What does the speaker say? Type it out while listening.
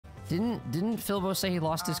Didn't Philbo say he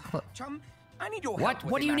lost his Chum, I need your What? help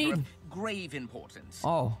with What a do you matter need? of grave importance.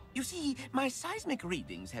 Oh. You see, my seismic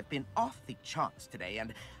readings have been off the charts today,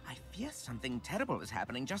 and I fear something terrible is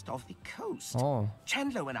happening just off the coast. Oh.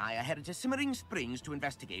 Chandler and I are headed to Simmering Springs to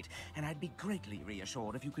investigate, and I'd be greatly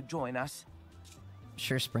reassured if you could join us.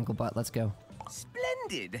 Sure, Sprinkle Butt. Let's go.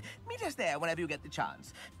 Splendid! Meet us there whenever you get the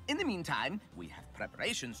chance. In the meantime, we have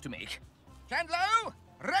preparations to make. Chandler,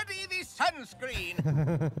 ready the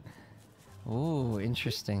sunscreen! Ooh,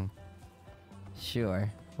 interesting.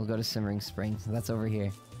 Sure. We'll go to Simmering Springs. That's over here.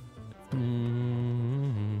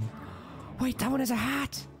 Wait, that one has a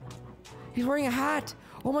hat! He's wearing a hat!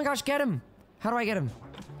 Oh my gosh, get him! How do I get him?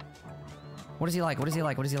 What does he like? What does he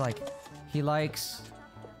like? What does he like? He likes...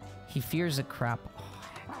 He fears a crap.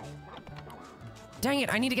 Dang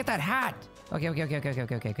it, I need to get that hat! Okay.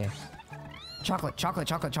 Chocolate.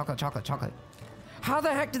 How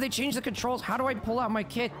the heck did they change the controls? How do I pull out my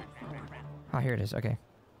kit? Oh, here it is, okay.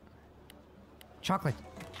 Chocolate.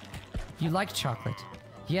 You like chocolate.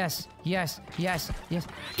 Yes. Get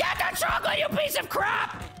the chocolate, you piece of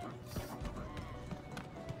crap!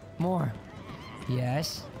 More.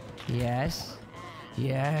 Yes.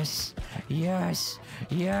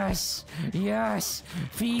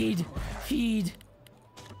 Feed.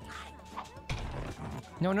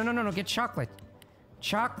 No, get chocolate.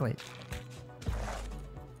 Get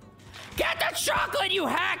the chocolate, you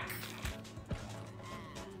hack!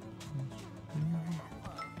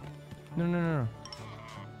 No.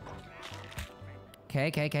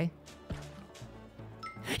 Okay.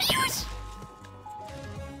 Yes!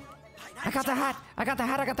 I got the hat.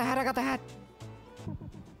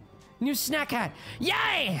 New snack hat.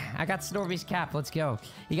 Yay! I got Snorby's cap. Let's go.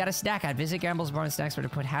 You got a snack hat. Visit Gamble's Bar and Snacks where to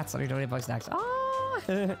put hats on your donated Bugsnax.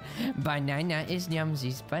 Oh! Banana is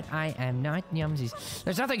yumsies, but I am not yumsies.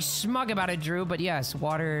 There's nothing smug about it, Drew, but yes,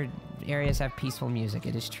 water areas have peaceful music.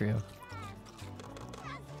 It is true.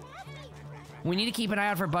 We need to keep an eye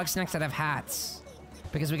out for Bugsnax that have hats,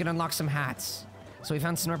 because we can unlock some hats. So we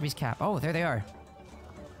found Snorpy's cap. Oh, there they are.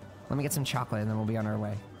 Let me get some chocolate and then we'll be on our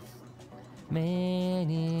way.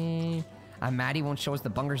 Maddie won't show us the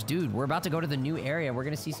bungers. Dude, we're about to go to the new area. We're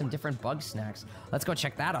gonna see some different Bugsnax. Let's go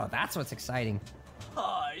check that out. That's what's exciting.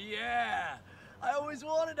 Oh, yeah. I always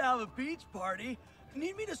wanted to have a beach party.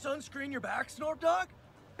 Need me to sunscreen your back, Snorp Dog?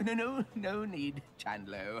 No need,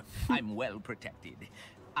 Chandler. I'm well protected.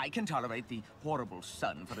 I can tolerate the horrible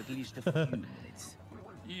sun for at least a few minutes.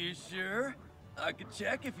 You sure? I could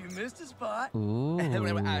check if you missed a spot. Ooh.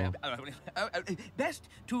 Best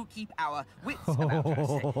to keep our wits about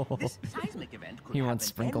us. This seismic event could He happen wants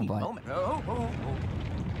Sprinkle any Butt. moment.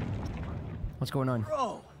 What's going on?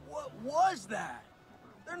 Bro, what was that?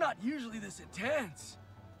 They're not usually this intense.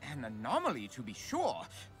 An anomaly, to be sure,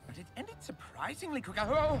 but it ended surprisingly quick.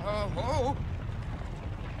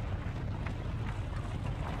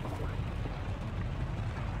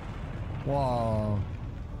 Whoa.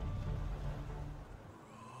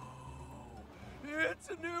 It's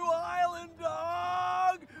a new island,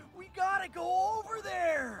 dog! We gotta go over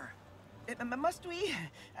there! Must we?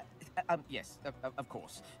 Yes, of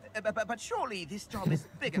course. But surely this job is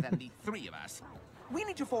bigger than the three of us. We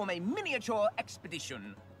need to form a miniature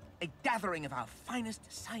expedition. A gathering of our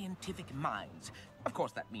finest scientific minds. Of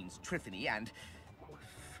course, that means Triffany and...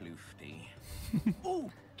 Floofty. Ooh,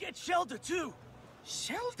 get Shelter, too!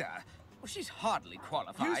 Shelter? Well, she's hardly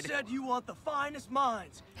qualified. You said you want the finest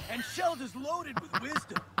minds, and Shelter's loaded with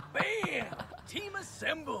wisdom. Bam! Team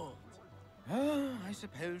assembled! Oh, I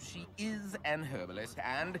suppose she is an herbalist,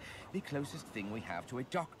 and the closest thing we have to a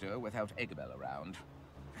doctor without Eggabell around.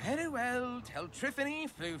 Very well, tell Triffany,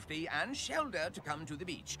 Floofty, and Shelter to come to the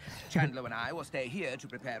beach. Chandler and I will stay here to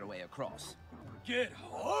prepare a way across. Get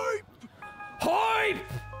hype! Hype!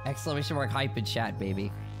 Exclamation mark hype in chat,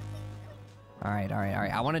 baby. All right.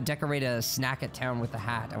 I want to decorate a snack at town with a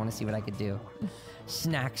hat. I want to see what I could do.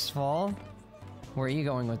 Snacks fall. Where are you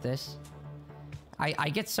going with this? I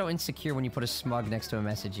get so insecure when you put a smug next to a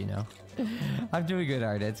message, you know? I'm doing good,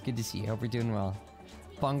 Arda. It's good to see you. Hope you're doing well.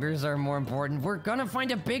 Bungers are more important. We're gonna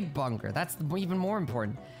find a big bunger. That's even more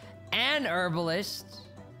important. An herbalist.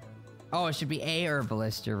 Oh, it should be a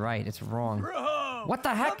herbalist. You're right. It's wrong. Bro! What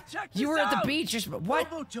the heck? You were at the beach.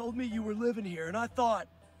 What? Bobo told me you were living here, and I thought,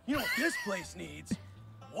 you know what this place needs?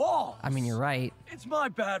 Walls! I mean, you're right. It's my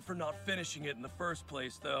bad for not finishing it in the first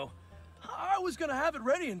place, though. I was gonna have it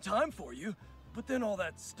ready in time for you, but then all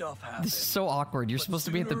that stuff happened. This is so awkward. You're supposed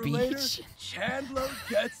to be at the beach. Later, Chandler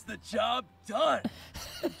gets the job done.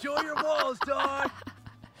 Enjoy your walls, dog.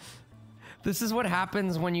 This is what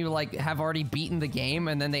happens when you like have already beaten the game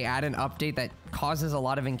and then they add an update that causes a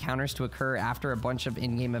lot of encounters to occur after a bunch of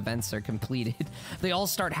in-game events are completed. They all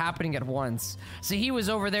start happening at once. So he was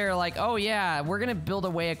over there like, oh yeah, we're gonna build a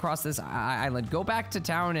way across this island. Go back to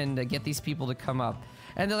town and get these people to come up.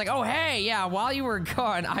 And they're like, oh hey, yeah, while you were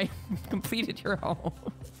gone, I completed your home.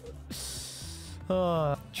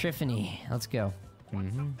 Triffany, let's go.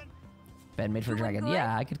 Bed made for a dragon.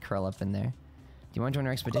 Yeah, I could curl up in there. Do you want to join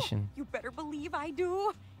our expedition? You better believe I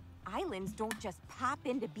do. Islands don't just pop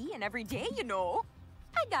into being every day, you know.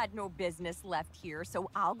 I got no business left here, so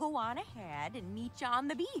I'll go on ahead and meet you on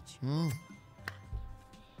the beach.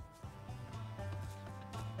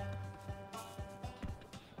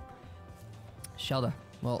 Shelda.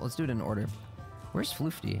 Well, let's do it in order. Where's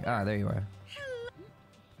Floofty? Ah, there you are.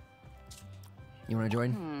 You want to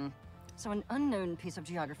join? So an unknown piece of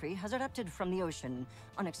geography has erupted from the ocean,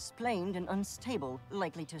 unexplained and unstable,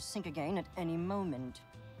 likely to sink again at any moment.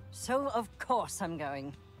 So of course I'm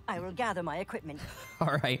going. I will gather my equipment.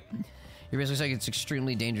 All right. You're basically saying it's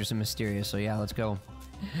extremely dangerous and mysterious, so yeah, let's go.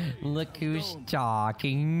 Look who's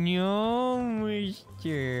talking. No,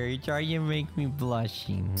 mister. Try to make me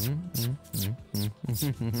blushing.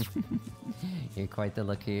 You're quite the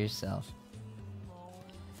look of yourself.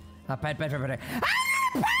 Pet.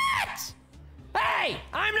 Hey!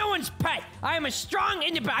 I'm no one's pet! I am a strong,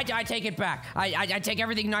 independent... I take it back. I take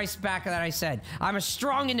everything nice back that I said. I'm a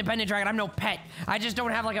strong, independent dragon. I'm no pet. I just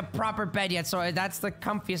don't have, like, a proper bed yet, so that's the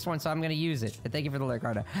comfiest one, so I'm gonna use it. Thank you for the lyric,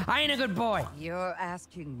 Carter. I ain't a good boy. You're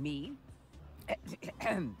asking me?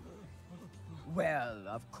 Well,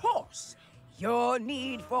 of course. Your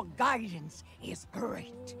need for guidance is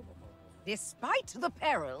great. Despite the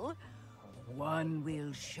peril, one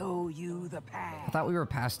will show you the path. I thought we were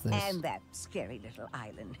past this. And that scary little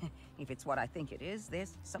island. If it's what I think it is,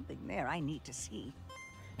 there's something there I need to see.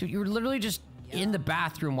 Dude, you were literally just in the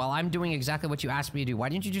bathroom while I'm doing exactly what you asked me to do. Why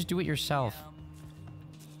didn't you just do it yourself?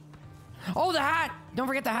 Oh, the hat! Don't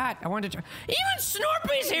forget the hat. I wanted to try. Even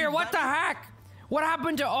Snorpy's here! What the heck? What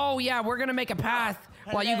happened to... Oh, yeah, we're gonna make a path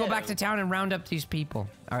while you go back to town and round up these people.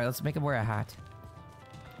 All right, let's make him wear a hat.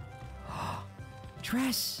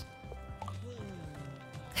 Dress!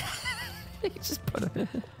 You just put him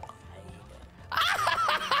in.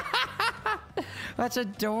 That's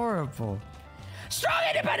adorable. Strong,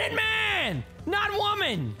 independent man! Not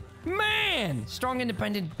woman! Man! Strong,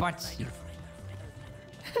 independent butts.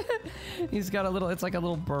 He's got a little, it's like a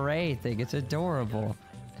little beret thing. It's adorable.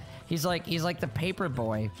 He's like the paper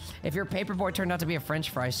boy. If your paper boy turned out to be a French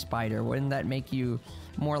fry spider, wouldn't that make you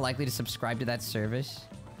more likely to subscribe to that service?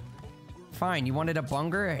 Fine, you wanted a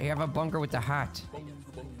bunger? You have a bunger with the hat.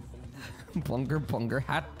 Bunger,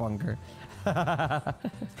 hat bunger.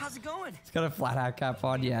 How's it going? It's got a flat hat cap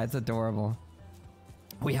on. Yeah, it's adorable.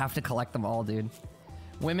 We have to collect them all, dude.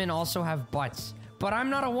 Women also have butts, but I'm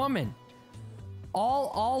not a woman.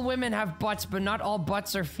 All women have butts, but not all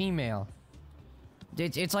butts are female.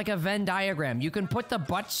 It's like a Venn diagram. You can put the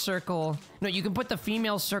butt circle... No, you can put the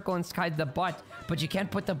female circle inside the butt, but you can't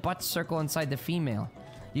put the butt circle inside the female.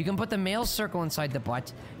 You can put the male circle inside the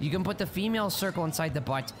butt. You can put the female circle inside the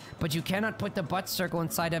butt, but you cannot put the butt circle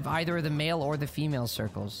inside of either the male or the female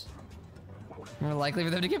circles. More likely for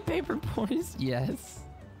them to get paper boys? Yes.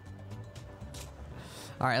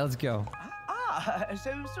 All right, let's go.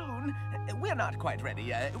 So soon? We're not quite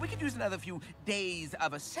ready. We could use another few days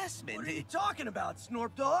of assessment. What are you talking about,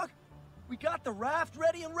 Snorp Dog? We got the raft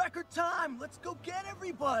ready in record time. Let's go get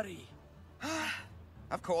everybody.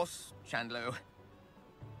 Of course, Chandlo.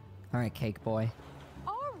 All right, cake boy.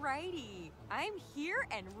 Alrighty, I'm here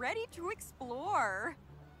and ready to explore.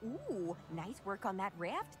 Ooh, nice work on that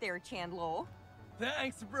raft there, Chandlo.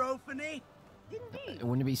 Thanks, Brophany. Indeed.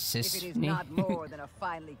 Wouldn't it be If sis? it is not more than a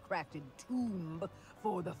finely crafted tomb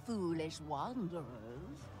for the foolish wanderers.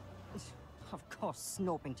 Of course,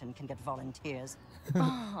 Snorpington can get volunteers.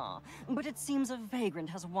 But it seems a vagrant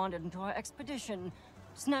has wandered into our expedition.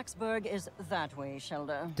 Snacksburg is that way,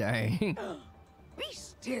 Shelda. Dang. Be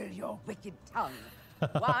still your wicked tongue.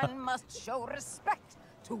 One must show respect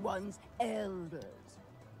to one's elders.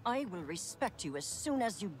 I will respect you as soon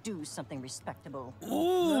as you do something respectable.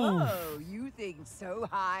 Oh, you think so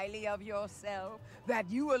highly of yourself that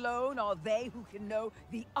you alone are they who can know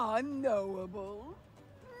the unknowable?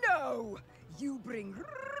 No! You bring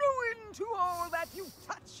ruin to all that you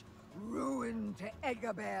touch. Ruin to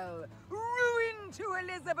Eggabell. Ruin to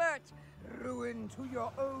Elizabeth. Ruin to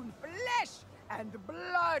your own flesh and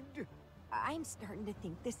blood. I'm starting to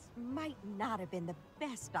think this might not have been the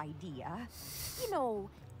best idea. You know,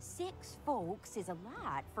 6 folks is a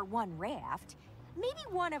lot for one raft. Maybe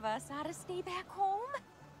one of us ought to stay back home?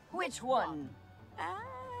 Which one?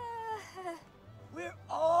 We're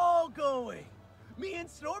all going. Me and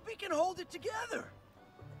Snorpy can hold it together.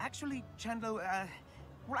 Actually, Chandler,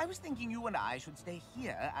 well, I was thinking you and I should stay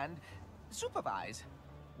here and supervise.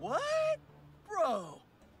 What? Bro,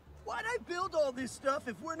 why'd I build all this stuff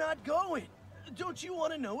if we're not going? Don't you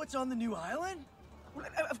want to know what's on the new island? Well,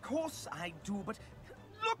 of course I do, but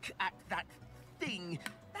look at that thing.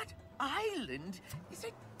 That island is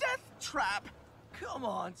a death trap. Come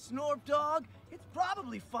on, Snorp Dog. It's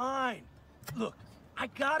probably fine. Look, I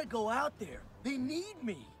gotta go out there. They need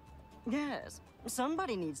me. Yes,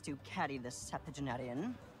 somebody needs to carry this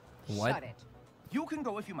septuagenarian. What? Shut it. You can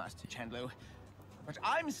go if you must, Chandler, but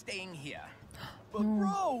I'm staying here. But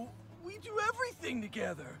bro, we do everything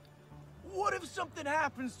together. What if something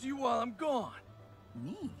happens to you while I'm gone?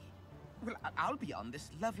 Me? Well, I'll be on this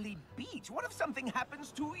lovely beach. What if something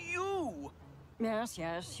happens to you? Yes,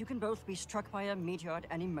 yes, you can both be struck by a meteor at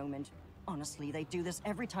any moment. Honestly, they do this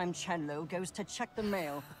every time Chandlo goes to check the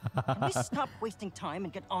mail. Can we stop wasting time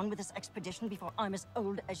and get on with this expedition before I'm as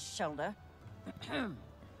old as Shelda?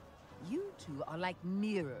 You two are like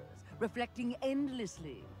mirrors, reflecting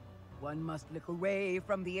endlessly. One must look away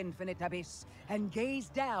from the infinite abyss and gaze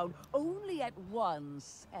down only at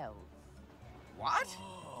oneself. What?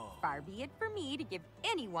 Far be it for me to give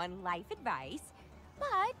anyone life advice,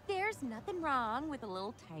 but there's nothing wrong with a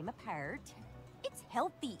little time apart. It's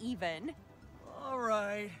healthy, even. All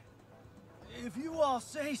right. If you all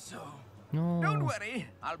say so. No. Don't worry.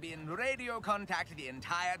 I'll be in radio contact the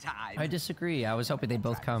entire time. I disagree. I was hoping they'd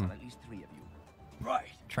both come. At least 3 of you. Right.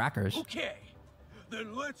 Trackers? Okay.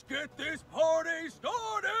 Then let's get this party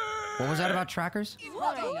started! What was that about trackers?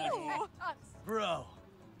 Ooh. Bro,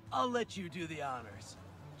 I'll let you do the honors.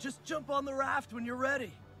 Just jump on the raft when you're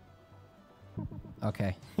ready.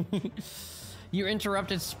 Okay. You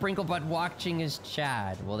interrupted Sprinklebutt watching his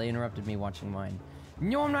Chad. Well, they interrupted me watching mine.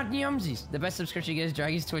 No, I'm not Yumsies. The best subscription you guys,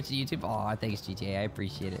 Dragons, Twitch, and YouTube. Aw, thanks, GTA. I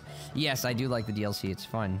appreciate it. Yes, I do like the DLC. It's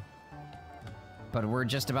fun. But we're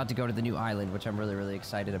just about to go to the new island, which I'm really, really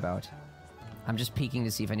excited about. I'm just peeking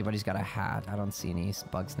to see if anybody's got a hat. I don't see any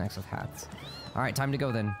Bugsnax with hats. All right, time to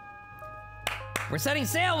go then. We're setting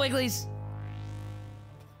sail, Wigglies!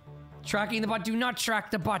 Tracking the butt. Do not track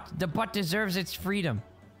the butt. The butt deserves its freedom.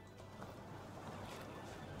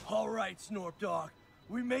 All right, Snorp Dog.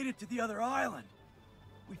 We made it to the other island.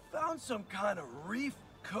 We found some kind of reef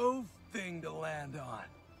cove thing to land on.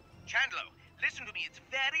 Chandler, listen to me. It's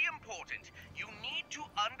very important. You need to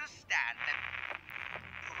understand that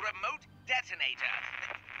remote detonator.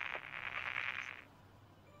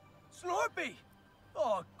 Snorpy!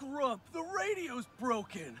 Oh, Grump, the radio's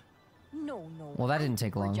broken. No. Well, that didn't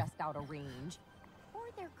take long. We're just out of range. Or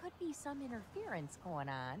there could be some interference going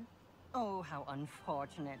on. Oh, how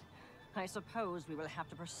unfortunate. I suppose we will have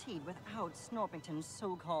to proceed without Snorpington's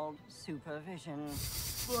so-called supervision.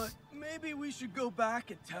 But maybe we should go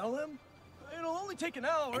back and tell him? It'll only take an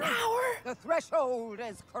hour. The threshold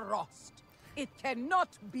is crossed. It cannot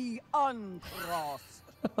be uncrossed.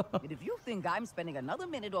 And if you think I'm spending another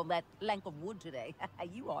minute on that plank of wood today,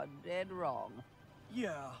 you are dead wrong.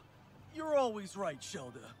 Yeah, you're always right,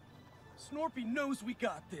 Shelda. Snorpy knows we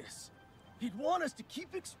got this. He'd want us to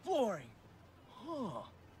keep exploring. Huh.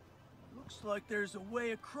 Looks like there's a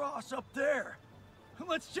way across up there.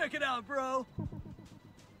 Let's check it out, bro.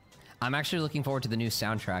 I'm actually looking forward to the new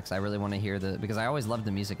soundtracks. I really want to hear because I always loved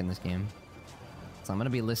the music in this game. So I'm going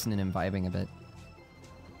to be listening and vibing a bit.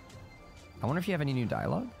 I wonder if you have any new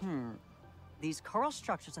dialogue? These coral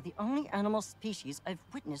structures are the only animal species I've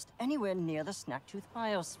witnessed anywhere near the Snacktooth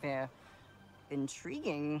biosphere.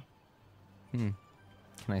 Intriguing. Can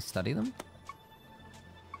I study them?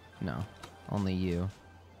 No. Only you.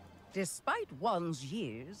 Despite one's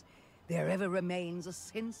years, there ever remains a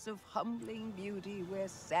sense of humbling beauty where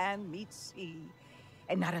sand meets sea,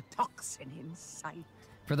 and not a toxin in sight.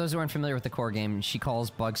 For those who aren't familiar with the core game, she calls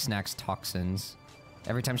Bugsnax toxins.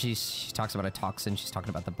 Every time she talks about a toxin, she's talking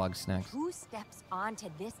about the Bugsnax. Who steps onto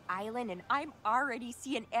this island and I'm already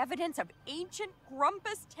seeing evidence of ancient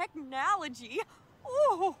Grumpus technology?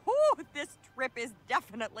 Oh, this trip is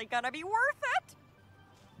definitely gonna be worth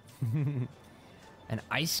it! An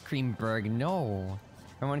ice cream burg? No.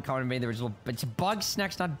 Everyone comment made the original. It's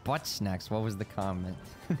Bugsnax, not Buttsnax. What was the comment?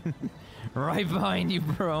 Right behind you,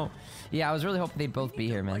 bro. Yeah, I was really hoping they'd both be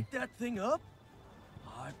here, man. Light that thing up?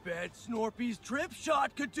 I bet Snorpy's trip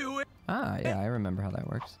shot could do it. Ah, yeah, I remember how that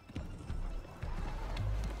works.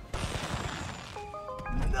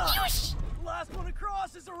 Nice. Last one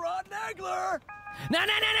across is a rotten eggler. No.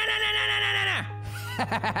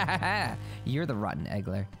 You're the rotten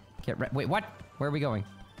eggler. Get wait, what? Where are we going?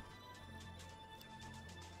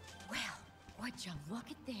 Would you look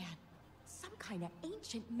at that? Some kind of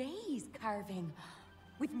ancient maze carving.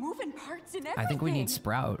 With moving parts and everything. I think we need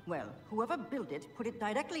Sprout. Well, whoever built it put it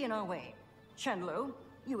directly in our way. Chandlo,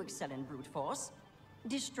 you excel in brute force.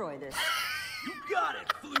 Destroy this. You got it,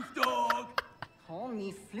 floof dog! Call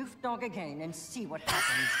me floof dog again and see what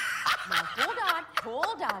happens. Now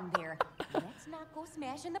hold on there. Let's not go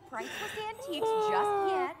smashing the priceless antiques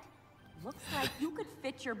just yet. Looks like you could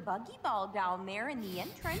fit your buggy ball down there in the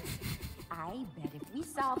entrance. I bet if we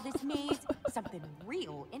solve this maze, something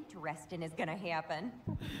real interesting is gonna happen.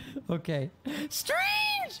 Okay.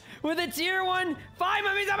 Strange! With a tier 1, 5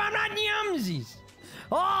 movies, I'm not yumsies!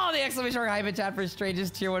 Oh, the exclamation mark hype in chat for Strange's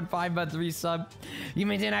tier 1 5-month sub. You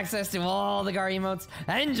maintain access to all the Gar emotes.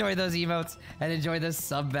 Enjoy those emotes and enjoy the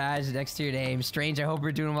sub badge next to your name. Strange, I hope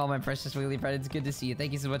you're doing well, my precious weekly friend. It's good to see you.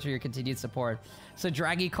 Thank you so much for your continued support. So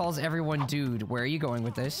Draggy calls everyone dude. Where are you going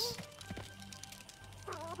with this?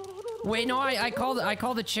 Wait, no, I call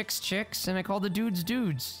the chicks chicks and I call the dudes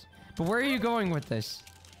dudes. But where are you going with this?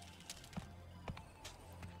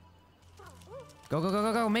 Go, go, go,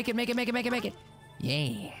 go, go. Make it, make it, make it, make it, make it.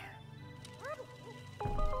 Yeah.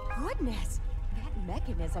 Goodness, that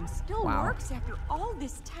mechanism still works after all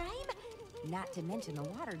this time. Not to mention the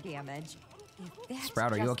water damage. If that's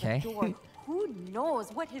Sprout, are you just okay? the door, who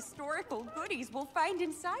knows what historical goodies we'll find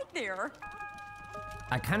inside there?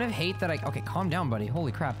 I kind of hate that okay, calm down, buddy.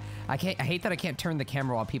 Holy crap. I hate that I can't turn the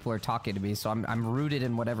camera while people are talking to me, so I'm rooted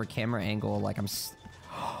in whatever camera angle, like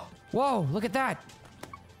Whoa, look at that.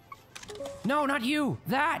 No, not you.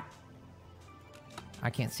 That. I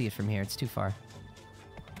can't see it from here. It's too far.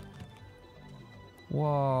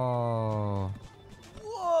 Whoa.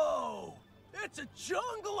 Whoa! It's a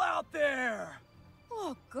jungle out there!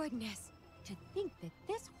 Oh, goodness. To think that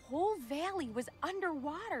this whole valley was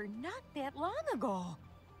underwater not that long ago.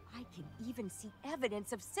 I can even see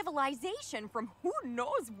evidence of civilization from who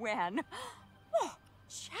knows when. Oh,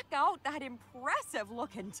 check out that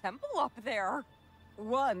impressive-looking temple up there.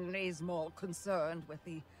 One is more concerned with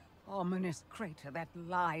the ominous crater that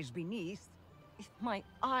lies beneath. If my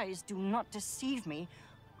eyes do not deceive me,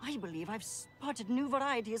 I believe I've spotted new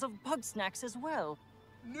varieties of Bugsnax as well.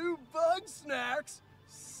 New Bugsnax?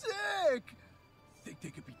 Sick! Think they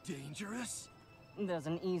could be dangerous? There's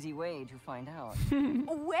an easy way to find out.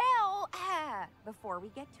 Well, before we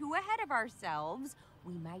get too ahead of ourselves,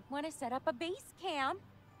 we might want to set up a base camp.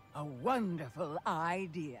 A wonderful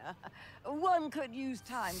idea. One could use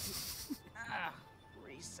time to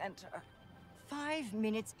recenter. 5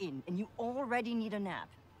 minutes in, and you already need a nap.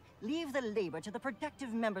 Leave the labor to the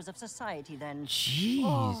protective members of society, then. Jeez.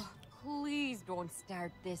 Oh, please don't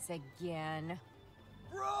start this again.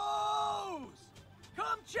 Bros!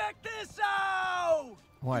 Come check this out!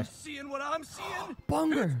 What? You seeing what I'm seeing?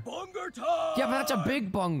 Bunger. It's bunger time! Yeah, but that's a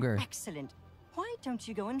big bunger. Excellent. Why don't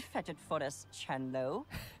you go and fetch it for us, Chandlo?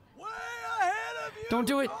 Way ahead of you! Don't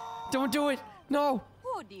do it. Don't do it. No.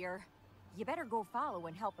 Oh, dear. You better go follow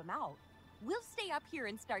and help him out. We'll stay up here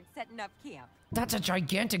and start setting up camp. That's a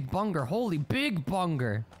gigantic bunger. Holy big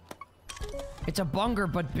bunger. It's a bunger,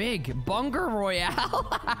 but big. Bunger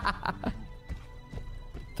Royale.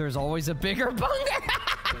 There's always a bigger bunger.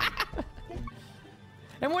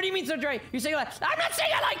 And what do you mean so dry? You say like, I'm not saying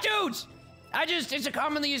I like dudes. It's a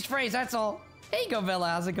commonly used phrase, that's all. There you go, Bella,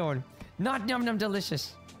 how's it going? Not num num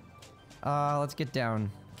delicious. Let's get down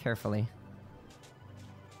carefully.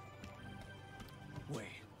 Wait,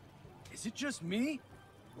 is it just me?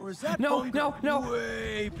 Or is that No, bunger no, no.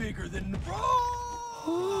 way bigger than...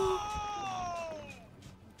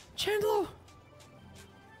 Chandlo.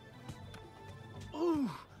 Ooh,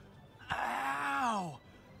 ow!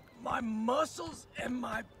 My muscles and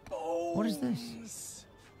my bones. What is this?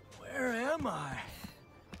 Where am I?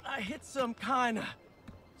 I hit some kind of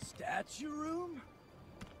statue room?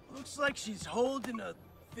 Looks like she's holding a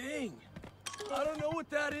thing. I don't know what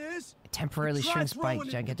that is. It temporarily Try shrinks by throwing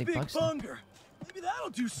it gigantic big bugs. bunger. Maybe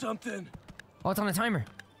that'll do something. Oh, it's on a timer.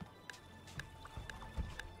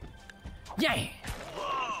 Yay!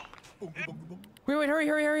 Wait,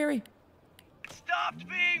 hurry. Stopped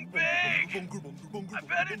being big! I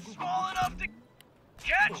bet it's small enough to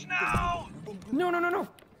catch now! No.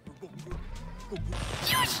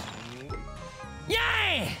 Yes!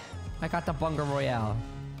 Yay! I got the Bunger Royale.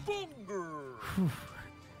 Bunger!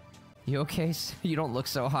 You okay? You don't look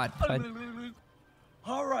so hot, bud.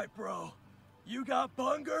 All right, bro. You got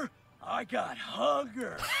bunger, I got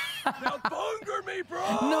hunger. Now bunger me, bro!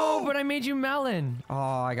 No, but I made you melon. Oh,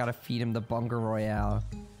 I gotta feed him the Bunger Royale.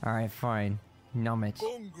 All right, fine. Numb it.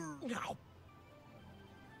 Bunger.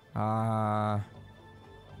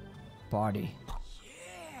 Body.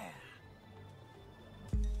 Yeah.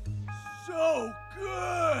 So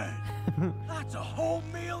good! That's a whole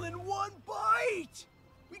meal in one bite!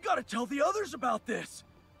 We gotta tell the others about this.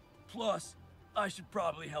 Plus, I should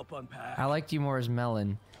probably help unpack. I liked you more as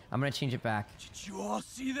melon. I'm gonna change it back. Did you all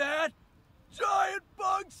see that? Giant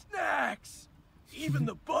Bugsnax! Even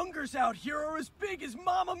the bungers out here are as big as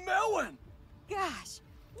Mama Melon! Gosh,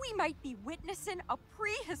 we might be witnessing a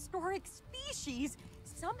prehistoric species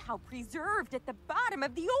somehow preserved at the bottom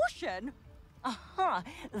of the ocean. Aha!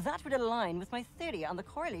 That would align with my theory on the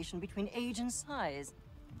correlation between age and size.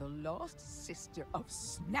 The lost sister of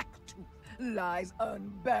Snacktooth lies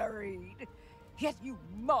unburied. Yet you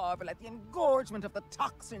marvel at the engorgement of the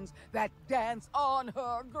toxins that dance on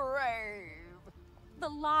her grave. The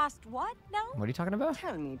lost what now? What are you talking about?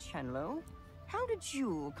 Tell me, Chenlo, how did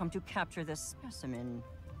you come to capture this specimen?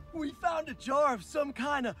 We found a jar of some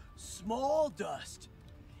kind of small dust.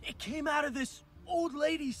 It came out of this old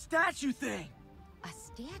lady statue thing. A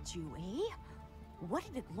statue, eh? What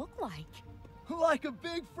did it look like? Like a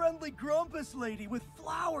big friendly grumpus lady with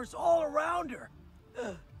flowers all around her.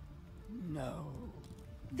 No.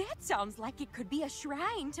 That sounds like it could be a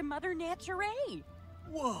shrine to Mother Nature.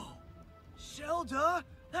 Whoa. Shelda,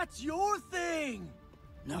 that's your thing!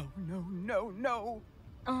 No, no, no, no.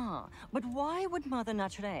 Ah, but why would Mother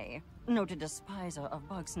Nature, noted despiser of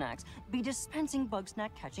Bugsnax, be dispensing Bugsnax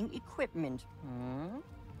catching equipment?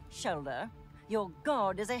 Shelda, your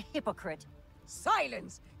god is a hypocrite.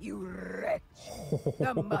 Silence, you wretch!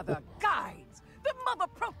 The mother guides, the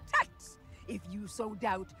mother protects. If you so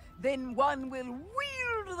doubt, then one will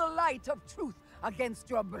wield the light of truth against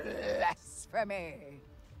your blasphemy.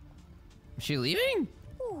 Is she leaving?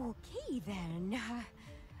 Okay then.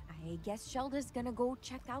 I guess Shelda's gonna go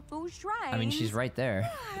check out those shrines. I mean, she's right there.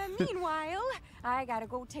 Meanwhile, I gotta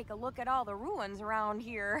go take a look at all the ruins around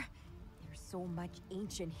here. There's so much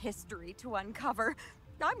ancient history to uncover.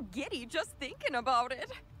 I'm giddy just thinking about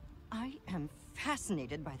it. I am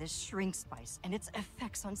fascinated by this shrink spice and its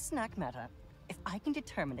effects on snack matter. If I can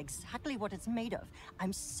determine exactly what it's made of,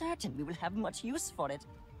 I'm certain we will have much use for it.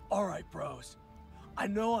 All right, bros. I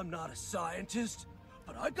know I'm not a scientist,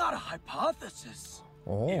 but I got a hypothesis.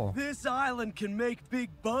 Oh. If this island can make Big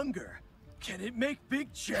Bunger, can it make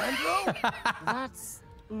Big Chandlo? That's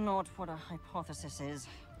not what a hypothesis is.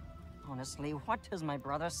 Honestly, what does my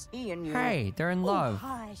brother see in you? Hey, they're in Oh, love.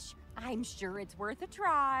 hush. I'm sure it's worth a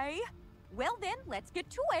try. Well then, let's get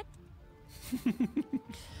to it.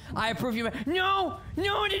 I approve you. No,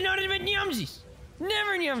 no, I did not admit Nyumsies.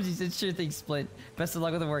 Never Nyumsies. It's sure thing, Split. Best of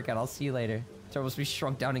luck with the workout. I'll see you later. Turbo to be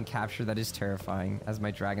shrunk down and captured. That is terrifying. As my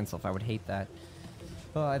dragon self, I would hate that.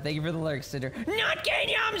 Oh, thank you for the lyrics, Cinder. Not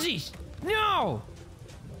gay Nyumsies! No!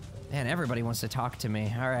 Man, everybody wants to talk to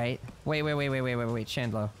me. All right. Wait,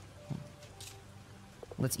 Chandlo.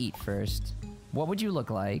 Let's eat first. What would you look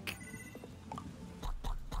like?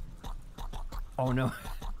 Oh, no.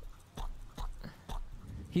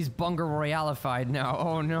 He's Bunger Royalified now.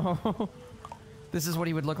 Oh, no. This is what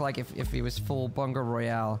he would look like if he was full Bunger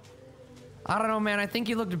Royale. I don't know, man. I think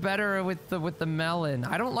he looked better with the melon.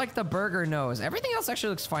 I don't like the burger nose. Everything else actually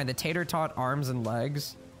looks fine. The tater tot arms and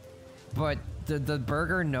legs. But the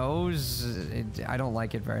burger nose, I don't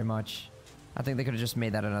like it very much. I think they could have just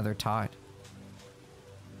made that another tot.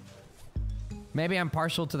 Maybe I'm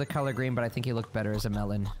partial to the color green, but I think he looked better as a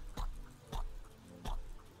melon.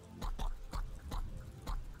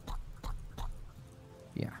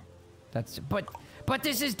 Yeah. That's... But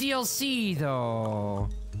this is DLC, though.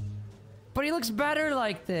 But he looks better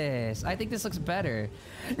like this. I think this looks better.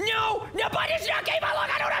 No! No, but it's not game. Look,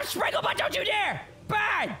 I don't have sprinkle, but don't you dare!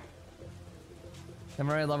 Bad! I'm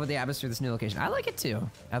really in love with the atmosphere of this new location. I like it too.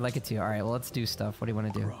 I like it too. All right, well, let's do stuff. What do you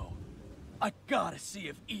want to do? Bro, I gotta see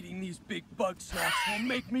if eating these big Bugsnax will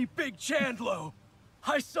make me Big Chandlo.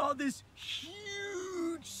 I saw this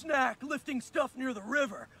huge snack lifting stuff near the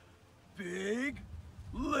river. Big,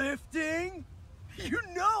 lifting. You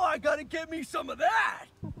know I gotta get me some of that.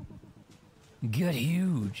 Good,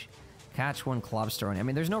 huge. Catch one Clobster. I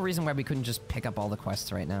mean, there's no reason why we couldn't just pick up all the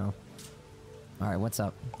quests right now. All right, what's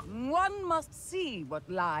up? One must see what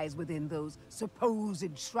lies within those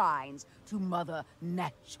supposed shrines to Mother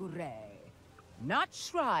Nature. Not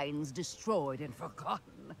shrines destroyed and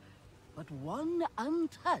forgotten, but one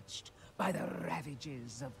untouched by the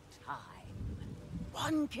ravages of time.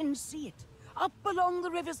 One can see it up along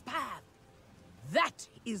the river's path. That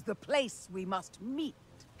is the place we must meet.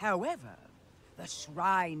 However, the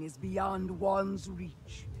shrine is beyond one's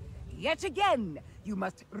reach. Yet again, you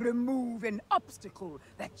must remove an obstacle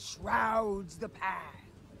that shrouds the path.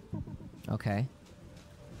 Okay.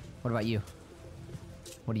 What about you?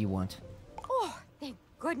 What do you want? Oh, thank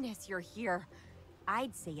goodness you're here.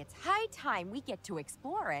 I'd say it's high time we get to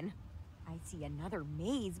exploring. I see another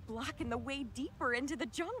maze blocking the way deeper into the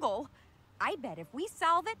jungle. I bet if we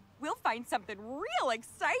solve it, we'll find something real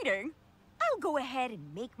exciting. I'll go ahead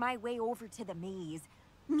and make my way over to the maze.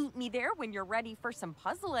 Meet me there when you're ready for some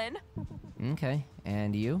puzzling. Okay,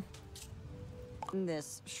 and you?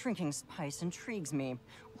 This shrinking spice intrigues me.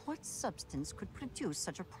 What substance could produce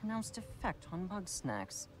such a pronounced effect on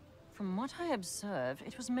Bugsnax? From what I observe,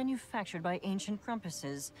 it was manufactured by ancient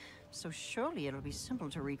grumpuses, so surely it'll be simple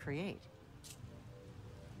to recreate.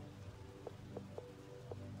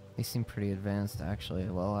 They seem pretty advanced, actually.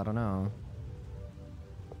 Well, I don't know.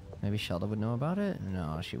 Maybe Shelda would know about it?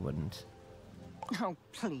 No, she wouldn't. Oh,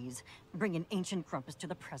 please. Bring an ancient grumpus to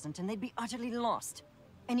the present and they'd be utterly lost.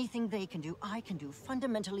 Anything they can do, I can do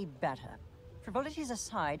fundamentally better. Frivolities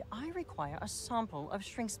aside, I require a sample of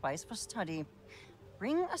shrink spice for study.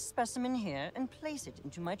 Bring a specimen here and place it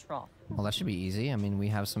into my trough. Well, that should be easy. I mean, we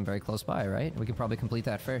have some very close by, right? We could probably complete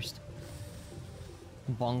that first.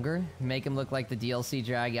 Bonger? Make him look like the DLC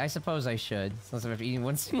draggy. I suppose I should. Since I'm eating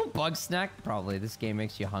one single bug snack, probably. This game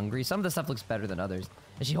makes you hungry. Some of the stuff looks better than others.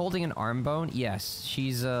 Is she holding an arm bone? Yes.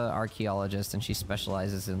 She's an archaeologist and she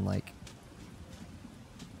specializes in, like,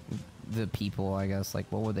 the people, I guess.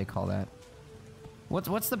 Like, what would they call that?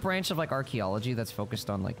 What's the branch of, like, archaeology that's focused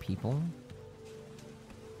on, like, people?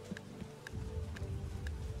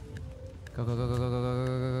 Go, go, go, go, go, go, go,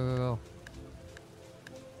 go, go, go, go.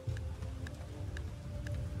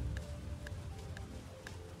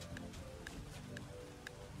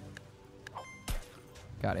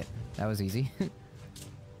 Got it. That was easy.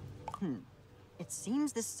 It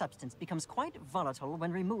seems this substance becomes quite volatile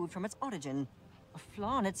when removed from its origin. A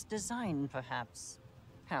flaw in its design, perhaps.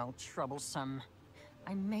 How troublesome.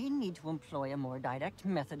 I may need to employ a more direct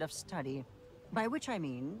method of study. By which I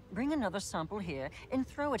mean, bring another sample here and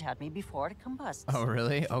throw it at me before it combusts. Oh,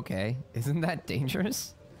 really? Okay. Isn't that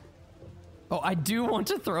dangerous? Oh, I do want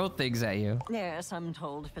to throw things at you. Yes, I'm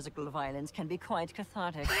told physical violence can be quite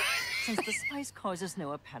cathartic. Since the spice causes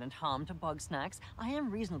no apparent harm to Bugsnax, I am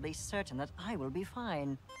reasonably certain that I will be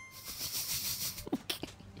fine.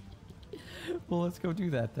 Well, let's go do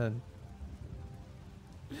that then.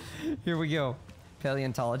 Here we go.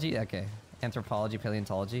 Paleontology? Okay. Anthropology,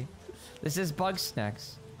 paleontology. This is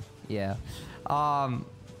Bugsnax. Yeah. What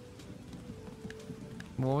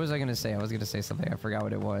was I gonna say? I was gonna say something. I forgot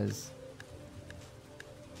what it was.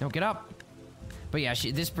 No, get up! But yeah,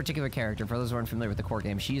 this particular character, for those who aren't familiar with the core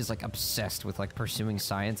game, she is like obsessed with like pursuing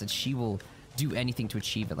science and she will do anything to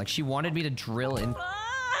achieve it. Like she wanted me to drill in...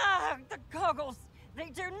 Ah, the goggles! They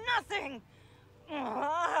do nothing!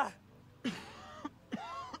 Ah.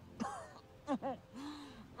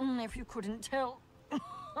 If you couldn't tell,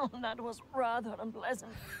 that was rather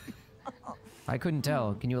unpleasant. I couldn't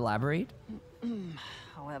tell. Can you elaborate?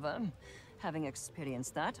 However, having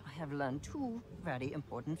experienced that, I have learned two very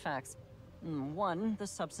important facts. One, the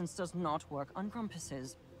substance does not work on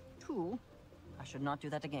grumpuses. Two, I should not do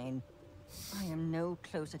that again. I am no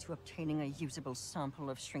closer to obtaining a usable sample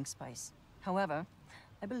of shrink spice. However,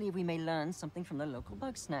 I believe we may learn something from the local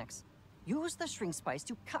Bugsnax. Use the shrink spice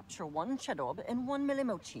to capture one Chedorb and one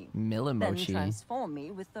Millimochi. Millimochi? Then transform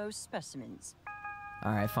me with those specimens.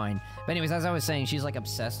 Alright, fine. But anyways, as I was saying, she's like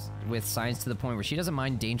obsessed with science to the point where she doesn't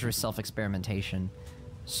mind dangerous self-experimentation.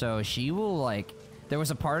 So she will like... There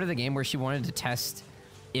was a part of the game where she wanted to test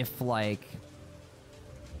if like...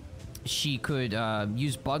 she could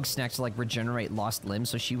use Bugsnax to like regenerate lost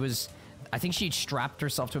limbs. So she was... I think she strapped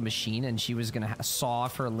herself to a machine and she was gonna saw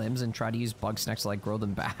off her limbs and try to use Bugsnax to like grow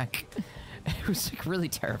them back. It was like really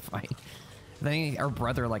terrifying. Then her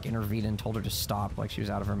brother like intervened and told her to stop, like she was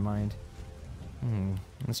out of her mind.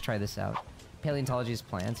 Let's try this out. Paleontology is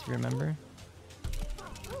plants, if you remember.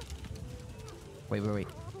 Wait.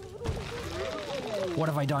 What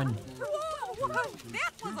have I done? Whoa,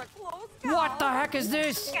 that was a close call. What the heck is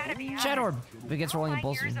this? Gotta be honest. Shadorb begins rolling in My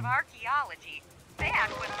bullshit. years of archaeology. That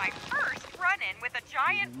was my first run-in with a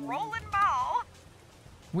giant rolling ball.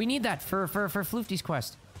 We need that for Floofty's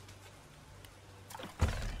quest.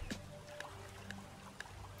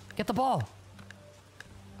 Get the ball.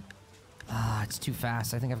 Ah, it's too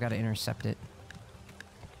fast. I think I've got to intercept it.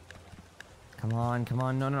 Come on.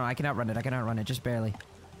 No, I can outrun it, just barely.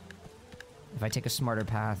 If I take a smarter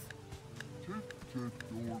path.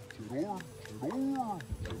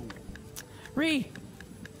 Ree!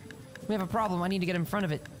 We have a problem. I need to get in front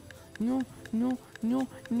of it. No.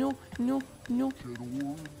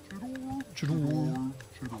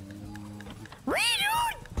 Ree,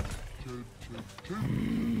 dude!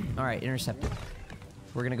 Alright, intercept it.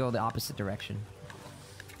 We're gonna go the opposite direction.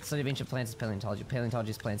 Study of ancient plants is paleontology.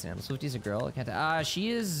 Paleontology is plants and animals. Swifty's a girl. I can't she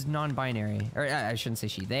is non-binary. Or I shouldn't say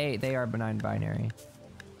she. They are non-binary.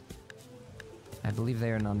 I believe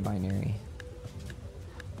they are non-binary.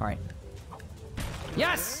 Alright.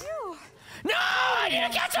 Yes! No! I need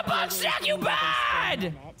to catch a Bugsnax, you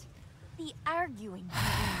bad! The arguing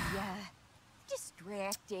can be,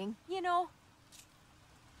 distracting, you know?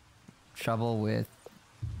 Trouble with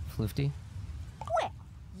Floofty? Well,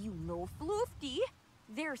 you know Floofty.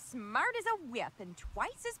 They're smart as a whip and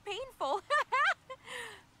twice as painful.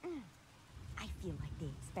 I feel like they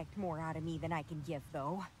expect more out of me than I can give,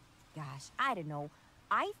 though. Gosh, I don't know.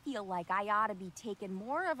 I feel like I ought to be taking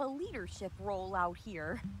more of a leadership role out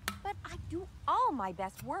here. But I do all my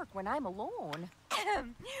best work when I'm alone.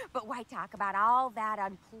 But why talk about all that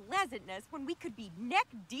unpleasantness when we could be neck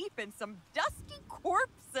deep in some dusty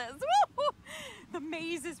corpses? The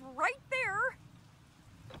maze is right there.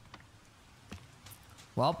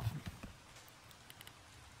 Well.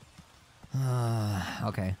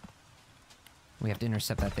 Okay. We have to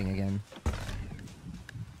intercept that thing again.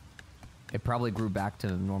 It probably grew back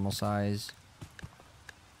to normal size.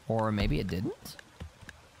 Or maybe it didn't?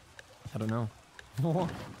 I don't know.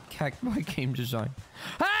 Cacti game design.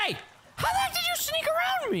 Hey! How the heck did you sneak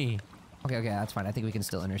around me? Okay, that's fine. I think we can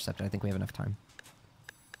still intercept it. I think we have enough time.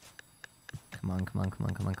 Come on.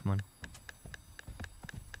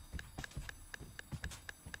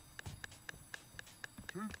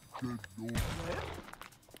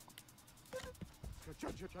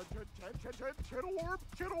 Channel orb!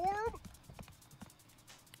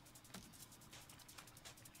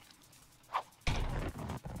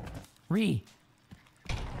 Ree!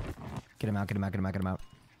 Get him out.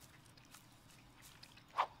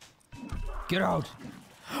 Get out!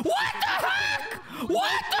 What the heck?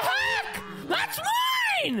 What the heck? That's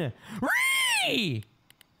mine! Ree!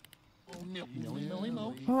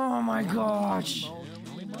 Oh my gosh!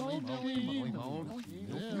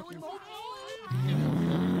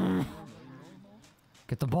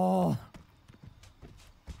 Get the ball!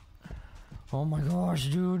 Oh my gosh,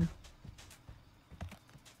 dude.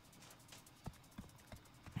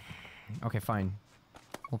 Okay, fine.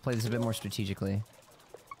 We'll play this a bit more strategically.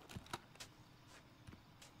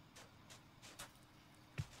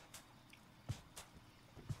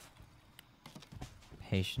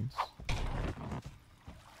 Patience.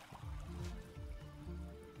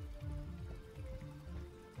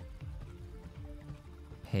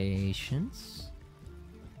 Patience.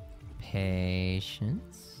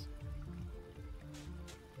 Patience.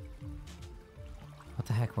 What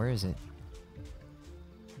the heck? Where is it?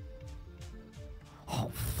 Oh.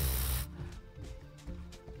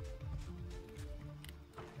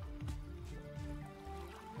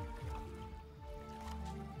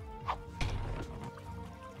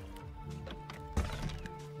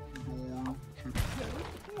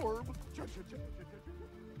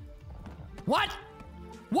 What?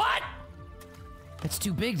 What? It's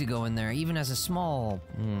too big to go in there, even as a small...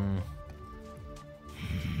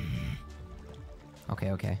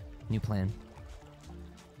 Okay. New plan.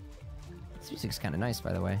 This music's kind of nice,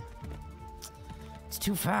 by the way. It's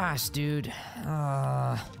too fast, dude.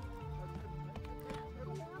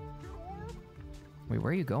 Wait,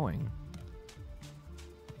 where are you going?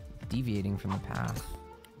 Deviating from the path.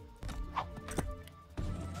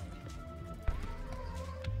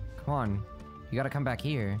 Come on. You gotta come back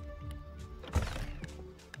here.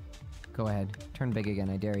 Go ahead. Turn big again,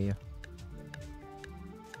 I dare you.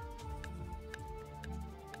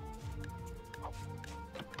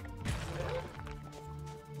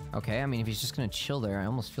 Okay, I mean, if he's just gonna chill there, I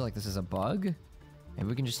almost feel like this is a bug. Maybe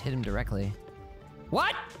we can just hit him directly.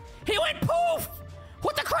 What? He went poof!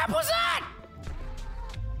 What the crap was that?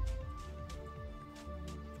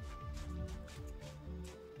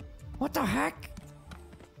 What the heck?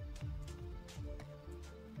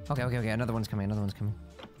 Okay, another one's coming,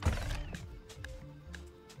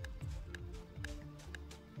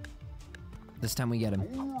 This time we get him.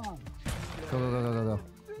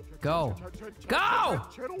 Go. Go!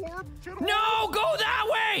 No! Go that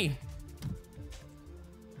way!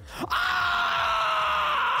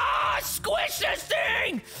 Ah! Squish this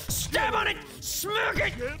thing! Stab on it! Smack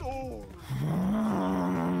it! Oh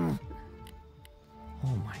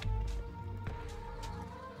my.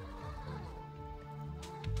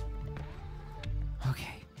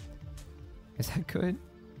 Okay. Is that good?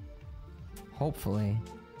 Hopefully.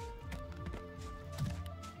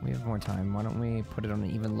 We have more time. Why don't we put it on an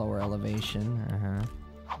even lower elevation?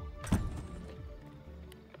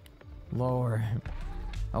 Lower.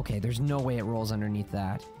 Okay, there's no way it rolls underneath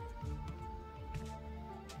that.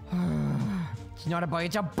 It's not a bug,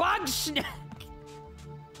 it's a Bugsnax!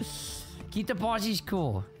 Keep the bozzies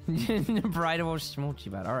cool. Bride won't smooch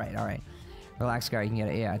you about. Alright, alright. Relax, guy, you can get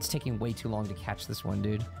it. Yeah, it's taking way too long to catch this one,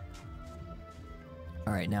 dude.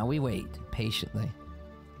 Alright, now we wait patiently.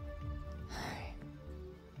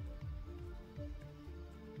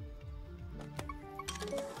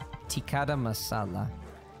 Tikada masala.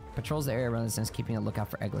 Patrols the area around the nest, keeping a lookout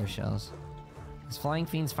for Eggler shells. This flying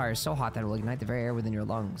fiend's fire is so hot that it will ignite the very air within your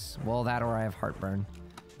lungs. Well, that or I have heartburn.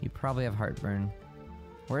 You probably have heartburn.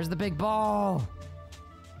 Where's the big ball?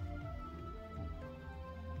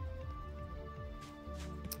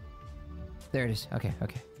 There it is. Okay,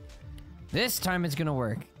 okay. This time it's gonna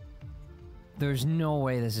work. There's no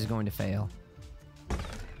way this is going to fail.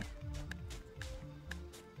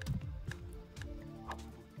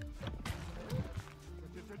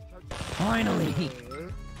 Finally!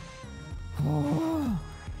 Oh.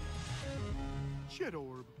 Shit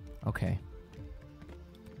orb. Okay.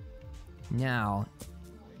 Now,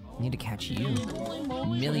 I need to catch you.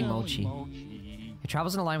 Millie Mochi. It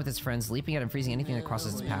travels in a line with its friends, leaping at and freezing anything that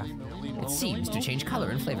crosses its path. It seems to change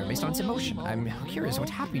color and flavor based on its emotion. I'm curious what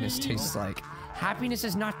happiness tastes like. Happiness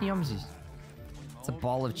is not yumsies. It's a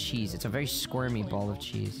ball of cheese. It's a very squirmy ball of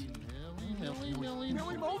cheese.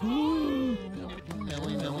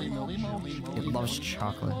 It loves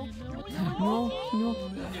chocolate. No, no.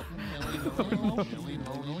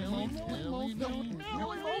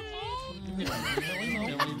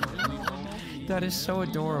 That is so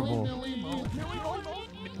adorable.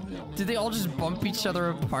 Did they all just bump each other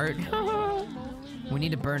apart? We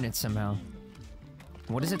need to burn it somehow.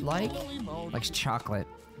 What is it like? Likes chocolate.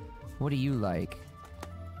 What do you like?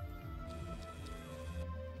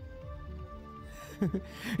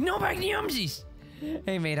 No magnumsies!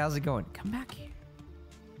 Hey mate, how's it going? Come back here.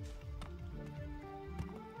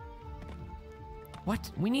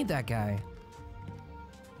 What? We need that guy.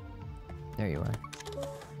 There you are.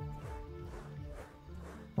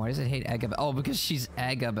 Why does it hate Agabel? Oh, because she's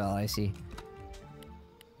Agabel, I see.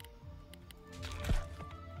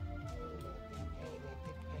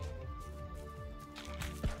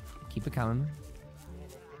 Keep it coming.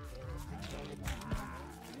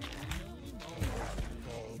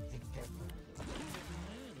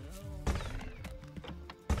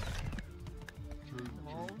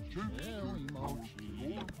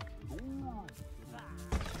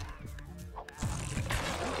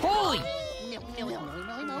 Holy!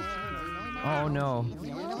 Oh no.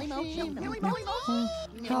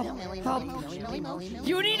 Help! Help!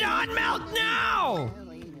 You need to unmelt now!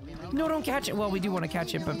 No, don't catch it. Well, we do want to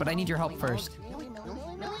catch it, but I need your help first.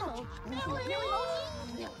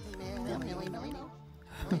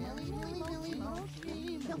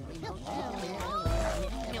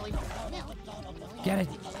 Get it.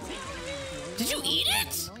 Did you eat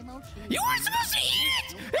it? You weren't supposed to eat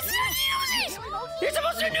it! It's not useless! You're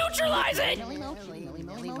supposed to neutralize it!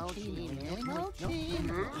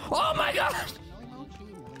 Oh my god!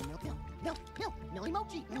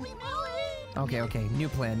 Okay, okay. New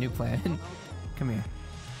plan, new plan. Come here.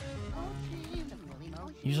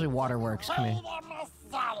 Usually water works. Come here.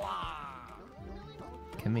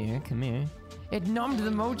 Come here, come here. It numbed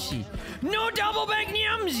the mochi. No double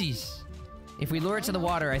magnumsies! If we lure it to the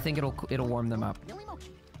water, I think it'll warm them up.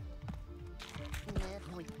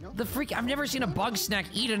 The freak! I've never seen a Bugsnax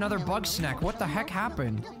eat another Bugsnax. What the heck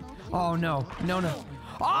happened? Oh no, no, no.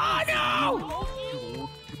 Oh no!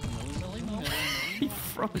 He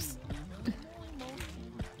froze.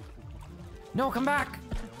 No, come back!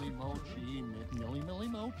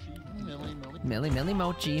 Millie, Millie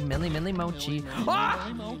Mochi, Millie, Millie Mochi.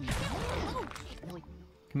 Ah!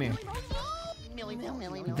 Come here.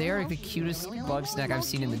 They're the cutest Bugsnax I've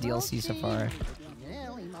seen in the DLC so far.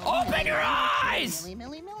 Open your eyes!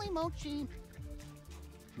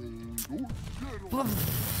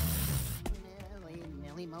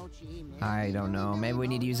 I don't know. Maybe we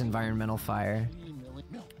need to use environmental fire.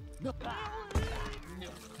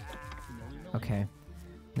 Okay.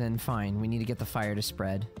 Then fine. We need to get the fire to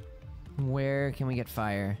spread. Where can we get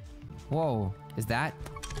fire? Whoa. Is that?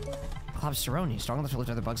 Clubsteroni. Strong enough to lift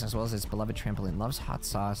other bugs as well as its beloved trampoline. Loves hot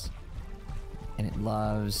sauce. And it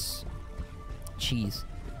loves cheese.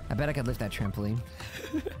 I bet I could lift that trampoline.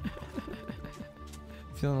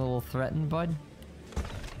 Feeling a little threatened, bud?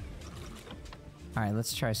 Alright,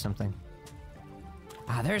 let's try something.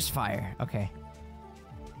 Ah, there's fire. Okay.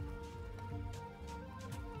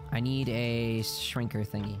 I need a shrinker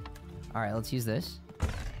thingy. Alright, let's use this.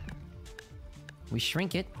 We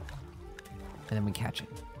shrink it, and then we catch it.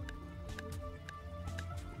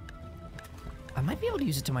 I might be able to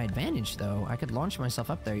use it to my advantage, though. I could launch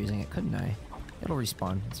myself up there using it, couldn't I? It'll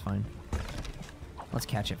respawn. It's fine. Let's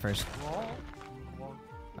catch it first.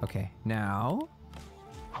 Okay, now...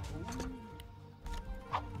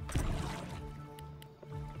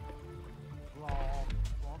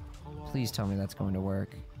 Please tell me that's going to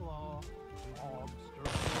work.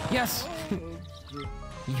 Yes!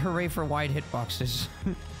 Hooray for wide hitboxes.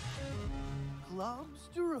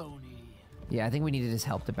 Globsteroni. Yeah, I think we needed his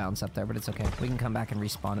help to bounce up there, but it's okay. We can come back and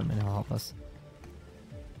respawn him and he'll help us.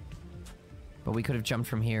 But we could have jumped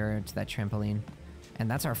from here to that trampoline.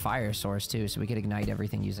 And that's our fire source too, so we could ignite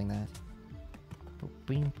everything using that.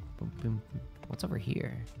 Boom, boom, boom. What's over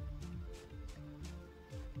here?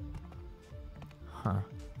 Huh.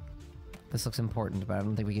 This looks important, but I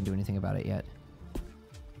don't think we can do anything about it yet.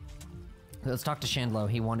 Let's talk to Chandlo.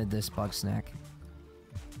 He wanted this Bugsnax.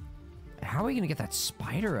 How are we gonna get that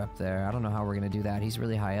spider up there? I don't know how we're gonna do that. He's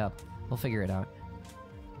really high up. We'll figure it out.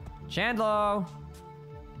 Chandlo!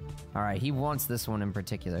 Alright, he wants this one in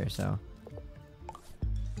particular, so...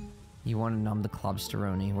 You want to numb the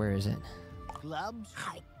Globsteroni. Where is it? Globs?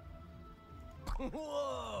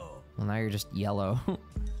 Whoa! Well, now you're just yellow.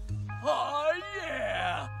 Oh,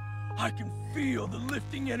 yeah! I can feel the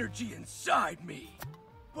lifting energy inside me.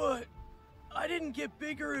 But I didn't get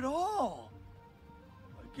bigger at all.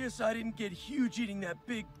 I guess I didn't get huge eating that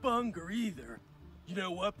big bunger either. You know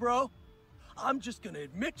what, bro? I'm just gonna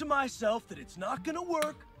admit to myself that it's not gonna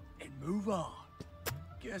work and move on.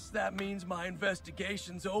 Guess that means my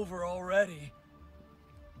investigation's over already.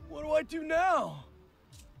 What do I do now?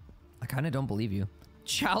 I kind of don't believe you.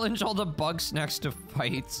 Challenge all the Bugsnax to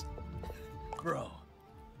fights. Bro,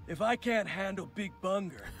 if I can't handle Big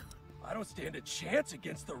Bunger, I don't stand a chance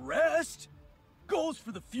against the rest. Goals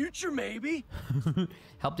for the future, maybe.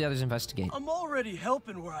 Help the others investigate. I'm already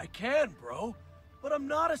helping where I can, bro. But I'm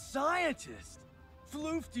not a scientist.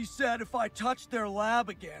 Floofty said if I touched their lab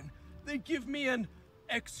again, they'd give me an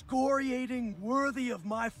excoriating worthy of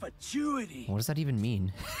my fatuity. What does that even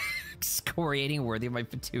mean? Excoriating worthy of my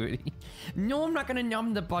fatuity. No, I'm not gonna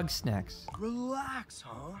numb the Bugsnax. Relax,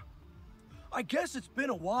 huh? I guess it's been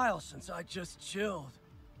a while since I just chilled.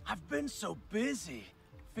 I've been so busy.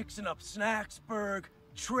 Fixing up Snacksburg,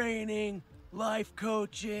 training, life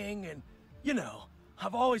coaching, and, you know,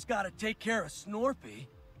 I've always got to take care of Snorpy.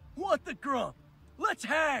 What the grump? Let's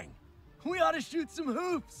hang! We ought to shoot some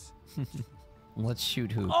hoops! Let's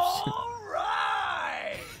shoot hoops. All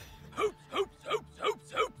right! Hoops, hoops, hoops,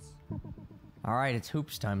 hoops, hoops! All right, it's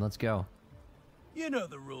hoops time. Let's go. You know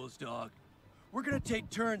the rules, dog. We're gonna take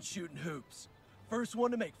turns shooting hoops. First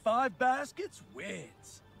one to make 5 baskets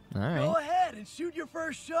wins. All right. Go ahead and shoot your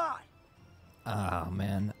first shot. Oh,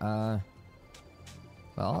 man. Well,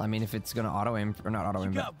 I mean, if it's gonna auto-aim, or not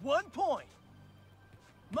auto-aim, You got 1 point.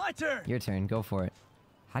 My turn. your turn. Go for it.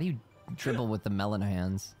 How do you dribble with the melon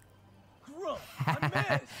hands? Grump,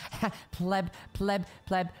 I missed. Pleb, pleb,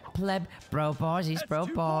 pleb, pleb. Bro bozzies, That's bro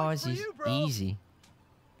 2 points for bozzies. you, bro. Easy.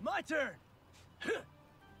 My turn.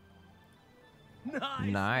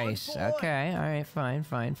 Nice. Nice. 1 point. Okay. All right. Fine.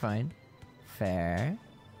 Fine. Fine. Fair.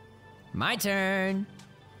 My turn.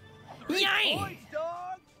 3 Yay! points,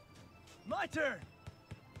 dog. My turn.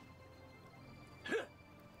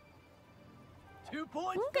 2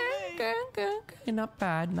 points for me. Okay. Not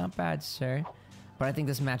bad. Not bad, sir. But I think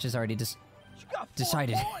this match is already just You got 4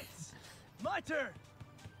 decided. points. My turn.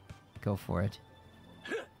 Go for it.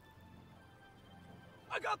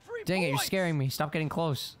 I got 3 Dang it! You're points. scaring me. Stop getting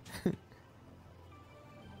close.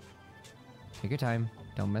 Take your time.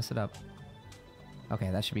 Don't mess it up.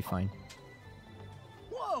 Okay, that should be fine.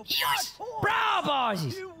 Whoa, Yes! 5 points. Bravo,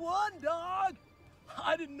 bozzies! You won, dog.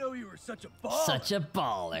 I didn't know you were such a baller. Such a You gotta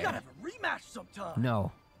baller. have a rematch sometime.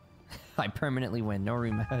 No. I permanently win. No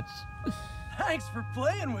rematch. Thanks for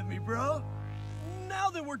playing with me, bro. Now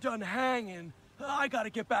that we're done hanging, I gotta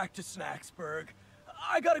get back to Snacksburg.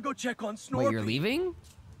 I gotta go check on Snorpy. Wait, you're leaving?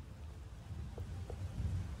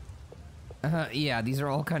 Yeah, these are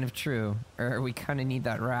all kind of true. We kind of need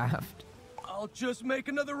that raft. I'll just make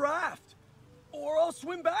another raft. Or I'll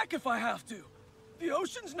swim back if I have to. The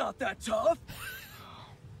ocean's not that tough.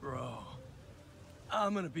 Bro,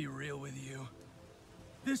 I'm gonna be real with you.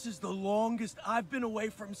 This is the longest I've been away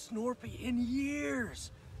from Snorpy in years.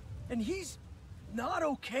 And he's not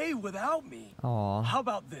okay without me. Aw. How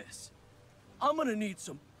about this? I'm gonna need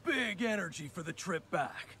some big energy for the trip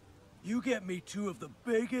back. You get me 2 of the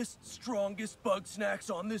biggest, strongest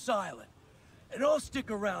Bugsnax on this island, and I'll stick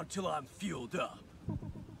around till I'm fueled up.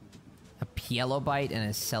 A Pielo bite and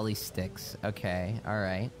a Selly sticks. Okay,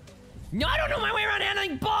 alright. No, I don't know my way around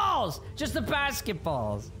handling balls! Just the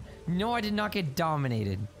basketballs. No, I did not get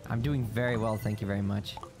dominated. I'm doing very well, thank you very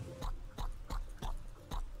much.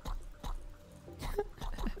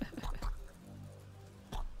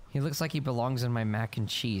 He looks like he belongs in my mac and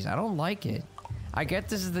cheese. I don't like it. I get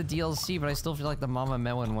this is the DLC, but I still feel like the Mama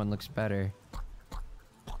Melon one looks better.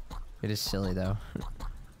 It is silly, though.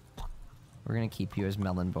 We're gonna keep you as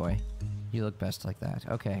Melon Boy. You look best like that.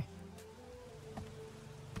 Okay.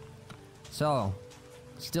 So,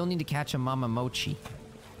 still need to catch a Mama Mochi.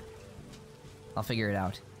 I'll figure it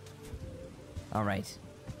out. Alright.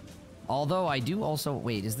 Although I do also...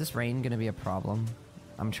 Wait, is this rain gonna be a problem?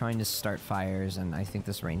 I'm trying to start fires, and I think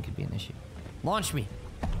this rain could be an issue. Launch me!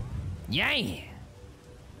 Yay!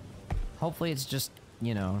 Hopefully it's just,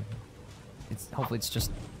 you know... Hopefully it's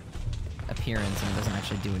just appearance and it doesn't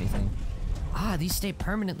actually do anything. Ah, these stay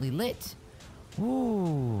permanently lit!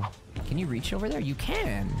 Ooh! Can you reach over there? You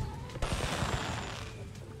can!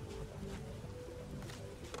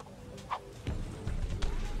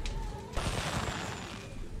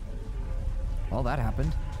 Well, that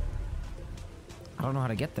happened. I don't know how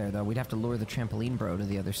to get there, though. We'd have to lure the trampoline bro to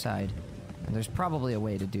the other side. And there's probably a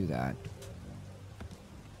way to do that.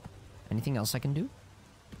 Anything else I can do?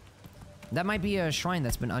 That might be a shrine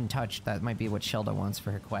that's been untouched. That might be what Shelda wants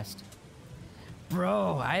for her quest.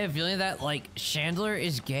 Bro, I have a feeling that, like, Chandler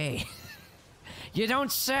is gay. You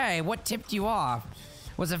don't say! What tipped you off?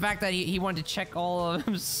 Was the fact that he wanted to check all of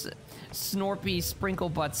Snorpy Sprinkle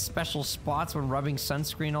Butt's special spots when rubbing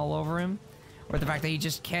sunscreen all over him? Or the fact that he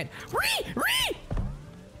just can't...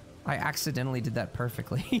 I accidentally did that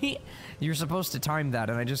perfectly. You're supposed to time that,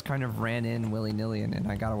 and I just kind of ran in willy-nilly, and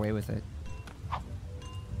I got away with it.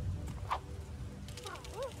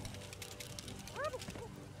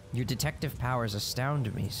 Your detective powers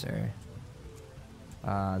astound me, sir.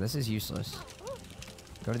 This is useless.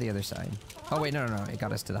 Go to the other side. Oh, wait, no. It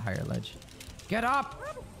got us to the higher ledge. Get up!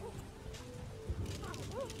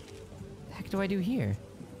 The heck do I do here?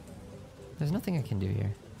 There's nothing I can do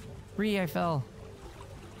here. I fell.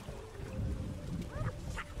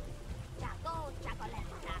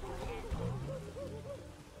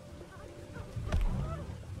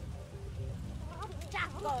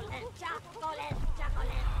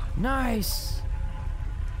 Nice!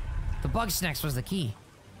 The Bugsnax was the key.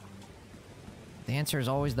 The answer is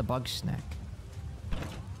always the Bugsnax.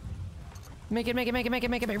 Make it.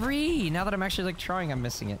 Now that I'm actually, like, trying, I'm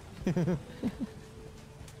missing it.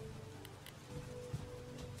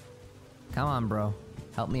 Come on, bro.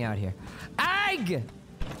 Help me out here. Egg!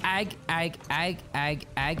 Egg, and egg. Egg,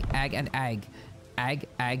 and egg. Egg,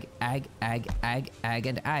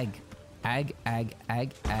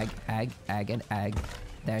 and egg.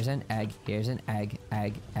 There's an egg. Here's an egg.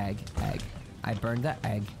 Egg. I burned the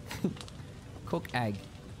egg. Cook egg.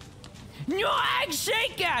 No egg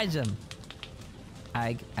shakeism!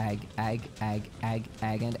 Egg, and egg.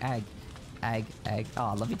 Egg.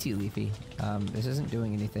 Oh, love you too, Leafy. This isn't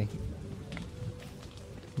doing anything.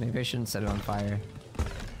 Maybe I shouldn't set it on fire.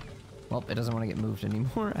 Well, it doesn't want to get moved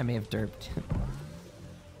anymore. I may have derped.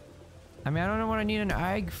 I mean, I don't know what I need an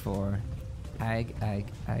egg for. Egg, and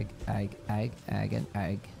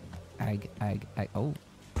egg. Egg. Oh.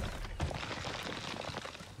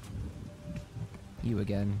 You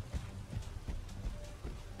again.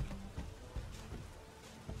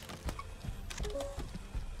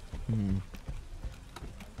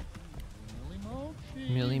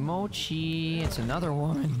 Millie Mochi. It's another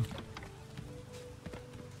one.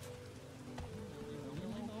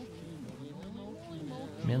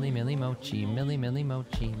 Millie Mochi.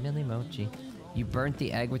 You burnt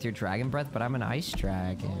the egg with your dragon breath, but I'm an ice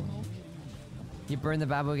dragon. You burned the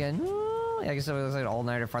babu again. Ooh, I guess it was like an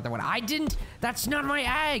all-nighter farther one. I didn't. That's not my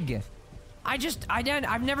egg.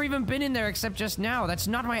 I've never even been in there except just now. That's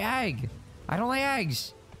not my egg. I don't lay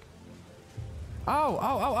eggs. Oh,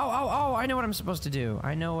 I know what I'm supposed to do.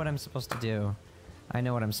 Okay. I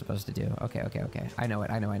know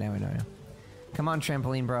it. Come on,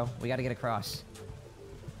 trampoline, bro. We gotta get across.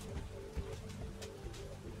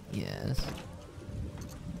 Yes.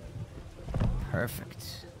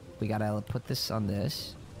 Perfect. We gotta put this on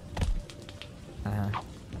this.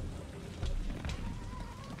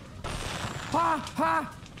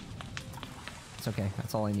 Ha! It's okay.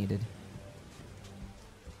 That's all I needed.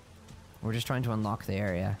 We're just trying to unlock the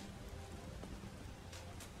area.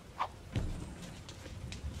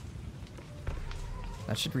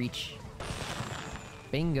 That should reach.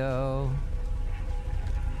 Bingo!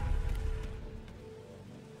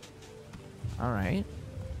 Alright.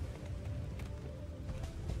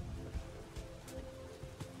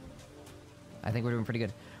 I think we're doing pretty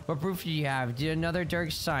good. What proof do you have? Did another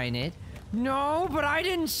Dirk sign it? No, but I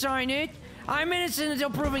didn't sign it! I'm innocent until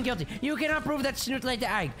proven guilty. You cannot prove that Snoot laid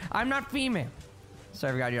the egg. I'm not female.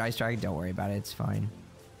 Sorry, I forgot your ice dragon. Don't worry about it. It's fine.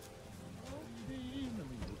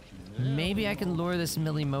 Maybe I can lure this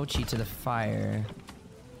Millie Mochi to the fire.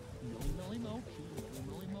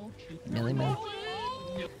 Millie Mochi.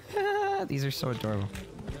 These are so adorable.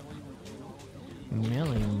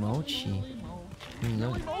 Millie Mochi.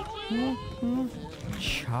 Look.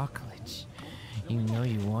 Chocolate. You know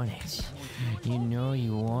you want it. You know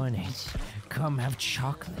you want it. Come have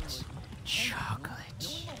chocolate.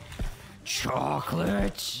 Chocolate.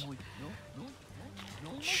 Chocolate.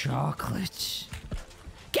 Chocolate.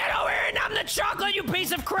 Get over here and have the chocolate, you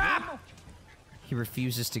piece of crap! He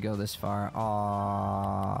refuses to go this far.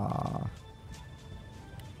 Aww.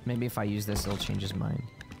 Maybe if I use this, it'll change his mind.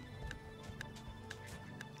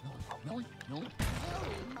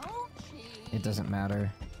 It doesn't matter.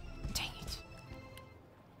 Dang it.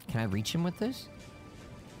 Can I reach him with this?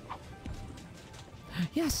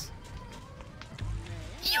 Yes!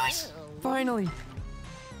 Yes! Finally!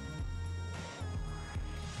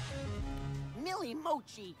 Millie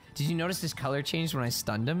Mochi. Did you notice his color changed when I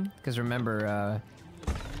stunned him? Because remember,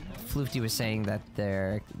 Floofty was saying that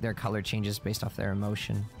their color changes based off their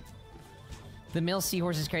emotion. The male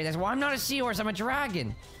seahorse is carried. That's well, I'm not a seahorse. I'm a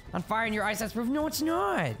dragon. On fire in your eyes. That's proof. No, it's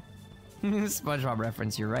not. SpongeBob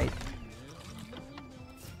reference. You're right.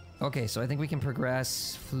 Okay, so I think we can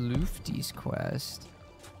progress Floofty's quest.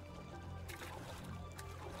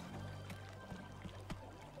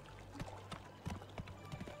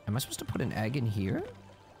 Am I supposed to put an egg in here?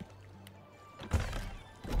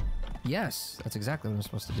 Yes, that's exactly what I'm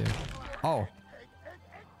supposed to do. Oh.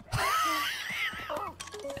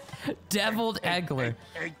 Deviled Eggler.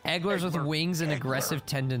 Egglers with wings and aggressive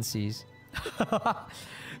tendencies.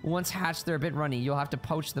 Once hatched, they're a bit runny. You'll have to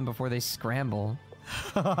poach them before they scramble.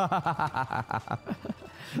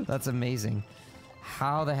 That's amazing.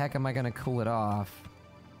 How the heck am I gonna cool it off?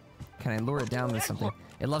 Can I lure it down with something?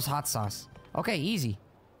 It loves hot sauce. Okay, easy.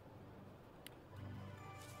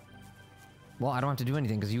 Well, I don't have to do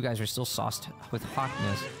anything because you guys are still sauced with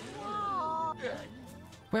hotness.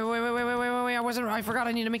 Wait, I forgot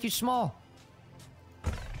I need to make you small.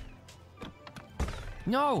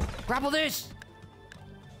 No! Grapple this!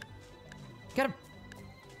 Get him!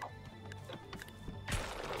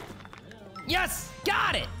 Yes!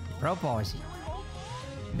 Got it! Pro boys.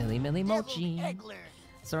 Millie Mochi.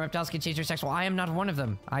 Some reptiles can change their sex. Well, I am not one of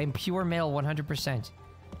them. I am pure male 100%.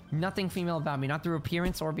 Nothing female about me, not through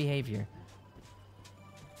appearance or behavior.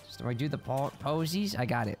 Do I do the posies? I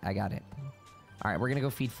got it. Alright, we're gonna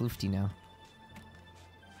go feed Floofty now.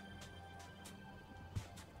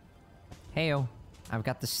 Heyo. I've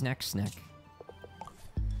got the snack.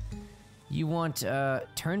 You want,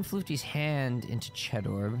 turn Floofty's hand into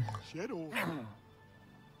Chedorb.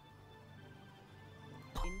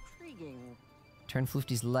 Intriguing. Turn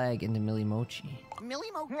Floofty's leg into Millie Mochi.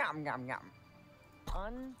 Millie Mochi. Yum, yum, yum.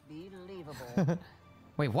 Unbelievable.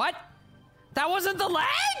 Wait, what? That wasn't the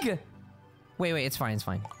leg! Wait, it's fine.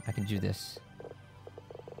 I can do this.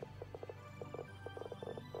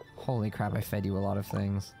 Holy crap, I fed you a lot of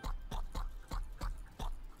things.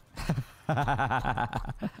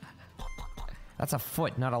 That's a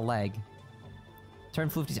foot, not a leg. Turn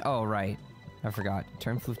Floofty's... Oh, right. I forgot.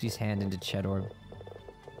 Turn Floofty's hand into Chedorb.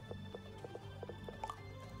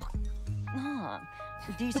 Ah,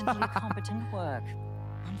 decently competent work.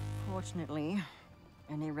 Unfortunately,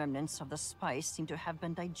 any remnants of the spice seem to have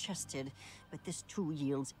been digested, but this too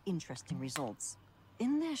yields interesting results.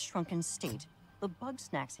 In their shrunken state, the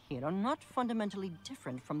Bugsnax here are not fundamentally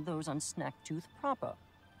different from those on Snacktooth proper.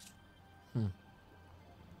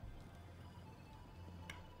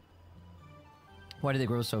 Why do they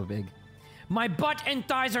grow so big? My butt and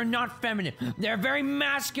thighs are not feminine. They're very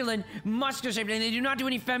masculine, muscular shaped, and they do not do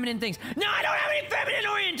any feminine things. No, I don't have any feminine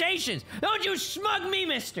orientations. Don't you smug me,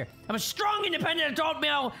 mister. I'm a strong, independent, adult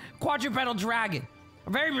male quadrupedal dragon. A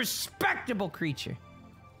very respectable creature.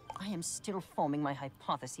 I am still forming my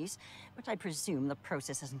hypotheses, but I presume the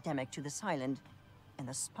process is endemic to this island, and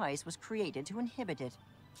the spice was created to inhibit it.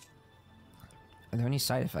 Are there any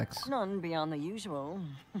side effects? None beyond the usual.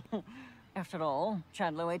 After all,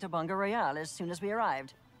 Chandler ate a Bunga Royale as soon as we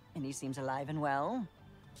arrived, and he seems alive and well.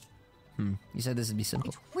 You said this would be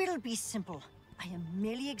simple. It will be simple. I am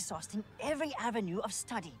merely exhausting every avenue of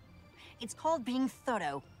study. It's called being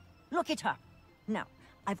thorough. Look it up. Now,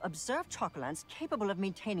 I've observed chocolants capable of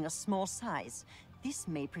maintaining a small size. This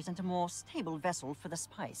may present a more stable vessel for the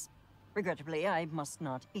spice. Regrettably, I must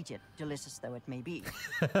not eat it, delicious though it may be.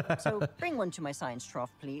 So bring one to my science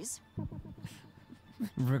trough, please.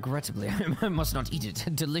 Regrettably, I must not eat it,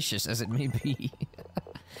 delicious as it may be.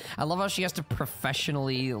 I love how she has to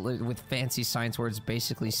professionally, with fancy science words,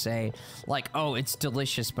 basically say, like, oh, it's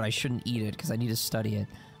delicious, but I shouldn't eat it because I need to study it.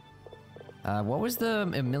 What was the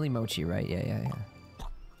Millie Mochi, right? Yeah.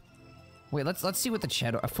 Wait, let's see what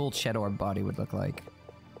the a full Cheddar body would look like.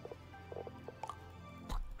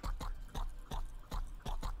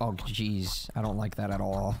 Oh, jeez. I don't like that at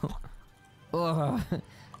all. Ugh.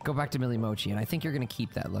 Go back to Millie Mochi, and I think you're gonna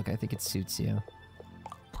keep that look. I think it suits you.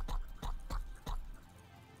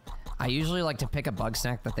 I usually like to pick a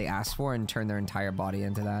Bugsnax that they ask for and turn their entire body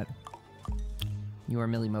into that. You are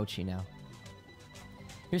Millie Mochi now.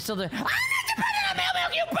 You're still the- I'm not dependent on Male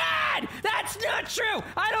Milk, you bad! That's not true!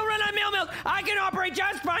 I don't run on Male Milk! I can operate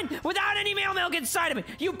just fine without any Male Milk inside of it!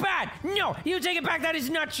 You bad! No! You take it back, that is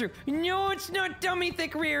not true! No, it's not dummy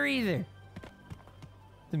thick rear either!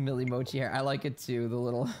 The Millie Mochi hair, I like it too, the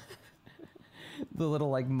little... the little,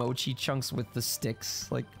 like, mochi chunks with the sticks,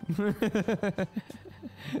 like...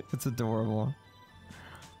 It's adorable.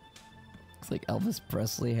 It's like Elvis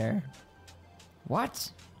Presley hair.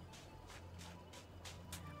 What?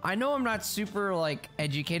 I know I'm not super, like,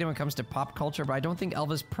 educated when it comes to pop culture, but I don't think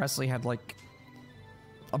Elvis Presley had, like,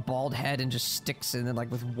 a bald head and just sticks and then,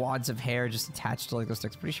 like, with wads of hair just attached to, like, those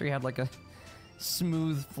sticks. Pretty sure he had, like, a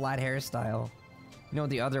smooth, flat hairstyle. You know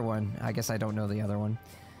the other one? I guess I don't know the other one.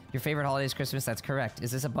 Your favorite holiday is Christmas? That's correct.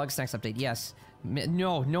 Is this a Bugsnax update? Yes.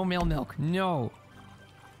 No, no Male Milk. No.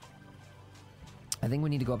 I think we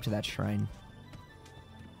need to go up to that shrine.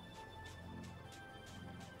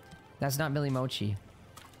 That's not Millie Mochi.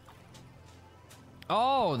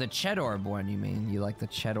 Oh, the Chedorb one, you mean? You like the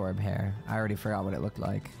Chedorb hair. I already forgot what it looked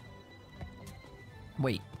like.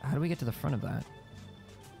 Wait, how do we get to the front of that?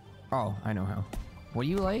 Oh, I know how. What do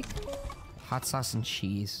you like? Hot sauce and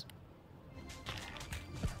cheese.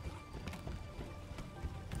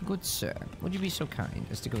 Good sir, would you be so kind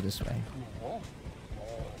as to go this way?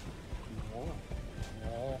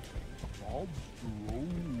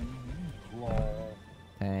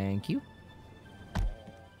 Thank you.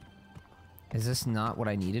 Is this not what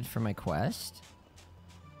I needed for my quest?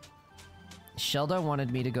 Shelda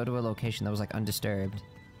wanted me to go to a location that was, like, undisturbed.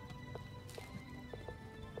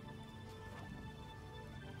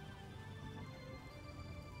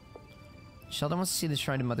 Shelda wants to see the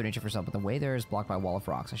shrine to Mother Nature for herself, but the way there is blocked by a wall of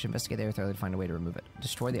rocks. I should investigate there thoroughly to find a way to remove it.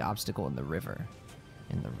 Destroy the obstacle in the river.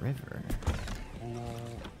 In the river.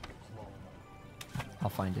 I'll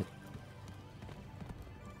find it.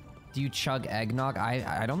 Do you chug eggnog?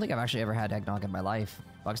 I don't think I've actually ever had eggnog in my life.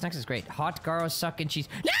 Bugsnax is great. Hot Garo sucking cheese.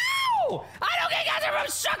 No! I don't get guys from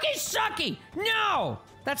sucky! No!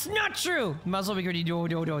 That's not true! Muzzle because no,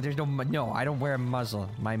 there's no, I don't wear a muzzle.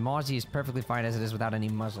 My mozzie is perfectly fine as it is without any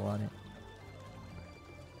muzzle on it.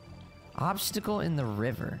 Obstacle in the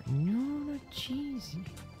river. No, not cheesy.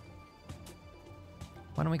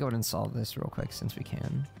 Why don't we go ahead and solve this real quick since we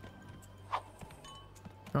can.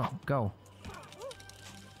 Oh, go.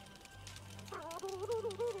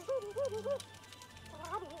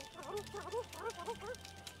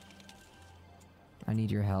 I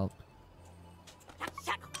need your help.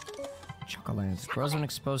 Chocolate. Grows when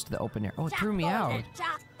exposed to the open air. Oh, it threw me out.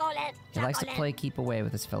 He likes to play keep away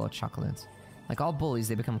with his fellow chocolates. Like all bullies,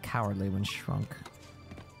 they become cowardly when shrunk.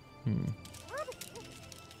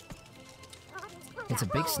 It's a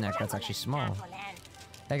big snack that's actually small.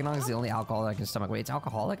 Eggnog is the only alcohol I can stomach. Wait, it's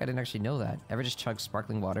alcoholic? I didn't actually know that. Ever just chug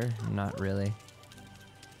sparkling water? Not really.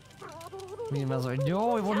 Me and muzzle.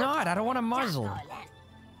 No, it will not! I don't want a muzzle!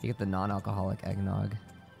 You get the non-alcoholic eggnog.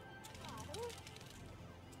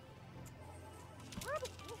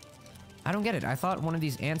 I don't get it. I thought one of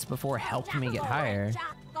these ants before helped me get higher.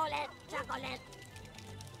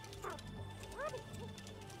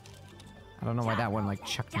 I don't know why that one, like,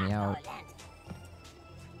 chucked me out.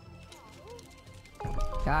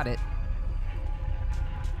 Got it.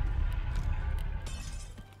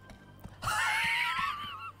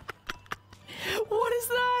 What is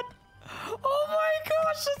that? Oh my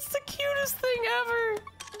gosh, that's the cutest thing ever!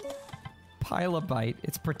 Pilobite.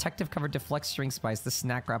 Its protective cover deflects string spice. The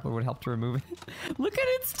snack grappler would help to remove it. Look at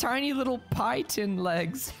its tiny little pie tin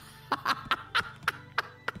legs.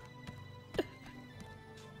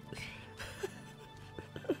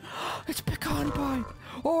 It's pecan pie.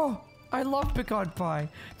 Oh, I love pecan pie.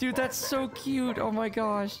 Dude, that's so cute. Oh my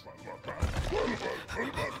gosh.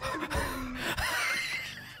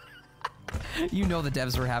 You know the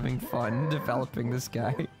devs were having fun developing this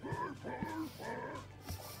guy.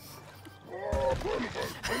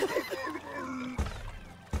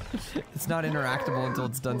 It's not interactable until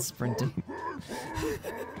it's done sprinting.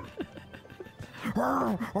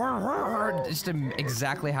 Just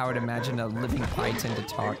exactly how I'd imagine a living python to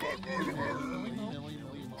talk.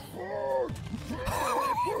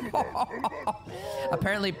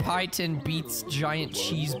 Apparently python beats giant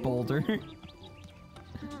cheese boulder.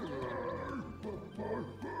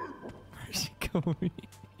 Cody.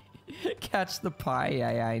 Catch the pie.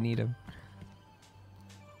 Yeah, I need him.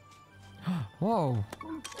 Whoa.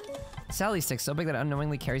 Sally stick, so big that it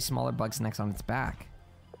unknowingly carries smaller Bugsnax on its back.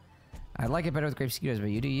 I like it better with grape mosquitoes,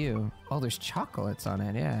 but you do you. Oh, there's chocolates on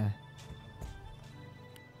it, yeah.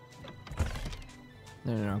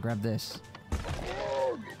 No, grab this.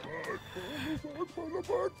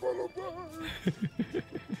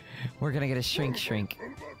 We're gonna get a shrink.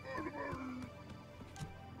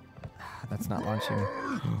 That's not launching.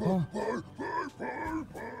 Oh.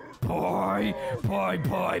 Pie!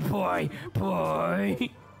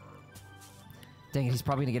 Dang it, he's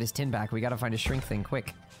probably gonna get his tin back. We gotta find a shrink thing,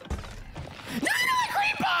 quick. No,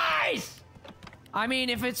 cream pies! I mean,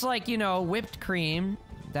 if it's like, you know, whipped cream,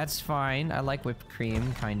 that's fine. I like whipped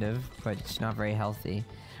cream, kind of, but it's not very healthy.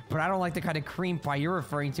 But I don't like the kind of cream pie you're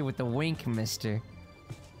referring to with the wink, mister.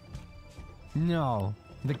 No.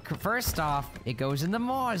 First off, it goes in the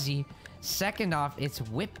mozzie. Second off, it's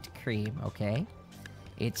whipped cream, okay?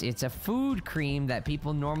 It's a food cream that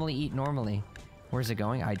people normally eat normally. Where's it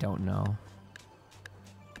going? I don't know.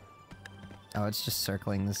 Oh, it's just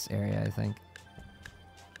circling this area, I think.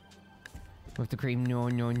 With the cream, no.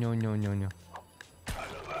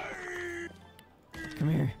 Come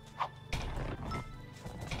here.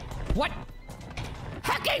 What?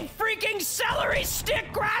 Hecking freaking celery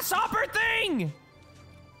stick grasshopper thing!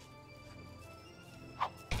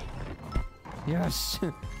 Yes,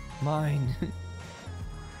 mine.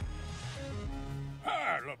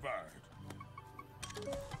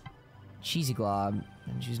 Cheesy glob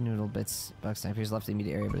and cheese noodle bits. Bugsnax appears left the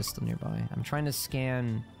immediate area, but it's still nearby. I'm trying to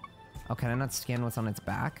scan. Oh, can I not scan what's on its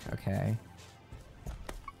back? Okay.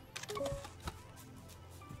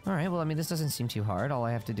 All right. Well, I mean, this doesn't seem too hard. All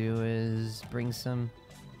I have to do is bring some.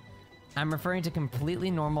 I'm referring to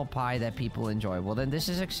completely normal pie that people enjoy. Well, then this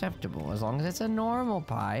is acceptable as long as it's a normal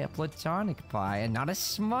pie, a platonic pie, and not a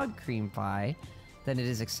smug cream pie. Then it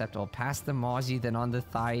is acceptable. Past the mozzie, then on the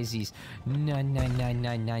thighsies. No.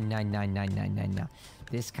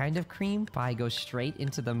 This kind of cream pie goes straight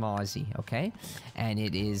into the mozzie, okay? And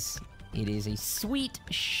it is a sweet,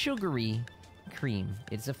 sugary cream.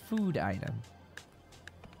 It's a food item.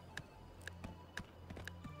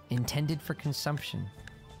 Intended for consumption.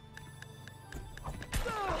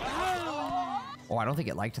 Oh, I don't think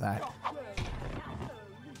it liked that.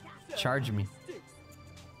 Charge me.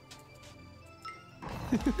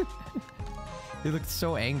 They looked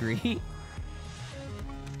so angry.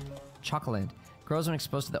 Chocolate. Grows when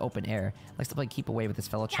exposed to the open air. Likes to play keep away with his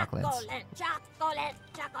fellow chocolates. Chocolate.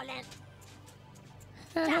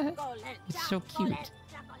 It's so cute.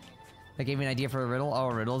 That gave me an idea for a riddle. Oh,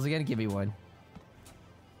 riddles again? Give me one.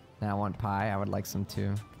 Now I want pie. I would like some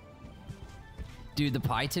too. Dude, the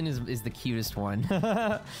pie tin is the cutest one.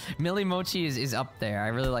 Millie Mochi is up there. I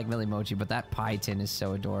really like Millie Mochi, but that pie tin is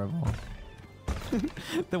so adorable.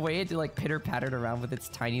 The way it like pitter-pattered around with its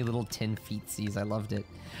tiny little tin feetsies, I loved it.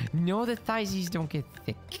 No, the thighsies don't get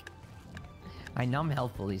thick. I numb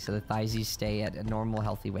healthfully, so the thighsies stay at a normal,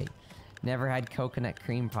 healthy weight. Never had coconut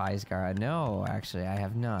cream pies, Gara. No, actually, I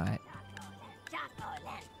have not.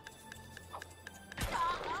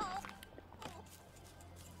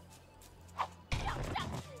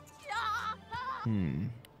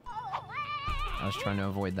 I was trying to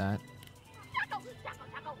avoid that.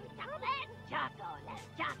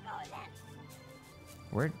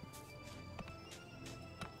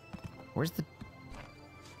 Where's the...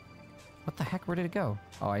 What the heck? Where did it go?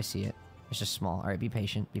 Oh, I see it. It's just small. Alright, be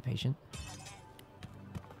patient. Be patient.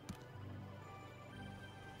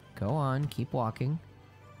 Go on. Keep walking.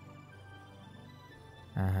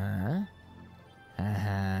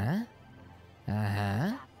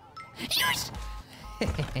 Yes!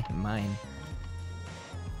 Mine.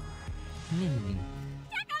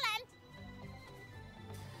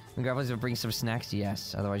 When Grapples will bring some snacks,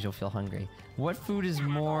 yes. Otherwise, you'll feel hungry. What food is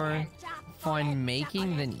more fun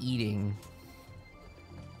making than eating?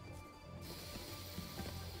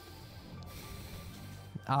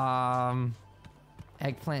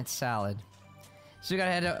 Eggplant salad. So you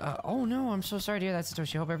gotta head to, oh no, I'm so sorry to hear that,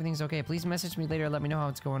 Satoshi. I hope everything's okay. Please message me later and let me know how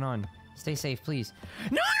it's going on. Stay safe, please.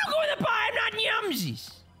 No, don't go in the pie! I'm not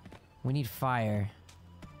yumsies! We need fire.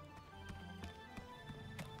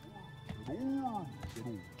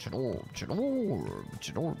 Chorb.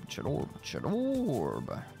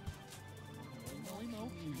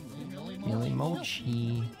 Millie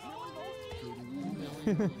Mochi.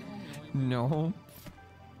 No.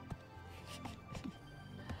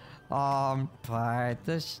 Bite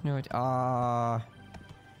the snoot.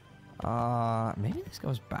 Maybe this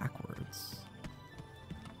goes backwards.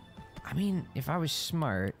 I mean, if I was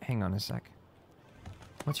smart... Hang on a sec.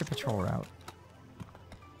 What's your patrol route?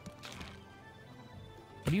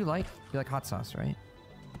 What do you like? You like hot sauce, right?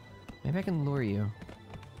 Maybe I can lure you.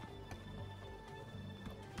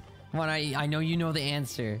 Come on, I know you know the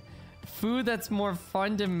answer. Food that's more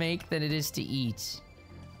fun to make than it is to eat.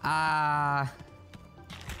 Burn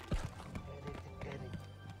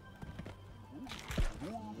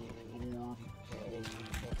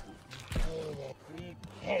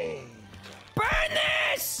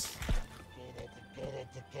this!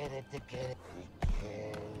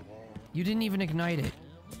 You didn't even ignite it.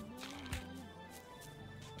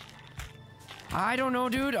 I don't know,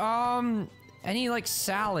 dude. Any, like,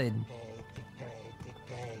 salad.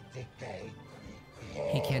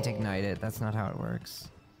 He can't ignite it. That's not how it works.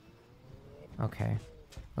 Okay.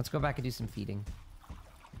 Let's go back and do some feeding.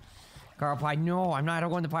 Garlic pie. No, I don't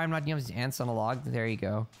go in the pie. I'm not using ants on a log. There you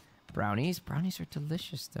go. Brownies. Brownies are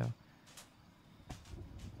delicious, though.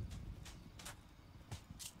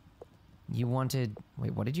 You wanted...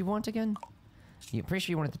 Wait, what did you want again? You're pretty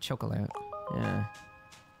sure you wanted the chocolate. Yeah.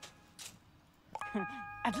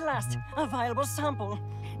 At last, a viable sample.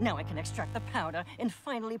 Now I can extract the powder and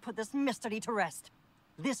finally put this mystery to rest.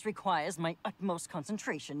 This requires my utmost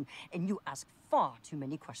concentration, and you ask far too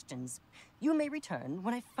many questions. You may return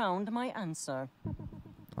when I found my answer.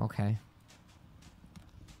 Okay.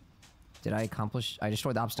 Did I accomplish... I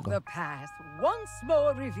destroyed the obstacle. The path once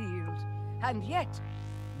more revealed, and yet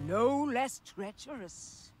no less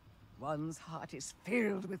treacherous. One's heart is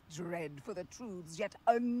filled with dread for the truths yet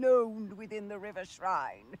unknown within the river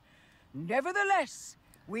shrine. Nevertheless,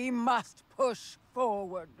 we must push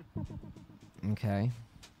forward. Okay.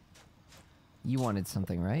 You wanted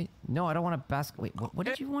something, right? No, I don't want a basket. Wait, what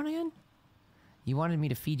did you want again? You wanted me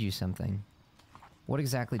to feed you something. What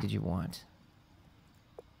exactly did you want?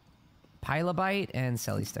 Pilobite and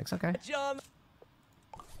Selly sticks. Okay.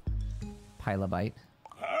 Pilobite.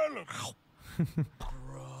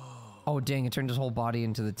 Oh, dang, it turned his whole body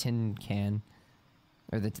into the tin can.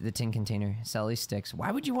 Or the tin container. Celery sticks.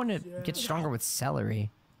 Why would you want to get stronger with celery?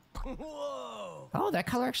 Whoa! Oh, that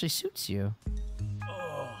color actually suits you.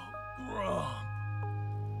 Oh,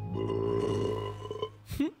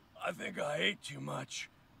 I think I ate too much.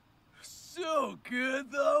 So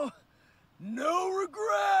good, though. No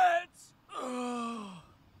regrets!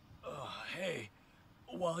 Hey,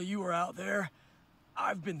 while you were out there,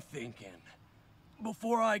 I've been thinking.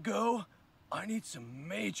 Before I go, I need some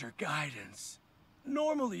major guidance.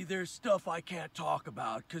 Normally, there's stuff I can't talk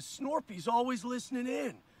about, because Snorpy's always listening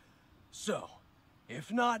in. So,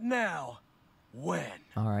 if not now, when?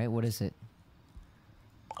 Alright, what is it?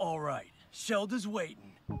 Alright, Shelda's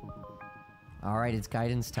waiting. Alright, it's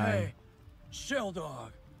guidance time. Hey,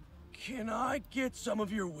 Sheldog, can I get some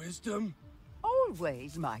of your wisdom?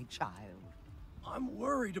 Always, my child. I'm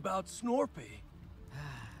worried about Snorpy.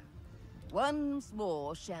 Once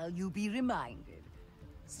more shall you be reminded.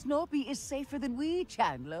 Snorpy is safer than we,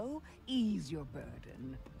 Chandlo. Ease your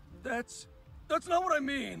burden. That's not what I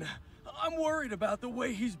mean. I'm worried about the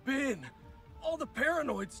way he's been. All the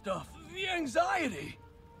paranoid stuff, the anxiety.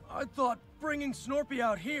 I thought bringing Snorpy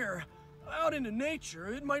out here, out into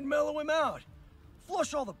nature, it might mellow him out.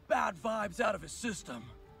 Flush all the bad vibes out of his system.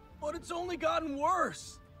 But it's only gotten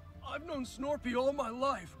worse. I've known Snorpy all my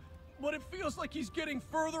life, but it feels like he's getting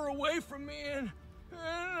further away from me, and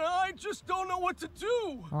I just don't know what to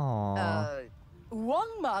do. Aww.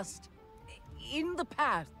 One must, in the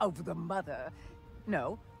path of the mother.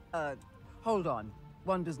 No, hold on.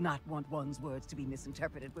 One does not want one's words to be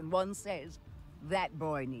misinterpreted when one says, that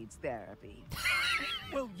boy needs therapy.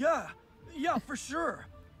 Well, yeah, for sure.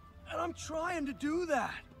 And I'm trying to do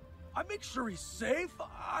that. I make sure he's safe,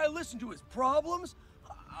 I listen to his problems,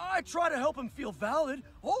 I try to help him feel valid,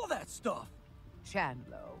 all of that stuff.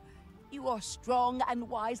 Chandlo, you are strong and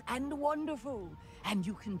wise and wonderful, and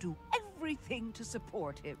you can do everything to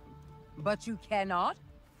support him. But you cannot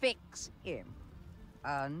fix him.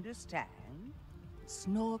 Understand?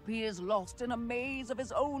 Snorpy is lost in a maze of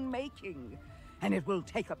his own making, and it will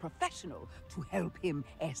take a professional to help him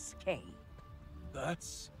escape.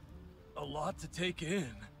 That's a lot to take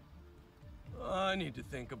in. I need to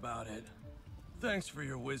think about it. Thanks for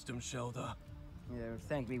your wisdom, Shelda.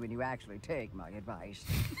 Thank me when you actually take my advice.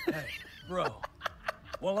 Hey, bro.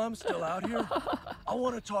 While I'm still out here, I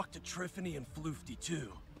want to talk to Triffany and Floofty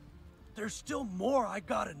too. There's still more I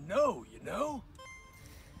gotta know, you know?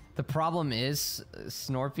 The problem is,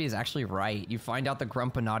 Snorpy is actually right. You find out the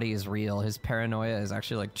Grumpinati is real. His paranoia is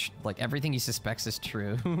actually like everything he suspects is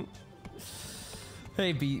true.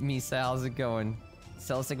 Hey, Misa, how's it going?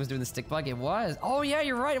 Celestick was doing the stick bug? It was. Oh yeah,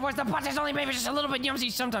 you're right. It was the butts only maybe just a little bit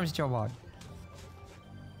yumsy sometimes, Joe Bog.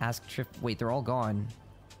 Ask Trip. Wait, they're all gone.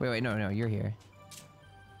 Wait, no, you're here.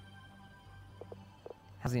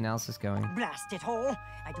 How's the analysis going? Blast it all!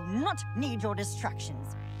 I do not need your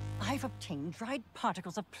distractions. I've obtained dried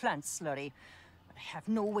particles of plant slurry, but I have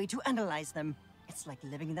no way to analyze them. It's like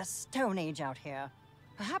living in the Stone Age out here.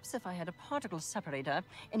 Perhaps if I had a particle separator,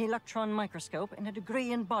 an electron microscope, and a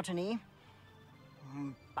degree in botany.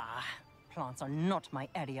 Bah, plants are not my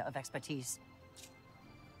area of expertise.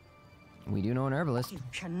 We do know an herbalist. You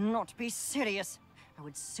cannot be serious. I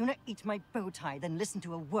would sooner eat my bow tie than listen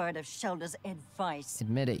to a word of Shelda's advice.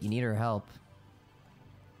 Admit it, you need her help.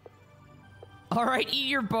 All right, eat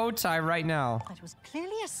your bow tie right now. That was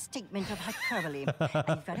clearly a statement of hyperbole.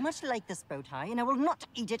 I very much like this bow tie, and I will not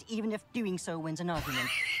eat it even if doing so wins an argument.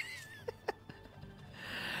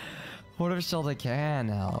 What if Shelda can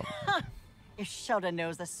help? If Shelda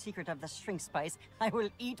knows the secret of the shrink spice, I will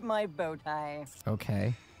eat my bow tie.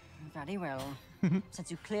 Okay. Very well. Since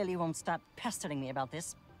you clearly won't stop pestering me about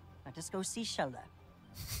this, let us go see Shelda.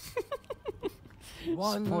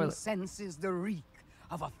 One senses the reek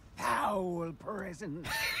of a foul presence.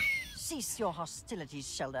 Cease your hostilities,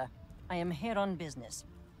 Shelda. I am here on business.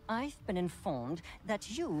 I've been informed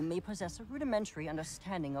that you may possess a rudimentary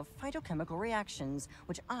understanding of phytochemical reactions,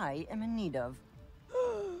 which I am in need of.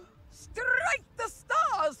 Strike the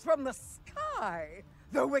stars from the sky!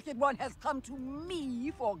 The Wicked One has come to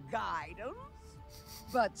me for guidance.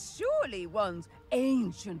 But surely one's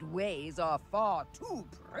ancient ways are far too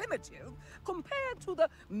primitive compared to the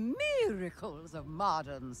miracles of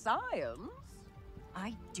modern science.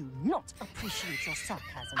 I do not appreciate your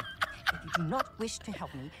sarcasm. If you do not wish to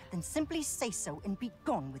help me, then simply say so and be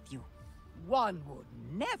gone with you. One would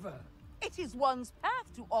never. It is one's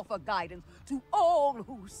path to offer guidance to all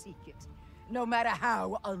who seek it, no matter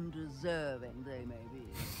how undeserving they may be.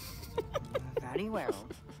 Very well.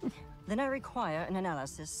 Then I require an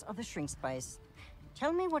analysis of the shrink spice.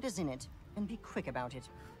 Tell me what is in it, and be quick about it.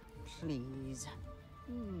 Please.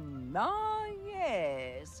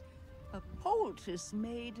 Yes. A poultice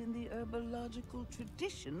made in the herbological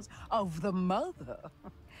traditions of the mother.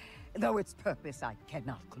 Though its purpose I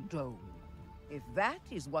cannot condone. If that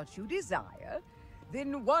is what you desire,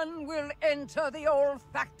 then one will enter the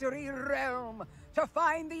olfactory realm to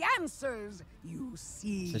find the answers you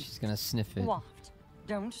seek. So she's gonna sniff it. Waft.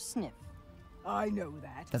 Don't sniff. I know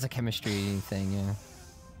that. That's a chemistry thing,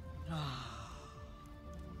 yeah.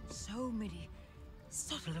 So many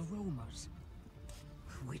subtle aromas.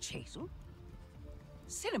 Witch hazel,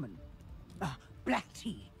 cinnamon, black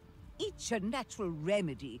tea, each a natural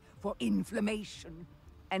remedy for inflammation.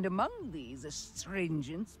 And among these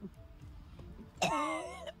astringents,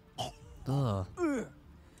 Ugh.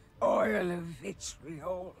 oil of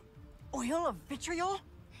vitriol. Oil of vitriol?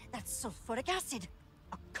 That's sulfuric acid.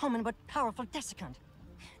 A common but powerful desiccant.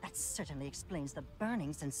 That certainly explains the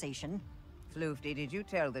burning sensation. Floofty, did you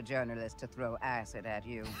tell the journalist to throw acid at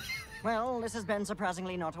you? Well, this has been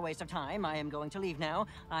surprisingly not a waste of time. I am going to leave now.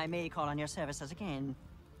 I may call on your services again.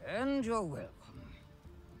 And you're welcome.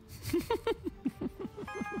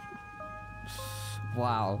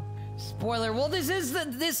 Wow. Spoiler. Well,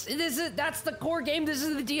 that's the core game. This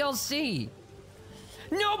is the DLC.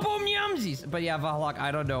 No boom yumsies. But yeah, Valak,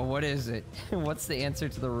 I don't know. What is it? What's the answer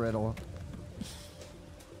to the riddle?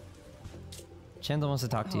 Chandler wants to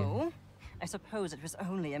talk to you. Oh? I suppose it was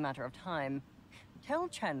only a matter of time. Tell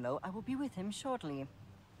Chandler I will be with him shortly.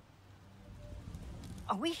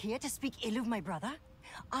 Are we here to speak ill of my brother?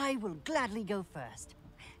 I will gladly go first.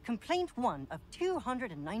 Complaint 1 of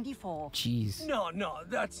 294. Jeez. No,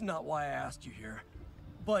 that's not why I asked you here.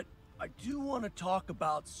 But I do want to talk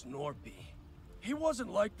about Snorpy. He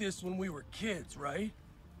wasn't like this when we were kids, right?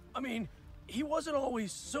 I mean, he wasn't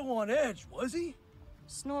always so on edge, was he?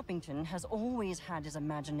 Snorpington has always had his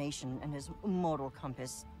imagination and his moral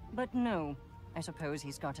compass. But no, I suppose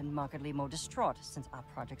he's gotten markedly more distraught since our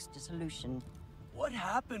project's dissolution. What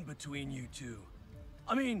happened between you two?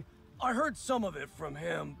 I mean, I heard some of it from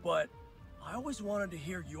him, but I always wanted to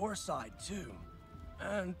hear your side too.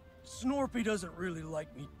 And Snorpy doesn't really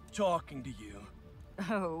like me talking to you.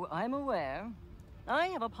 Oh, I'm aware. I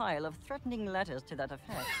have a pile of threatening letters to that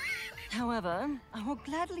effect. However, I will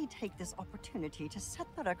gladly take this opportunity to set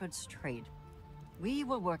the record straight. We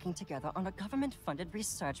were working together on a government-funded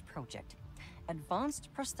research project. Advanced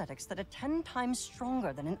prosthetics that are 10 times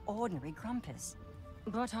stronger than an ordinary Grumpus.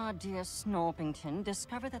 But our dear Snorpington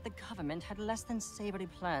discovered that the government had less than savory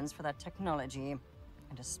plans for that technology.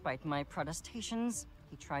 And despite my protestations,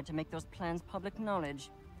 he tried to make those plans public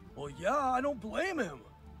knowledge. Well, yeah, I don't blame him.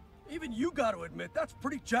 Even you gotta admit, that's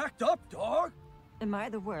pretty jacked up, dog. Am I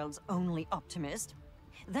the world's only optimist?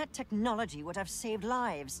 That technology would have saved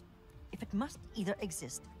lives. If it must either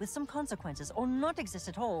exist with some consequences or not exist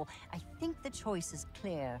at all, I think the choice is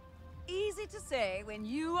clear. Easy to say when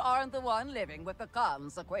you aren't the one living with the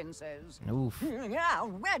consequences. Oof. Yeah,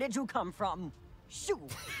 where did you come from? Shoo!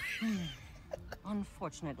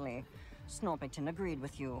 Unfortunately, Snorpington agreed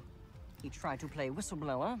with you. He tried to play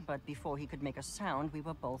whistleblower, but before he could make a sound, we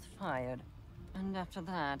were both fired. And after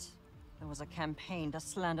that, there was a campaign to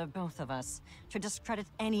slander both of us, to discredit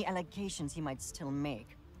any allegations he might still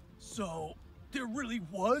make. So, there really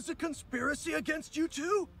was a conspiracy against you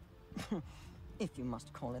two? If you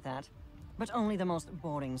must call it that. But only the most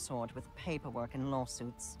boring sort with paperwork and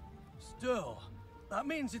lawsuits. Still, that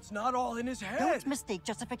means it's not all in his head. Don't mistake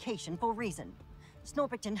justification for reason.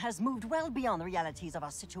 Snorpington has moved well beyond the realities of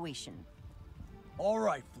our situation. All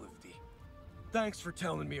right, Floofty. Thanks for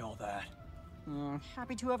telling me all that.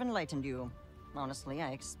 Happy to have enlightened you. Honestly,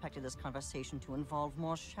 I expected this conversation to involve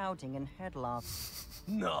more shouting and headlocks.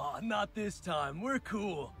 No, not this time. We're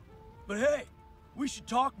cool. But hey, we should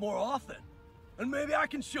talk more often. And maybe I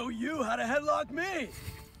can show you how to headlock me.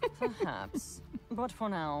 Perhaps. But for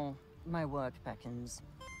now, my work beckons.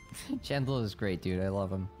 Chandler is great, dude. I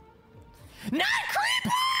love him. Not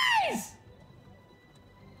creepies!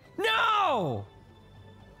 No!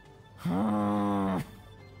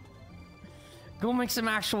 Go make some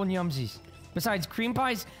actual yumsies. Besides, cream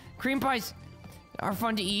pies are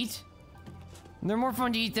fun to eat. They're more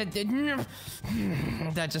fun to eat than...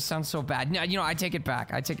 That just sounds so bad. No, you know, I take it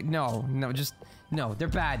back. No, they're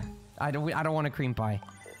bad. I don't want a cream pie.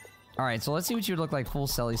 All right, so let's see what you would look like full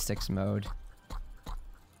Selly Sticks mode.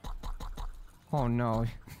 Oh no.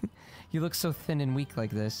 You look so thin and weak like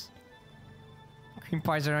this. Cream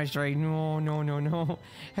pies are nice, right? No.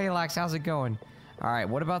 Hey, Lax, how's it going? All right,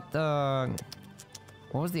 what about the...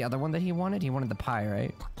 What was the other one that he wanted? He wanted the pie,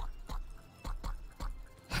 right?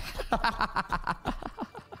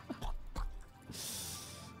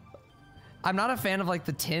 I'm not a fan of, like,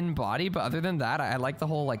 the tin body, but other than that, I like the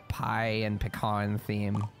whole, like, pie and pecan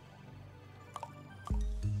theme.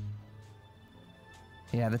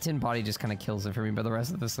 Yeah, the tin body just kind of kills it for me, but the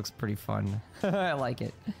rest of this looks pretty fun. I like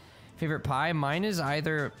it. Favorite pie? Mine is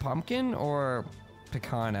either pumpkin or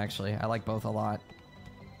pecan, actually. I like both a lot.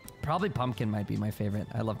 Probably pumpkin might be my favorite.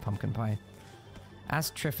 I love pumpkin pie.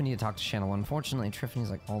 Ask Triffany to talk to Channel 1. Unfortunately,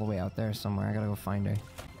 Triffany's like all the way out there somewhere. I gotta go find her.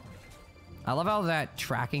 I love how that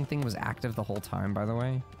tracking thing was active the whole time, by the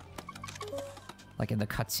way. Like in the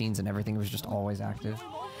cutscenes and everything, it was just always active.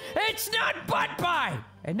 It's not butt pie!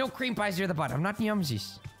 And no cream pies near the butt. I'm not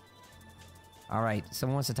yumsies. Alright,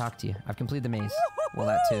 someone wants to talk to you. I've completed the maze. Well,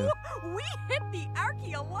 that too. We hit the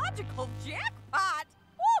archaeological jackpot!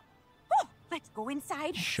 Let's go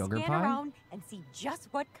inside, Sugar scan pie? around, and see just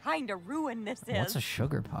what kind of ruin this is. What's a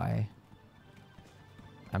sugar pie?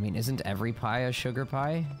 I mean, isn't every pie a sugar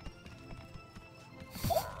pie?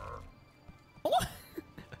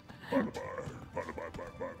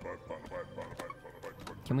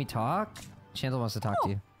 Can we talk? Chandler wants to talk to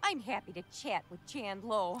you. I'm happy to chat with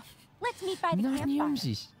Chandlo. Let's meet by the Not campfire.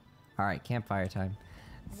 yumsies. Alright, campfire time.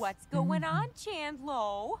 What's going on,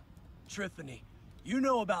 Chandlo? Triffany, you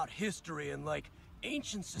know about history and, like,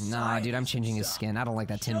 ancient society. Nah, dude, I'm changing his skin. I don't like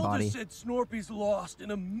that tin body. said Snorpy's lost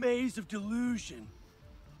in a maze of delusion.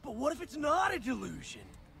 But what if it's not a delusion?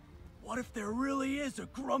 What if there really is a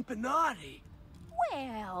Grumpinati?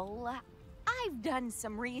 Well, I've done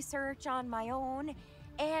some research on my own,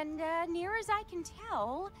 and near as I can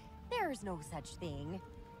tell, there's no such thing.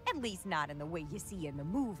 At least not in the way you see in the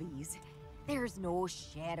movies. There's no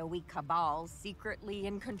shadowy cabal secretly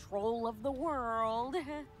in control of the world.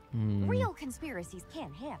 Real conspiracies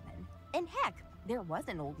can happen. And heck, there was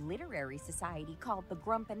an old literary society called the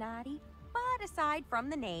Grumpinati. But aside from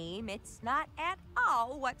the name, it's not at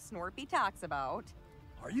all what Snorpy talks about.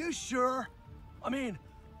 Are you sure? I mean,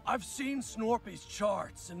 I've seen Snorpy's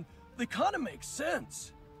charts, and they kind of make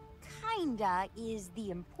sense. Kinda is the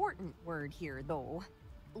important word here, though.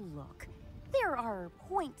 Look, there are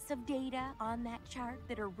points of data on that chart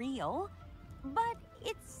that are real, but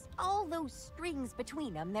it's all those strings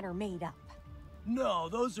between them that are made up. No,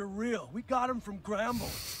 those are real. We got them from Gramble.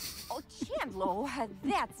 Oh, Chandlo,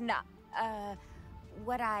 that's not,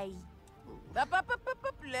 what I...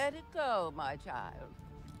 Let it go, my child.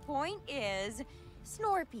 Point is,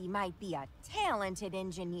 Snorpy might be a talented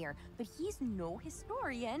engineer, but he's no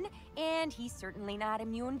historian, and he's certainly not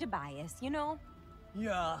immune to bias, you know?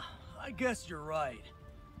 Yeah, I guess you're right.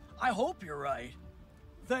 I hope you're right.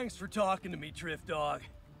 Thanks for talking to me, Triff Dog.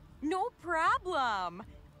 No problem.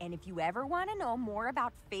 And if you ever want to know more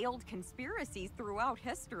about failed conspiracies throughout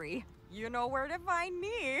history, you know where to find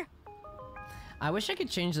me. I wish I could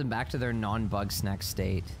change them back to their non-Bugsnax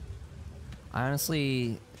state. I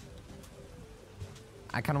honestly...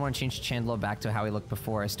 I kind of want to change Chandler back to how he looked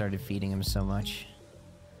before I started feeding him so much.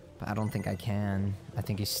 But I don't think I can. I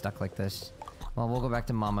think he's stuck like this. Well, we'll go back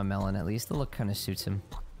to Mama Melon at least. The look kind of suits him.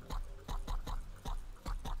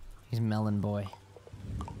 He's Melon Boy.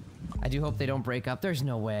 I do hope they don't break up. There's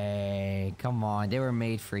no way. Come on. They were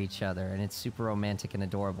made for each other, and it's super romantic and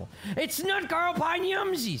adorable. It's not Garo Pie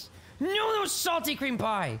Yumsies! No salty cream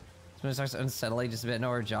pie! So when it starts unsettling just a bit, know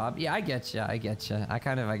her job. Yeah, I get ya. I get ya. I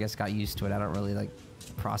kind of, I guess, got used to it. I don't really, like,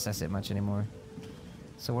 process it much anymore.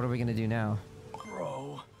 So what are we gonna do now?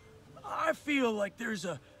 Bro, I feel like there's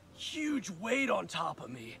a huge weight on top of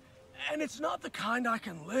me, and it's not the kind I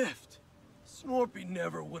can lift. Snorpy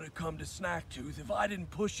never would have come to Snacktooth if I didn't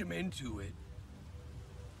push him into it.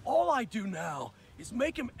 All I do now is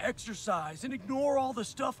make him exercise and ignore all the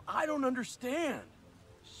stuff I don't understand.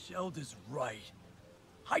 Shelda's right.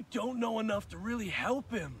 I don't know enough to really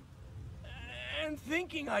help him. And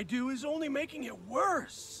thinking I do is only making it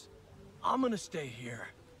worse. I'm gonna stay here.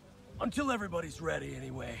 Until everybody's ready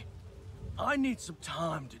anyway. I need some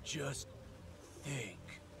time to just think.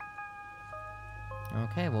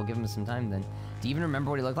 Okay, we'll give him some time then. Do you even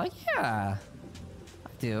remember what he looked like? Yeah, I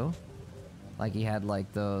do. Like he had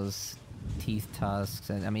like those teeth tusks,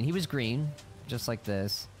 and I mean he was green, just like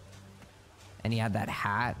this. And he had that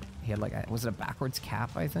hat. He had like a, was it a backwards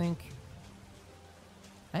cap? I think.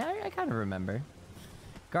 I kind of remember.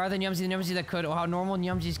 Gar the Nyumsy that could. Oh, how normal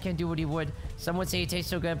Nyumsies can't do what he would. Some would say he tastes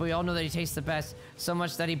so good, but we all know that he tastes the best. So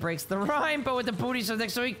much that he breaks the rhyme, but with the booty so thick,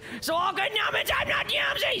 so all good Nyumsies, I'm not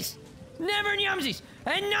Nyumsies! Never Nyumsies!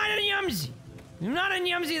 And not a Nyumsy! Not a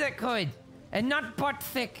Nyumsy that could! And not butt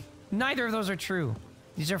thick. Neither of those are true.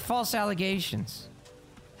 These are false allegations.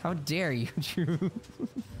 How dare you, Drew?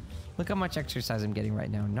 Look how much exercise I'm getting right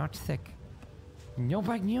now. Not thick. No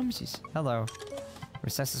bite Nyumsies. Hello.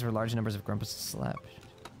 Recesses where large numbers of grumpuses slept.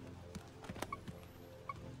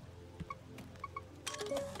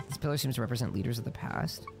 This pillar seems to represent leaders of the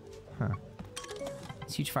past. Huh.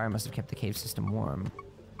 This huge fire must have kept the cave system warm.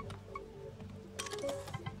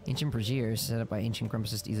 Ancient braziers set up by ancient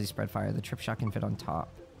grumpuses to easily spread fire. The trip shot can fit on top.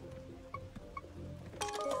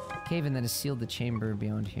 Cave and then has sealed the chamber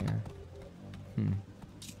beyond here.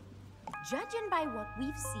 Judging by what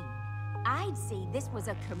we've seen, I'd say this was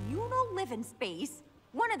a communal living space.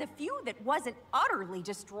 One of the few that wasn't utterly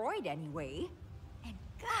destroyed anyway. And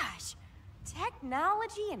gosh,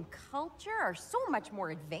 technology and culture are so much more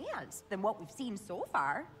advanced than what we've seen so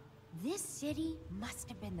far. This city must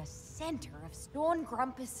have been the center of Stone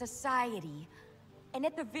Grumpus society. And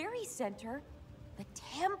at the very center, the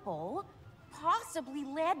temple, possibly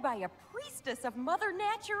led by a priestess of Mother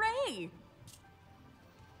Nature.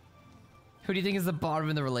 Who do you think is the bottom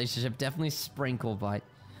in the relationship? Definitely Sprinkle Butt.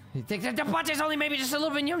 You think that the butt is only maybe just a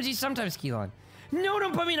little bit Nyumsy sometimes, Keelan? No,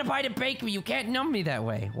 don't put me in a pie to bake me. You can't numb me that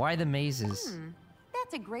way. Why the mazes?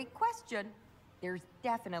 That's a great question. There's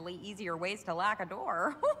definitely easier ways to lock a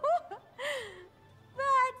door.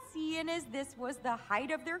 But seeing as this was the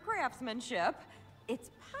height of their craftsmanship,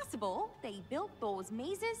 it's possible they built those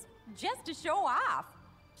mazes just to show off.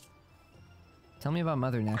 Tell me about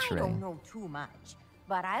Mother Nature. I don't know too much,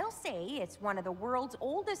 but I'll say it's one of the world's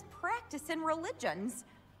oldest practicing religions.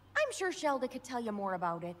 I'm sure Shelda could tell you more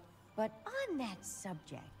about it. But on that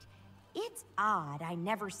subject, it's odd I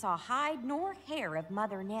never saw hide nor hair of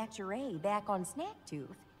Mother Nature back on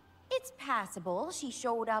Snacktooth. It's possible she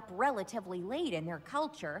showed up relatively late in their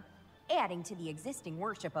culture, adding to the existing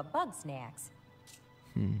worship of Bugsnax.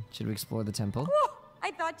 Should we explore the temple? Oh,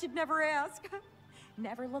 I thought you'd never ask.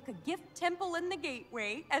 Never look a gift temple in the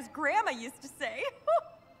gateway, as Grandma used to say.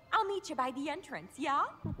 I'll meet you by the entrance, yeah?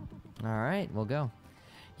 All right, we'll go.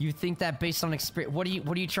 You think that based on experience? What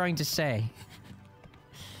are you trying to say?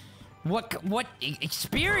 What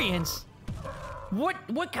experience?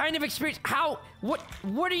 What kind of experience? How? What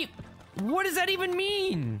does that even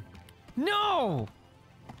mean? No!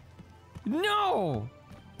 No!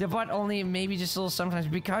 The but only maybe just a little sometimes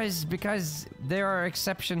because there are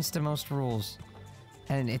exceptions to most rules.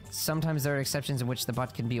 And sometimes there are exceptions in which the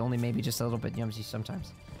butt can be only maybe just a little bit Nyumsy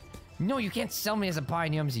sometimes. No, you can't sell me as a pie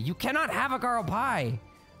Nyumsy. You cannot have a Garo pie!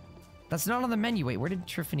 That's not on the menu. Wait, where did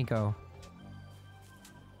Triffany go?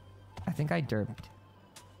 I think I derped.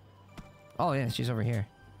 Oh yeah, she's over here.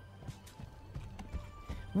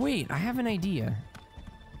 Wait, I have an idea.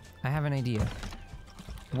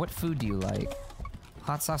 What food do you like?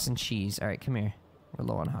 Hot sauce and cheese. Alright, come here. We're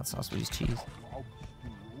low on hot sauce. We'll use cheese.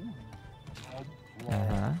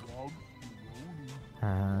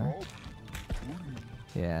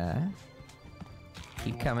 Yeah.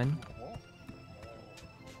 Keep coming.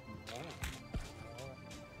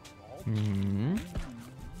 Hmm.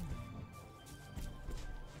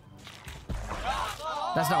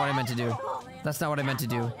 That's not what I meant to do. That's not what I meant to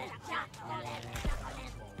do.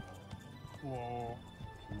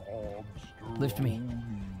 Lift me.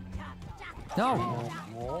 No.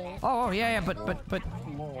 Oh, yeah, but.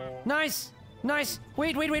 Nice. Nice.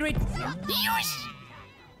 Wait. Yes.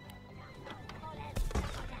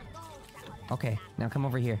 Okay, now come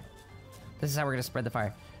over here. This is how we're gonna spread the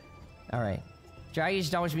fire. All right. Dry use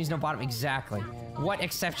done, which means no bottom. Exactly. What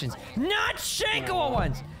exceptions? Not Shankoa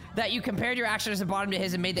ones! That you compared your action as a bottom to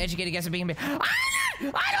his and made the educated guess of being a I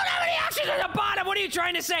don't have any actions as a bottom! What are you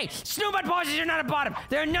trying to say? Snowbud policies are not a bottom.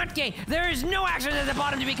 They're not gay. There is no action as a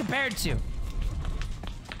bottom to be compared to.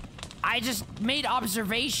 I just made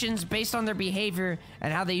observations based on their behavior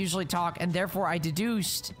and how they usually talk, and therefore I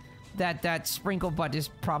deduced that sprinkle butt is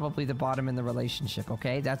probably the bottom in the relationship,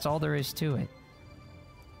 okay? That's all there is to it.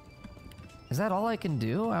 Is that all I can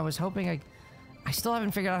do? I was hoping I still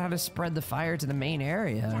haven't figured out how to spread the fire to the main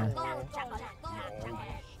area.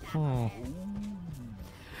 Oh.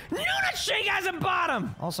 No, not shake as a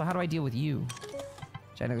bottom! Also, how do I deal with you?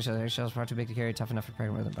 Giant shells far too big to carry, tough enough for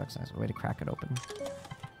pregnant with a Bugsnax. Way to crack it open.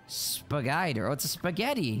 Spaghetti. Oh, it's a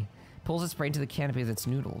spaghetti. Pulls its brain to the canopy with its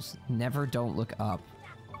noodles. Never don't look up.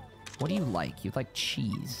 What do you like? You like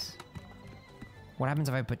cheese. What happens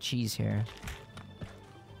if I put cheese here?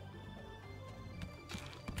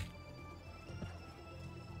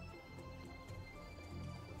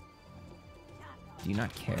 Do you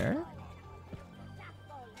not care?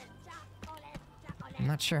 I'm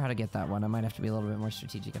not sure how to get that one. I might have to be a little bit more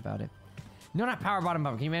strategic about it. No, not power bottom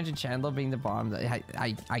bottom. Can you imagine Chandler being the bottom?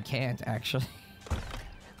 I can't actually.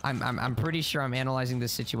 I'm pretty sure I'm analyzing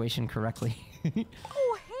this situation correctly.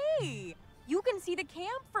 Oh, hey! You can see the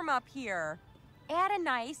camp from up here. At a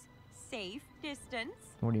nice, safe distance.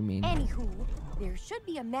 What do you mean? Anywho, there should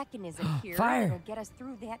be a mechanism here Fire! that'll get us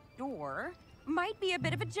through that door. Might be a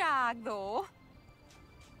bit of a jog, though.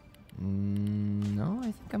 No,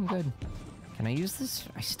 I think I'm good. Can I use this?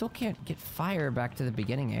 I still can't get fire back to the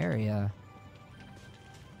beginning area.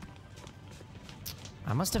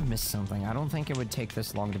 I must have missed something. I don't think it would take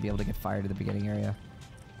this long to be able to get fire to the beginning area.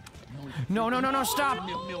 No, stop!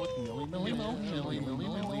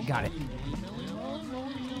 Got it.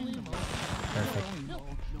 Perfect.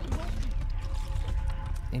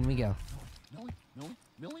 In we go.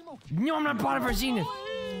 No, I'm not bottom for Zenith!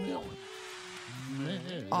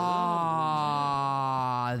 Ah,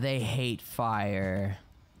 they hate fire.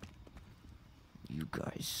 You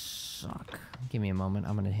guys suck. Give me a moment.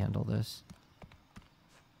 I'm gonna handle this.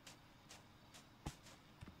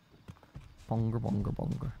 Bonger.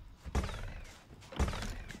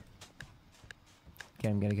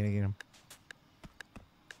 Get him.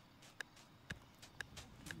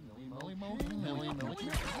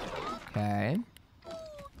 Okay.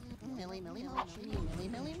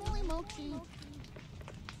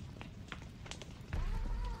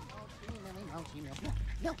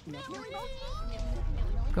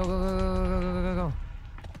 Go.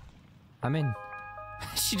 I'm in.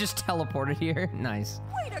 She just teleported here. Nice.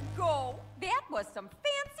 Way to go! That was some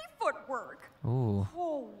fancy footwork. Ooh.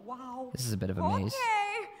 Oh, wow. This is a bit of a maze.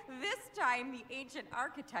 Okay, this time the ancient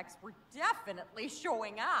architects were definitely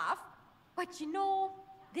showing off. But you know,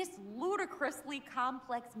 this ludicrously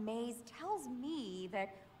complex maze tells me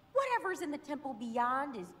that whatever's in the temple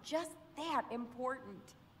beyond is just that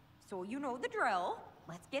important. So you know the drill.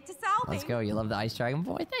 Let's get to solving. Let's go. You love the Ice Dragon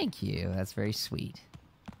Boy? Thank you. That's very sweet.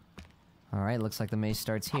 Alright, looks like the maze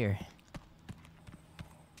starts here.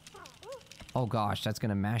 Oh gosh, that's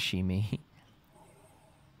gonna mashy me.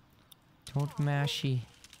 Don't mashy.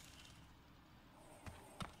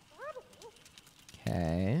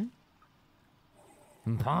 Okay.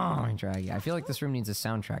 Draggy. I feel like this room needs a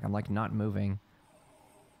soundtrack. I'm like not moving.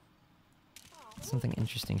 Something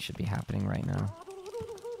interesting should be happening right now.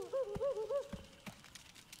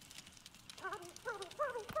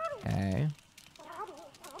 Okay.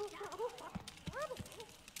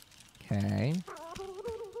 Okay.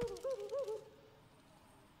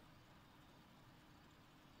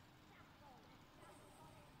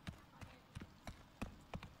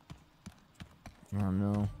 Oh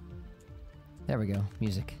no. There we go.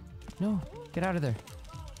 Music. No, get out of there.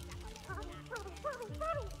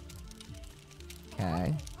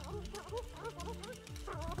 Okay.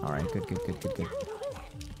 Alright, good.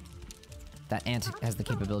 That ant has the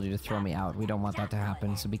capability to throw me out. We don't want that to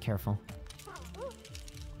happen, so be careful.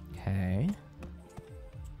 Okay.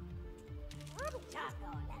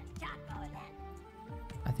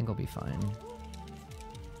 I think we'll be fine.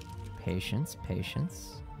 Patience.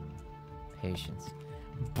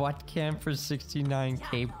 Butt cam for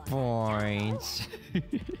 69k points.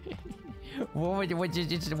 What?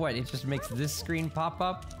 It just makes this screen pop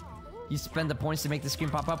up? You spend the points to make the screen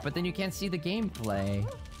pop up, but then you can't see the gameplay.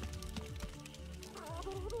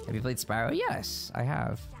 Have you played Spyro? Yes, I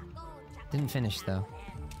have. Didn't finish, though.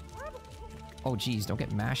 Oh, geez, don't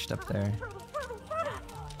get mashed up there.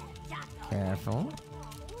 Careful.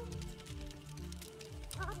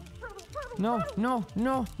 No, no,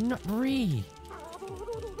 no, no, Bree!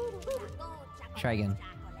 Try again.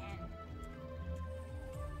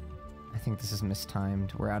 I think this is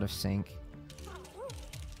mistimed. We're out of sync.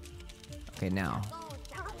 Okay, now.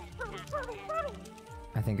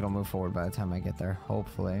 I think it'll move forward by the time I get there,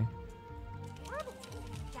 hopefully.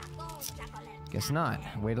 Guess not.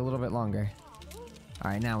 Wait a little bit longer.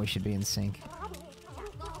 Alright, now we should be in sync.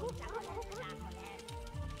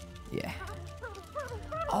 Yeah.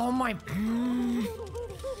 Oh my...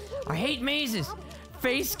 I hate mazes!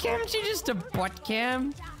 Face cam changes to butt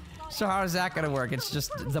cam? So how is that gonna work? It's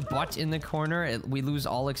just the butt in the corner, we lose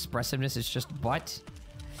all expressiveness, it's just butt?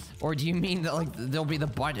 Or do you mean that, like, there'll be the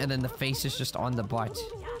butt and then the face is just on the butt?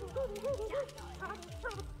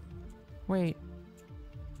 Wait.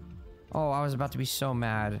 Oh, I was about to be so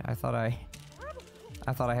mad. I thought I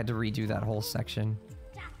had to redo that whole section.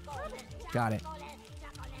 Got it.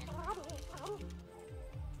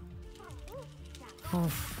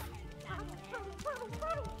 Oof.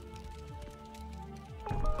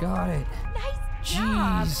 Got it. Nice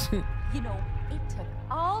job. Jeez. You know, it took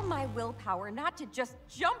all my willpower not to just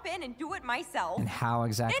jump in and do it myself. And how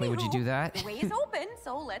exactly would you do that? The way is open,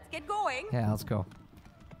 so let's get going. Yeah, let's go.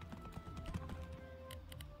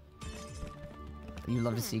 You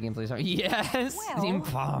love to see gameplay. Yes! Well, The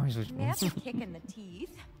imposters. massive kick in the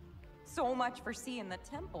teeth. So much for seeing the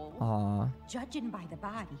temple. Aw. Judging by the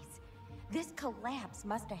bodies, this collapse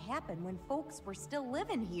must have happened when folks were still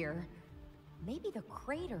living here. Maybe the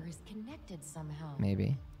crater is connected somehow.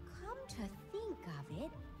 Maybe. Come to think of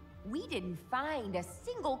it, we didn't find a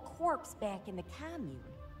single corpse back in the commune.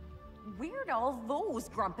 Where'd all those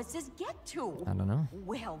grumpuses get to? I don't know.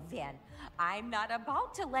 Well then, I'm not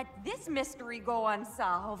about to let this mystery go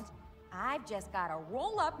unsolved. I've just gotta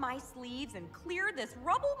roll up my sleeves and clear this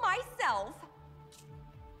rubble myself.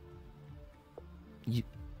 You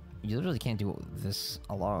literally can't do this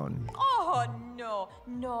alone. Oh,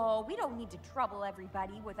 no, we don't need to trouble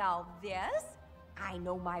everybody with all this. I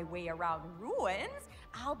know my way around ruins.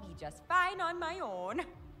 I'll be just fine on my own.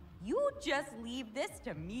 You just leave this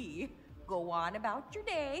to me. Go on about your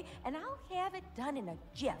day, and I'll have it done in a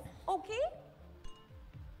jiff, okay?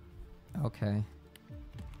 Okay.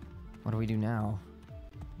 What do we do now?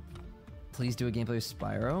 Please do a gameplay with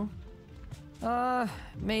Spyro?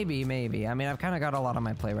 Maybe. I mean, I've kind of got a lot on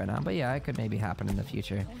my plate right now, but yeah, it could maybe happen in the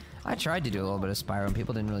future. I tried to do a little bit of Spyro, and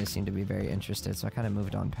people didn't really seem to be very interested, so I kind of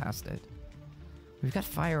moved on past it. We've got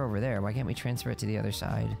fire over there. Why can't we transfer it to the other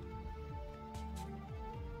side?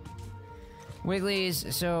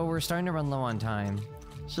 Wigglies, so we're starting to run low on time.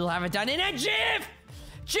 She'll have it done in a jiff!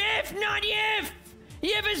 Jiff, not yiff!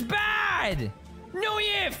 Yiff is bad! No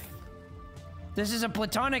yiff! This is a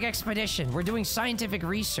platonic expedition. We're doing scientific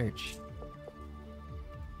research.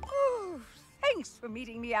 Oh, thanks for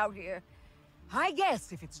meeting me out here. I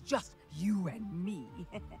guess if it's just you and me,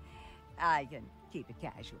 I can keep it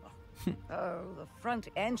casual. Oh, the front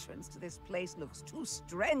entrance to this place looks too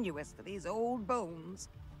strenuous for these old bones.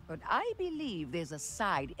 But I believe there's a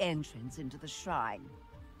side entrance into the shrine.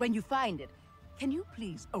 When you find it, can you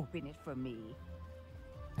please open it for me?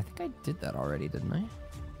 I think I did that already, didn't I?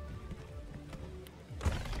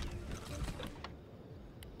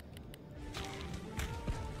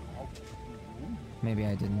 Maybe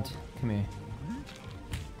I didn't. Come here.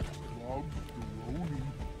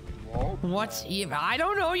 What? I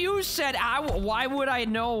don't know. You said why would I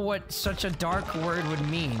know what such a dark word would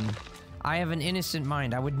mean? I have an innocent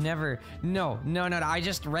mind. I would never... No. I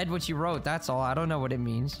just read what you wrote. That's all. I don't know what it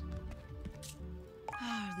means.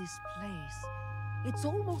 Ah, this place. It's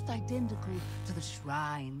almost identical to the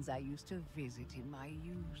shrines I used to visit in my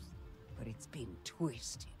youth. But it's been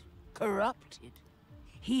twisted, corrupted.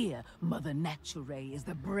 Here, Mother Nature is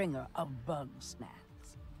the bringer of Bugsnax.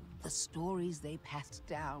 The stories they passed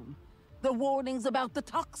down, the warnings about the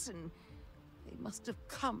toxin, they must have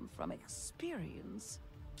come from experience.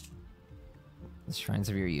 The shrines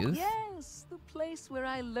of your youth? Yes, the place where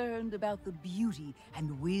I learned about the beauty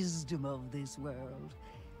and wisdom of this world.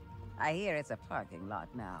 I hear it's a parking lot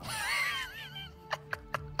now.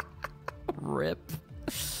 Rip.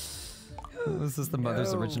 This is the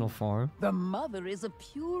mother's original form. The mother is a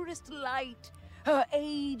purest light, Her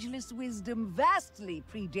ageless wisdom vastly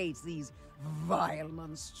predates these vile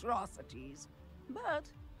monstrosities. But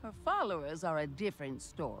her followers are a different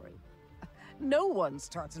story. No one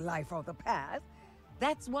starts life on the path.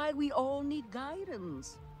 That's why we all need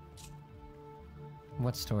guidance.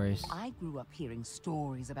 What stories? I grew up hearing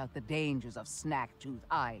stories about the dangers of Snacktooth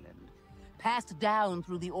Island, passed down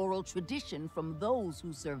through the oral tradition from those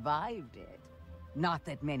who survived it. Not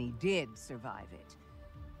that many did survive it.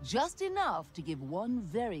 Just enough to give one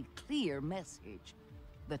very clear message.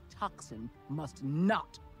 The toxin must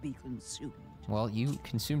not be consumed. Well, you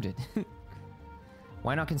consumed it.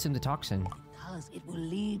 Why not consume the toxin? Because it will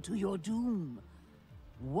lead to your doom.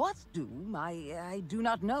 What doom, I do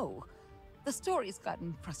not know. The story's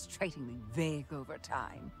gotten frustratingly vague over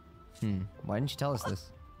time. Why didn't you tell us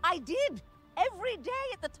this? I did! Every day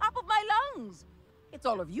at the top of my lungs! It's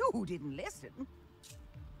all of you who didn't listen.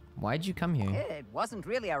 Why'd you come here? It wasn't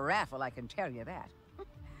really a raffle, I can tell you that.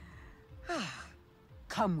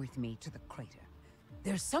 Come with me to the crater.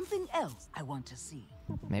 There's something else I want to see.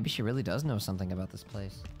 Maybe she really does know something about this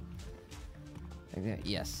place.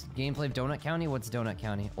 Yes. Gameplay of Donut County? What's Donut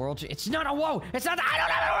County? It's not a whoa! It's not I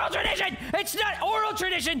don't have an oral tradition! It's not oral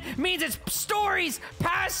tradition means it's stories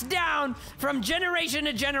passed down from generation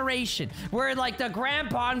to generation. Where like the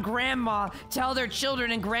grandpa and grandma tell their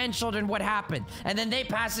children and grandchildren what happened. And then they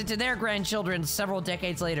pass it to their grandchildren several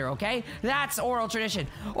decades later, okay? That's oral tradition.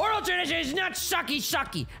 Oral tradition is not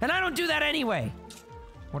sucky. And I don't do that anyway.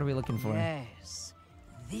 What are we looking for? Yes.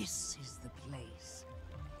 This is the place.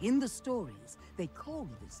 In the stories, they call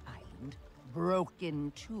this island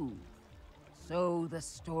Broken Tooth. So the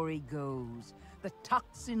story goes, the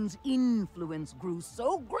toxin's influence grew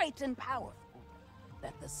so great and powerful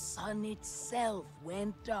that the sun itself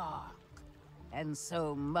went dark. And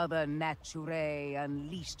so Mother Nature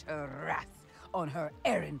unleashed her wrath on her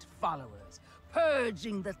errant followers,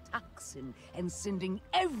 purging the toxin and sending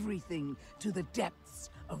everything to the depths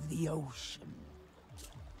of the ocean.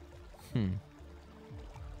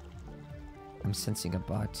 I'm sensing a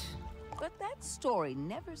but. But that story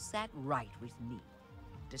never sat right with me.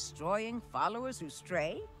 Destroying followers who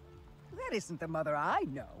stray? That isn't the mother I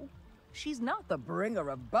know. She's not the bringer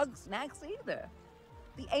of Bugsnax either.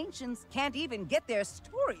 The ancients can't even get their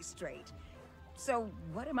story straight. So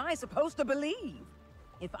what am I supposed to believe?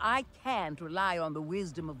 If I can't rely on the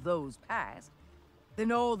wisdom of those past,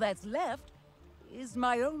 then all that's left is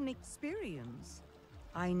my own experience.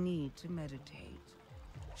 I need to meditate.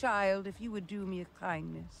 Child, if you would do me a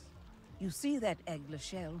kindness. You see that egglet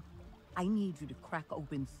shell? I need you to crack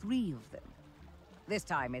open 3 of them. This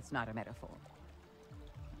time, it's not a metaphor.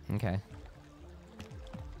 Okay.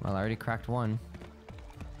 Well, I already cracked one.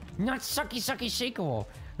 Not sucky shakeable.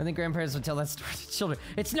 I think grandparents would tell that story to children.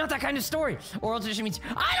 It's not that kind of story. Oral tradition means,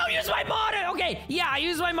 I don't use my mod to, okay, yeah, I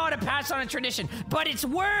use my mod to pass on a tradition, but it's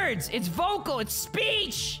words, it's vocal, it's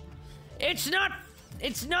speech. It's not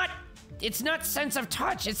sense of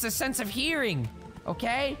touch, it's the sense of hearing,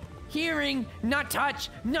 okay? Hearing, not touch,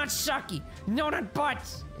 not sucky, no, not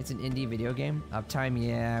butts. It's an indie video game. Uptime,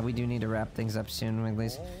 yeah, we do need to wrap things up soon,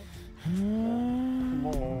 Wigglies.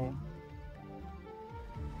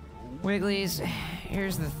 Wigglies,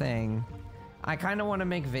 here's the thing. I kind of want to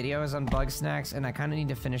make videos on Bugsnax, and I kind of need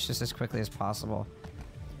to finish this as quickly as possible.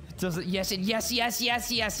 Does it? Yes,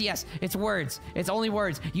 yes. It's words. It's only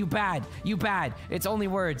words. You bad. It's only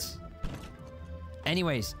words.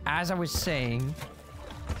 Anyways, as I was saying,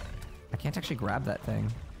 I can't actually grab that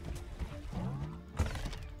thing.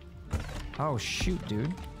 Oh, shoot,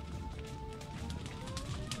 dude.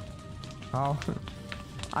 Oh,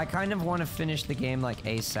 I kind of want to finish the game like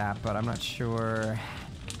ASAP, but I'm not sure.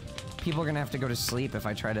 People are gonna have to go to sleep if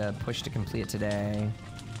I try to push to complete it today.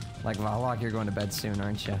 Like Valak, you're going to bed soon,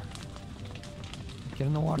 aren't you? Get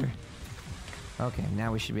in the water. Okay,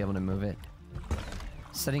 now we should be able to move it.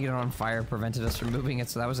 Setting it on fire prevented us from moving it,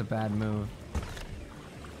 so that was a bad move.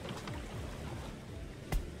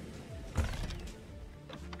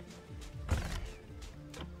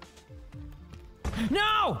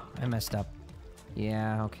 No! I messed up.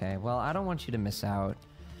 Yeah, okay. Well, I don't want you to miss out.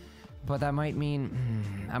 But that might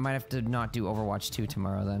mean... I might have to not do Overwatch 2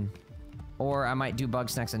 tomorrow then. Or I might do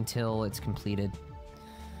Bugsnax until it's completed.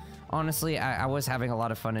 Honestly, I was having a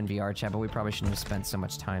lot of fun in VR chat, but we probably shouldn't have spent so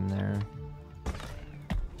much time there.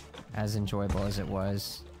 As enjoyable as it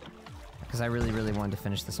was. Because I really, really wanted to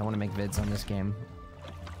finish this. I want to make vids on this game.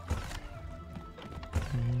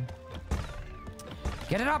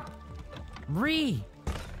 Get it up! There.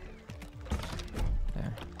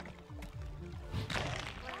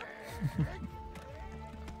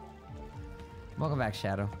 Welcome back,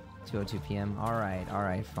 Shadow. 2:02 p.m.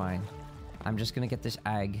 Alright, fine. I'm just gonna get this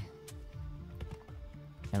egg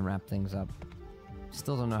and wrap things up.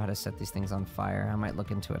 Still don't know how to set these things on fire. I might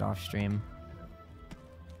look into it off stream.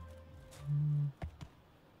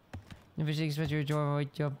 Never expect your joy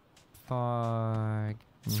your fog.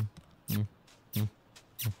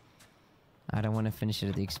 I don't want to finish it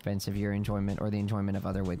at the expense of your enjoyment or the enjoyment of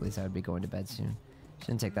other Wigglies. I would be going to bed soon.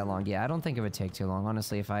 Shouldn't take that long. Yeah, I don't think it would take too long.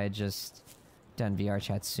 Honestly, if I had just done VR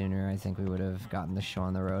chat sooner, I think we would have gotten the show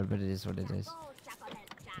on the road, but it is what it is.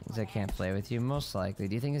 Because I can't play with you, most likely.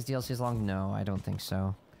 Do you think this DLC is long? No, I don't think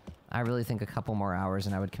so. I really think a couple more hours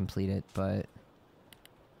and I would complete it, but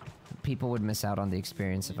people would miss out on the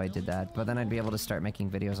experience if I did that. But then I'd be able to start making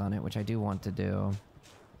videos on it, which I do want to do.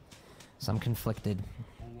 So I'm conflicted.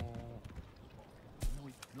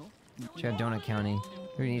 Check Donut County.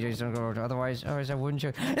 Who needs to go otherwise I wouldn't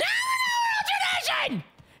show. No! Tradition!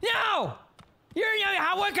 No!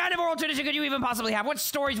 What kind of oral tradition could you even possibly have? What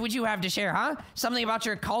stories would you have to share, huh? Something about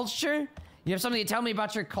your culture? You have something to tell me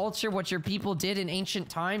about your culture, what your people did in ancient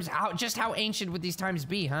times? Just how ancient would these times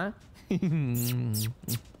be, huh?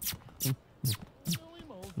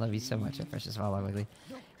 Love you so much, I precious follow Wiggly.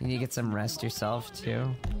 You need to get some rest yourself,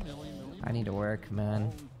 too. I need to work,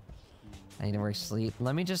 man. I need to work sleep.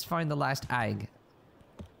 Let me just find the last egg.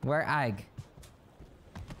 Where egg?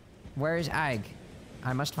 Where is egg?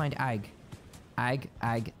 I must find egg. Egg,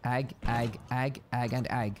 and egg. Egg, and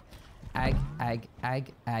egg,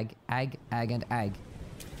 and egg.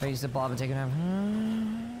 If I use the blob and take it out.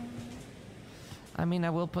 I mean, I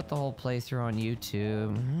will put the whole playthrough on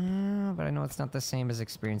YouTube. But I know it's not the same as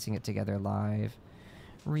experiencing it together live.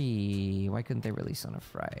 Why couldn't they release on a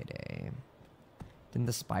Friday? Didn't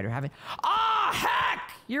the spider have it? Oh, heck!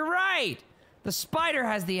 You're right! The spider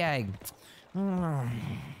has the egg.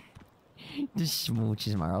 The smooch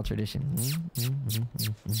is my oral tradition.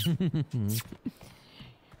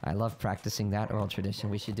 I love practicing that oral tradition.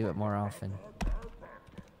 We should do it more often.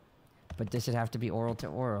 But does it have to be oral to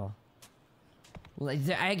oral?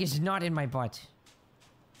 The egg is not in my butt.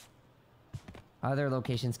 Other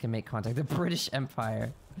locations can make contact. The British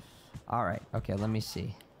Empire. Alright, okay, let me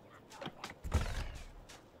see.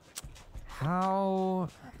 How...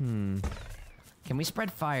 Can we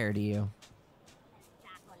spread fire to you?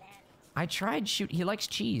 I tried shoot... He likes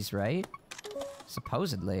cheese, right?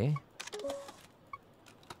 Supposedly.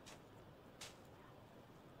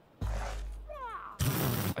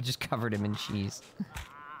 I just covered him in cheese.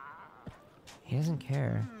 He doesn't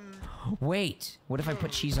care. Wait! What if I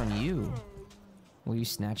put cheese on you? Will you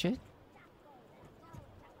snatch it?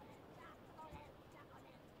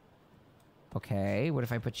 Okay, what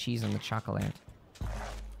if I put cheese on the chocolate?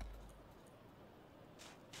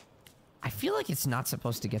 I feel like it's not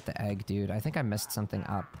supposed to get the egg, dude. I think I messed something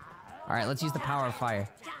up. Alright, let's use the power of fire.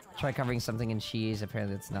 Try covering something in cheese.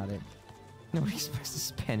 Apparently that's not it. Nobody expects the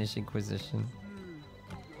Spanish Inquisition.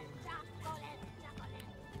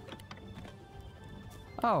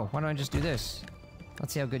 Oh, why don't I just do this?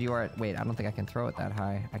 Let's see how good you are at... Wait, I don't think I can throw it that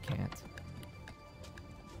high. I can't.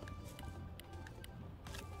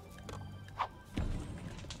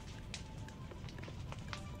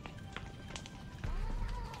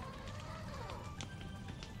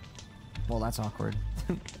 Well, that's awkward.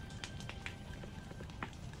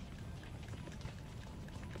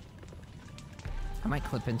 I might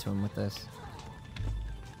clip into him with this.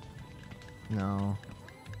 No.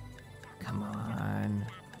 Come on.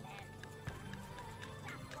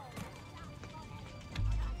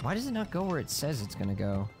 Why does it not go where it says it's gonna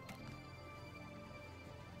go?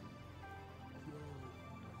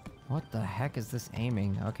 What the heck is this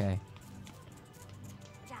aiming? Okay.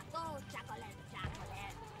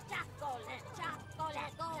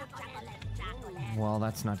 Well,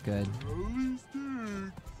 that's not good.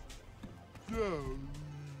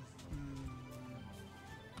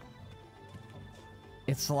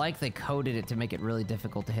 It's like they coded it to make it really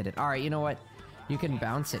difficult to hit it. Alright, you know what? You can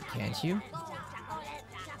bounce it, can't you?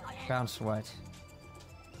 Bounce what?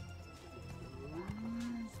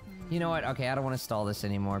 You know what? Okay, I don't want to stall this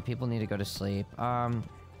anymore. People need to go to sleep. I'm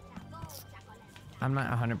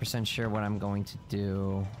not 100% sure what I'm going to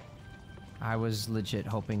do. I was legit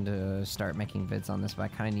hoping to start making vids on this, but I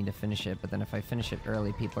kind of need to finish it. But then if I finish it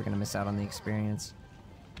early, people are going to miss out on the experience.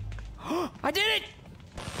 I did it!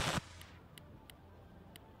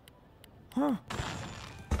 Huh.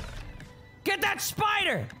 Get that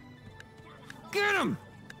spider! Get him!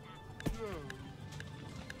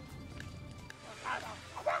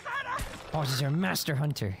 Oh, this is our master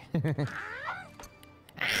hunter.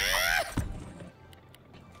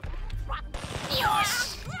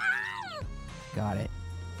 Yes! Got it.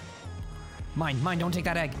 Mine, don't take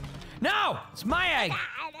that egg. No! It's my egg!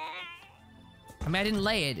 I mean, I didn't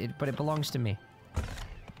lay it, but it belongs to me.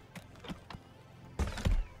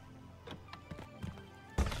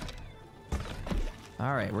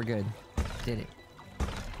 Alright, we're good. Did it.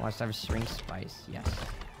 Watch have shrink spice. Yes.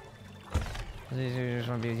 Just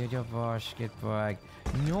want to be your boss. Get back.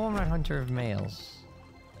 No, I'm not hunter of males.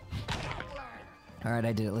 Alright,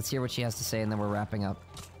 I did it. Let's hear what she has to say, and then we're wrapping up.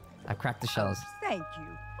 I've cracked the shells. Thank you.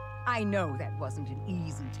 I know that wasn't an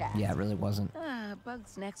easy task. Yeah, it really wasn't.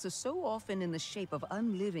 Bugsnax are so often in the shape of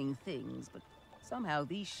unliving things, but somehow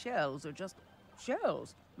these shells are just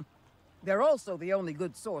shells. They're also the only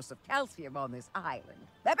good source of calcium on this island.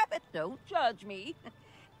 Don't judge me.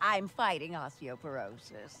 I'm fighting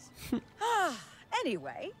osteoporosis.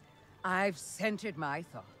 Anyway, I've centered my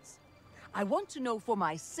thoughts. I want to know for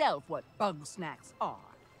myself what Bugsnax are,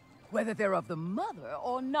 whether they're of the mother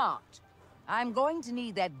or not. I'm going to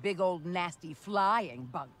need that big old nasty flying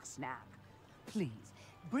Bugsnax. Please,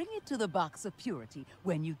 bring it to the box of purity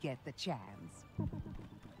when you get the chance.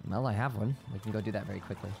 Well, I have one. We can go do that very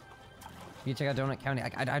quickly. You check out Donut County.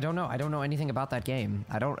 I don't know. I don't know anything about that game.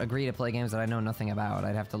 I don't agree to play games that I know nothing about.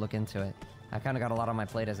 I'd have to look into it. I kind of got a lot on my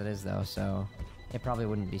plate as it is, though, so it probably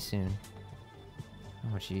wouldn't be soon.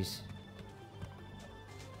 Oh, jeez.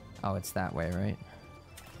 Oh, it's that way, right?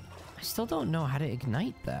 I still don't know how to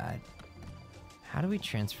ignite that. How do we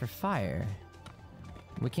transfer fire?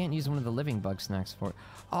 We can't use one of the living Bugsnax for it.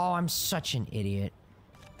 Oh, I'm such an idiot.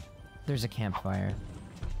 There's a campfire.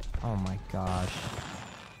 Oh my gosh.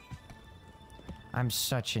 I'm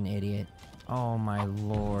such an idiot. Oh my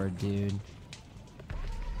lord, dude.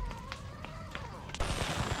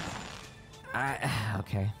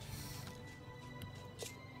 Okay.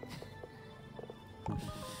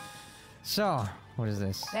 So, what is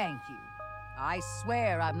this? Thank you. I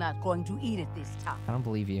swear I'm not going to eat it this time. I don't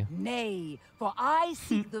believe you. Nay, for I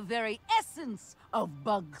seek the very essence of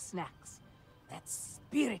Bugsnax. That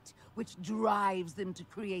spirit which drives them to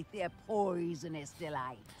create their poisonous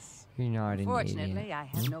delights. You're not an idiot. Fortunately, I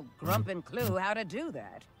have no grumpin' clue how to do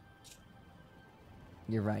that.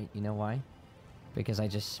 You're right. You know why? Because I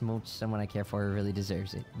just smooched someone I care for who really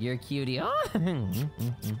deserves it. You're a cutie. Oh!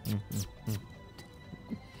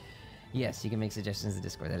 Yes, you can make suggestions in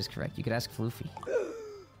Discord. That is correct. You could ask Floofy.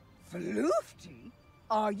 Floofty?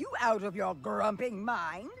 Are you out of your grumping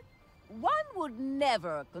mind? One would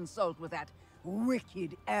never consult with that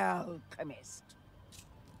wicked alchemist.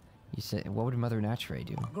 You said, what would Mother Nature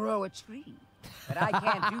do? Grow a tree. But I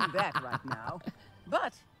can't do that right now.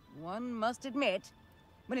 But one must admit,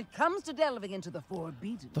 when it comes to delving into the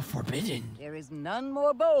forbidden... The forbidden? There is none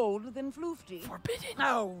more bold than Floofty. Forbidden?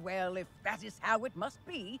 Oh, well, if that is how it must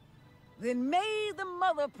be, then may the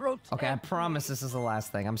mother protect... Okay, I promise this is the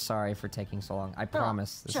last thing. I'm sorry for taking so long. I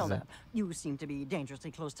promise this is it. You seem to be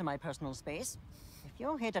dangerously close to my personal space. If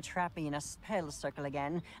you're here to trap me in a spell circle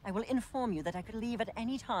again, I will inform you that I could leave at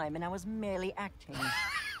any time and I was merely acting.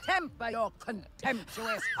 Temper your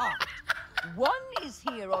contemptuous heart. One is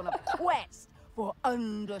here on a quest for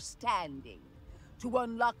understanding, to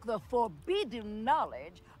unlock the forbidden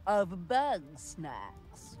knowledge of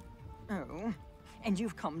Bugsnax. Oh, and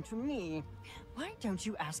you've come to me. Why don't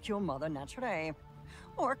you ask your mother Nature?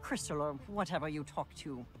 Or Crystal, or whatever you talk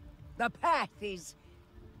to. The path is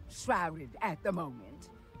shrouded at the moment.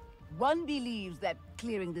 One believes that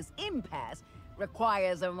clearing this impasse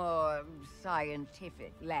requires a more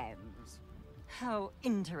scientific lens. How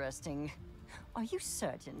interesting. Are you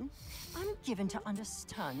certain? I'm given to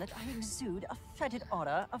understand that I exude a fetid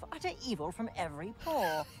aura of utter evil from every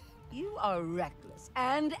pore. You are reckless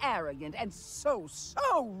and arrogant and so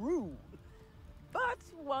rude. But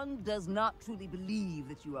one does not truly believe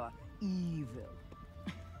that you are evil.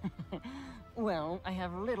 Well, I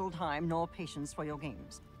have little time nor patience for your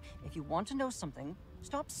games. If you want to know something,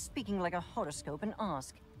 stop speaking like a horoscope and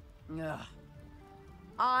ask. Ugh.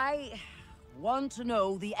 I want to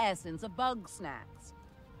know the essence of Bugsnax.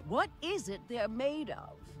 What is it they're made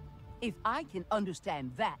of? If I can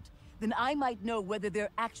understand that, then I might know whether they're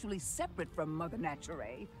actually separate from Mother Nature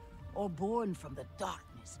or born from the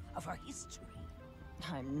darkness of her history.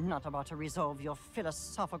 I'm not about to resolve your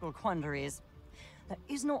philosophical quandaries. There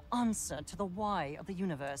is no answer to the why of the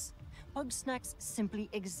universe. Bugsnax simply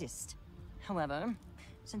exist. However,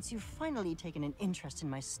 since you've finally taken an interest in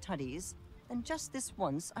my studies, then just this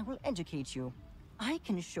once I will educate you. I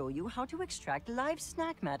can show you how to extract live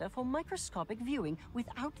snack matter for microscopic viewing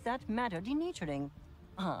without that matter denaturing.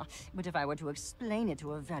 But if I were to explain it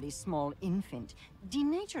to a very small infant,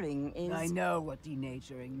 denaturing is... I know what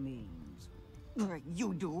denaturing means.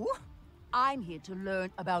 You do? I'm here to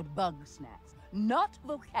learn about Bugsnax, not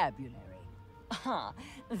vocabulary.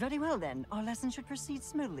 Very well then. Our lesson should proceed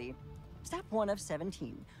smoothly. Step 1 of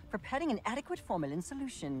 17. Preparing an adequate formalin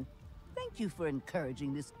solution. Thank you for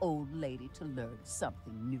encouraging this old lady to learn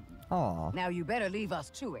something new. Aw. Now you better leave us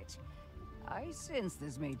to it. I sense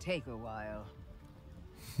this may take a while.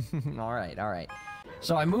 Alright, alright.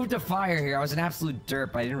 So I moved a fire here. I was an absolute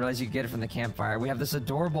derp. I didn't realize you could get it from the campfire. We have this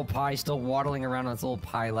adorable pie still waddling around on its little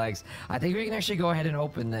pie legs. I think we can actually go ahead and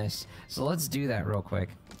open this. So let's do that real quick.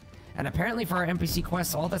 And apparently for our NPC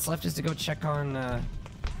quests, all that's left is to go check on,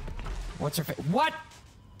 what's her face? What?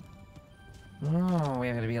 Oh, we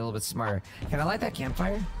have to be a little bit smarter. Can I light that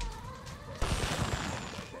campfire?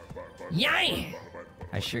 Yay!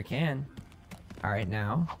 I sure can. Alright,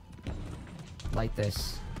 now. Light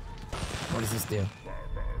this. What does this do?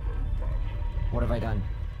 What have I done?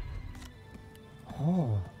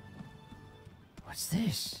 Oh. What's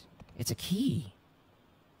this? It's a key.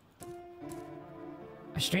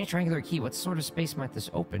 A strange triangular key. What sort of space might this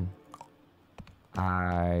open?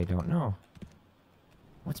 I don't know.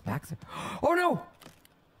 What's back there? Oh no!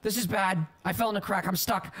 This is bad. I fell in a crack. I'm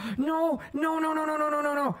stuck. No! No, no, no, no, no, no,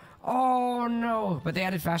 no, no! Oh no! But they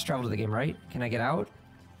added fast travel to the game, right? Can I get out?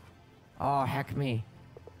 Oh, heck me.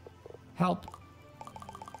 Help.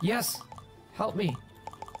 Yes! Help me!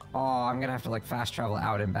 Oh, I'm gonna have to, like, fast travel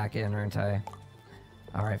out and back in, aren't I?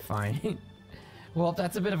 Alright, fine. Well, if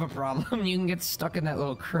that's a bit of a problem, you can get stuck in that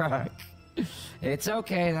little crack. It's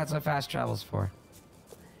okay, that's what fast travel's for.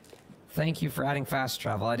 Thank you for adding fast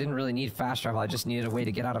travel. I didn't really need fast travel, I just needed a way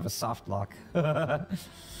to get out of a soft lock.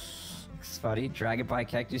 Funny, Dragon Pie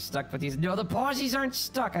Cactus stuck, but these— no, the pausies aren't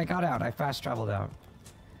stuck! I got out, I fast traveled out.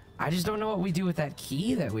 I just don't know what we do with that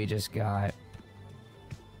key that we just got.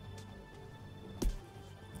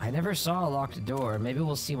 I never saw a locked door. Maybe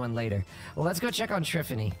we'll see one later. Well, let's go check on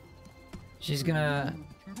Triffany. She's gonna...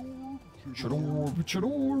 We're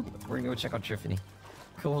gonna go check on Triffany.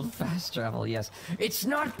 Cold fast travel, yes. It's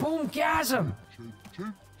not Boomgasm!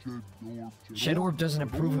 Shedorb doesn't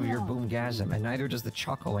approve of your Boomgasm, and neither does the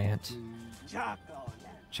Choco-Ant.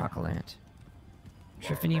 Choco-Ant.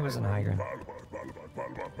 Triffany was an Hygrin.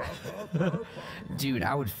 Dude,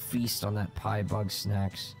 I would feast on that pie,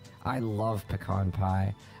 Bugsnax. I love pecan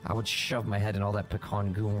pie. I would shove my head in all that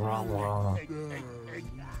pecan goo. I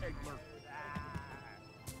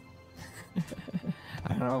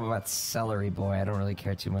don't know about celery boy. I don't really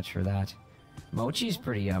care too much for that. Mochi's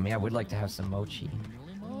pretty yummy. I would like to have some mochi.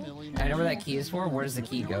 I know where that key is for. Where does the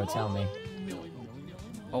key go? Tell me.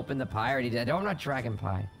 Open the pie. I already did. Oh, I'm not dragon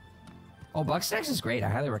pie. Oh, Bugsnax is great. I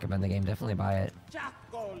highly recommend the game. Definitely buy it.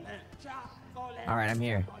 Alright, I'm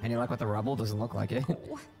here. Any luck with the rubble? Doesn't look like it.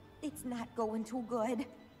 It's not going too good.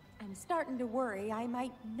 I'm starting to worry I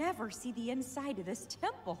might never see the inside of this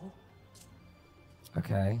temple.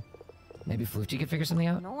 Okay. Maybe Floofty could figure something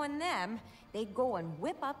out? Knowing them, they'd go and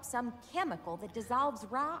whip up some chemical that dissolves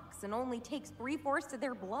rocks and only takes 3/4 of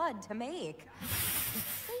their blood to make. It's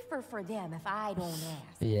safer for them if I don't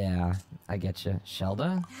ask. Yeah, I get you.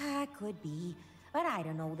 Shelda? Could be, but I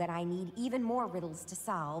don't know that I need even more riddles to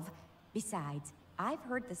solve. Besides, I've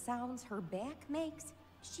heard the sounds her back makes.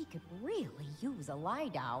 She could really use a lie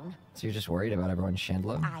down. So you're just worried about everyone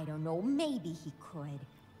Chandler? I don't know, maybe he could.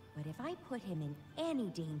 But if I put him in any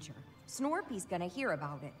danger, Snorpy's gonna hear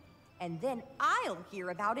about it. And then I'll hear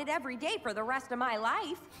about it every day for the rest of my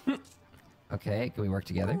life. Okay, can we work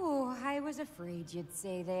together? Oh, I was afraid you'd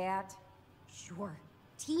say that. Sure,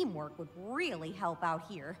 teamwork would really help out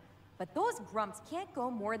here. But those grumps can't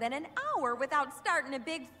go more than an hour without starting a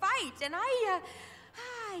big fight, and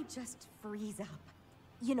I just freeze up.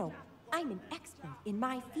 You know, I'm an expert in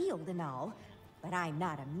my field and all, but I'm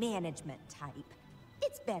not a management type.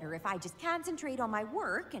 It's better if I just concentrate on my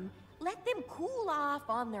work and let them cool off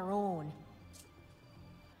on their own.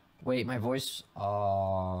 Wait, my voice...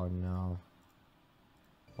 Oh, no.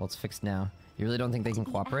 Well, it's fixed now. You really don't think they can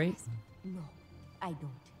cooperate? No, I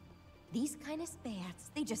don't. These kind of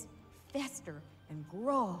spats, they just fester and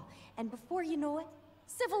grow, and before you know it,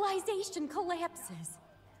 civilization collapses.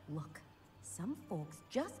 Look, some folks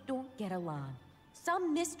just don't get along.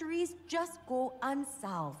 Some mysteries just go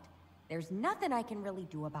unsolved. There's nothing I can really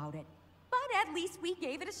do about it. But at least we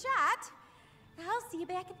gave it a shot. I'll see you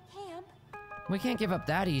back at the camp. We can't give up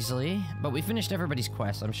that easily, but we finished everybody's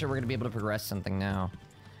quest. I'm sure we're gonna be able to progress something now.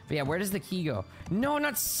 But yeah, where does the key go? No,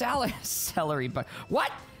 not celery, but...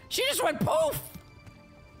 What? She just went poof!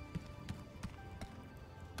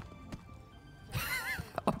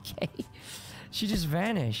 Okay. She just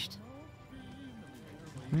vanished.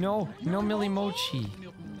 No Millie Mochi.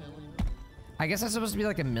 I guess that's supposed to be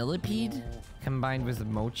like a millipede combined with a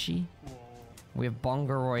mochi. We have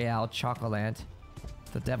Bongo Royale, Chocolat,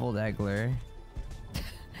 the Deviled Eggler.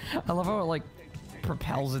 I love how it like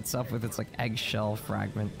propels itself with its like eggshell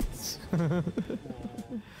fragments.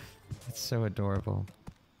 It's so adorable.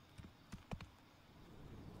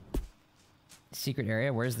 Secret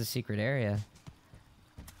area? Where's the secret area?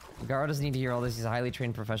 Garo doesn't need to hear all this. He's a highly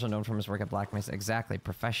trained professional known from his work at Black Mesa. Exactly.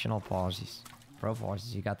 Professional pauses. Pro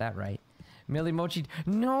pauses. You got that right. Millimochi.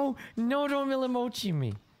 No! No, don't Millimochi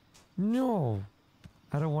me. No.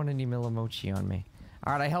 I don't want any Millimochi on me.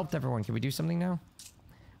 Alright, I helped everyone. Can we do something now?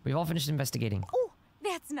 We've all finished investigating. Oh,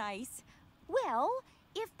 that's nice. Well,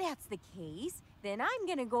 if that's the case, then I'm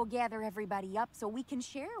gonna go gather everybody up so we can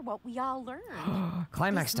share what we all learned.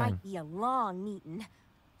 Climax time. This might be a long meeting,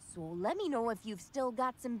 so let me know if you've still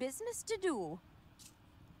got some business to do.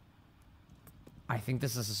 I think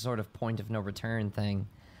this is a sort of point of no return thing.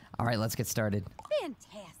 Alright, let's get started.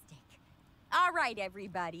 Fantastic. All right,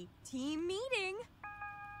 everybody. Team meeting.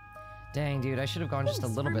 Dang, dude, I should have gone just a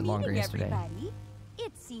Thanks little for bit longer meeting, yesterday. Everybody.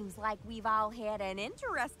 It seems like we've all had an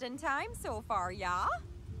interesting time so far, yeah?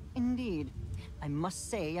 Indeed. I must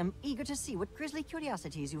say, I'm eager to see what grisly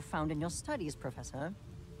curiosities you found in your studies, Professor.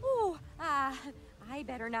 Ooh, I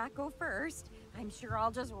better not go first. I'm sure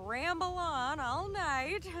I'll just ramble on all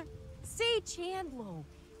night. Say, Chandlo,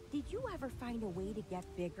 did you ever find a way to get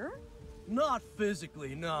bigger? Not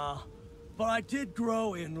physically, nah. But I did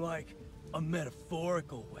grow in, like, a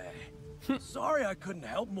metaphorical way. Sorry I couldn't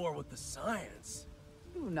help more with the science.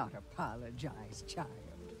 Do not apologize, child.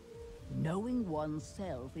 Knowing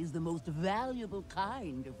oneself is the most valuable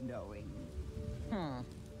kind of knowing.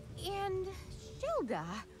 And, Shilda,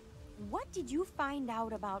 what did you find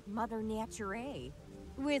out about Mother Nature?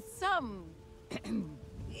 With some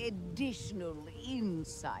additional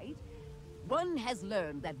insight, one has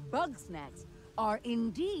learned that Bugsnax are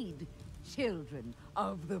indeed children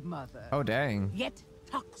of the mother. Oh, dang. Yet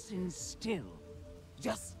toxins still.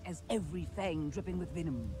 Just as every fang dripping with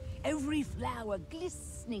venom, every flower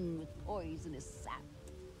glistening with poisonous sap.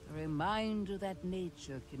 A reminder that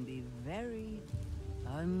nature can be very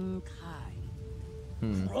unkind.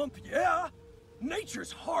 Grump, yeah?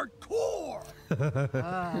 Nature's hardcore!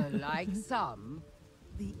 Like some,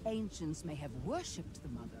 the ancients may have worshipped the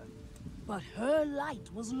mother, but her light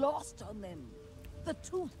was lost on them. The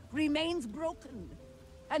tooth remains broken,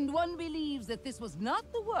 and one believes that this was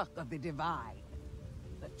not the work of the divine.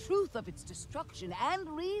 The truth of its destruction and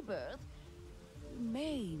rebirth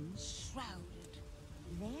remains shrouded.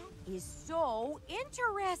 That is so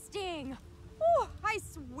interesting. Oh, I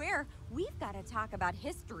swear, we've got to talk about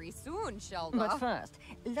history soon, Shilda. But first,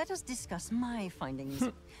 let us discuss my findings.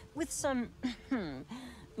 With some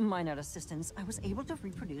minor assistance, I was able to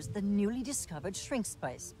reproduce the newly discovered shrink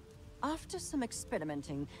spice. After some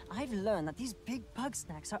experimenting, I've learned that these big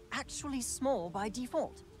Bugsnax are actually small by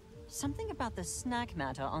default. Something about the snack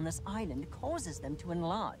matter on this island causes them to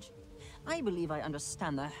enlarge. I believe I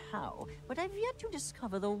understand the how, but I've yet to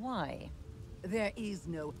discover the why. There is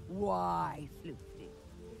no why, Floofty.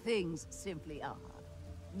 Things simply are.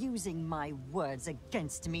 Using my words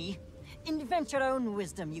against me. Invent your own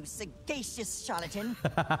wisdom, you sagacious charlatan.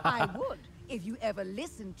 I would, if you ever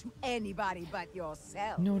listened to anybody but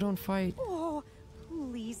yourself. No, don't fight. Oh,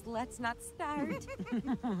 please, let's not start.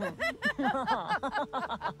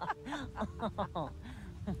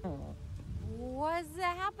 What's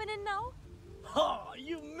happening now? Ha!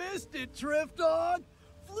 You missed it, Drift Dog!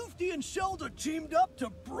 Floofty and Shilda teamed up to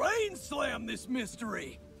brain slam this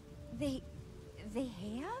mystery! They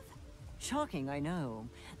have? Shocking, I know.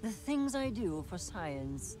 The things I do for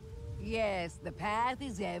science. Yes, the path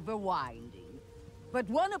is ever winding. But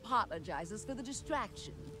one apologizes for the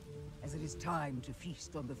distraction, as it is time to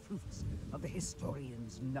feast on the fruits of the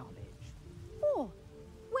historian's knowledge. Oh,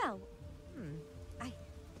 well,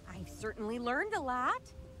 I've certainly learned a lot,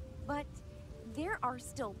 but there are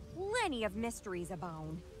still plenty of mysteries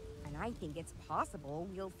abound, and I think it's possible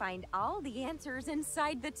we'll find all the answers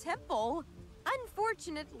inside the temple.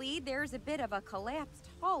 Unfortunately, there's a bit of a collapsed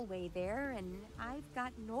hallway there, and I've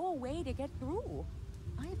got no way to get through.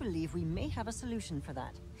 I believe we may have a solution for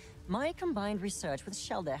that. My combined research with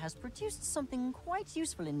Shilda has produced something quite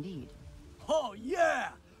useful indeed. Oh yeah!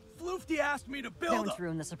 Floofty asked me to build Don't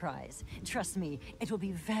ruin the surprise. Trust me, it will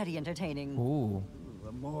be very entertaining. Ooh.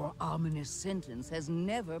 A more ominous sentence has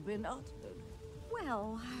never been uttered.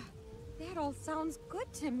 Well, that all sounds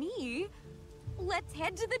good to me. Let's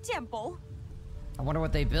head to the temple. I wonder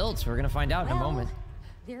what they built. We're gonna find out in a moment.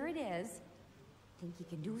 There it is. Think you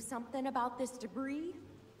can do something about this debris?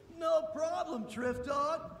 No problem, Drift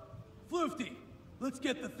Dog. Floofty, let's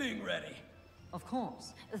get the thing ready. Of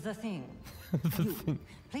course, the thing. You,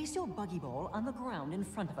 place your buggy ball on the ground in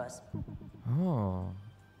front of us. Oh.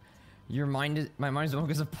 My mind is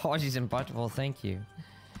focused of apologies and butthole. Thank you.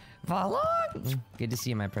 Valak! Good to see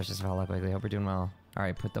you, my precious Valak. I hope we're doing well.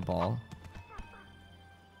 Alright, put the ball.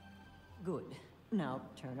 Good. Now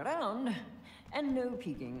turn around. And no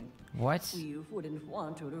peeking. What? We wouldn't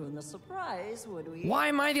want to ruin the surprise, would we? Why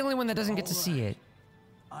am I the only one that doesn't get to see it?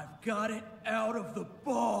 I've got it out of the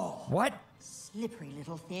ball. What? Slippery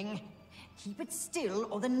little thing. Keep it still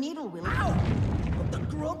or the needle will... Ow! What the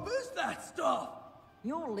grump is that stuff?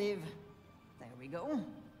 You'll live. There we go.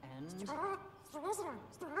 And...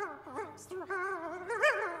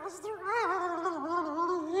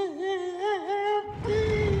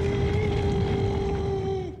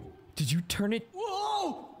 Did you turn it?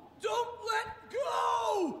 Whoa! Don't let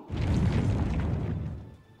go!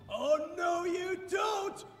 Oh, no, you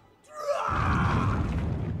don't!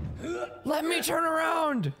 Let me turn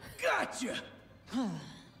around! Gotcha!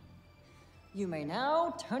 You may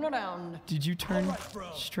now turn around. Did you turn, All right, bro.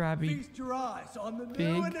 Strabby? Feast your eyes on the Big.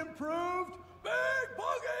 new and improved Big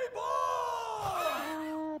Buggy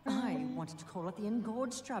Ball! I wanted to call it the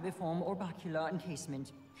engorged strabiform orbicular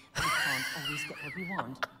encasement. We can't always get what we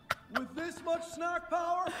want. With this much snack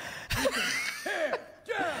power, we can tear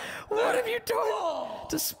down What have you done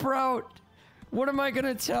to Sprout? What am I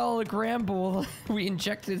gonna tell Gramble? We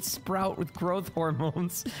injected Sprout with growth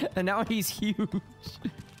hormones, and now he's huge.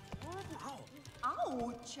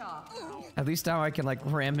 Ouch! At least now I can like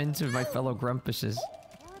ram into my fellow Grumpuses.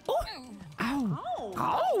 Oh. Ow!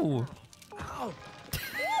 Ow! Ow!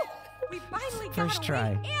 We finally got First a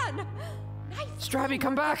try. way in. Nice Strabby,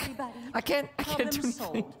 come back! everybody. I can't do Problem anything.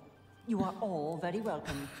 solved. You are all very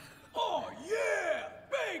welcome. Oh, yeah!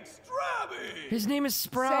 Big Strabby! His name is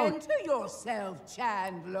Sprout. Center yourself,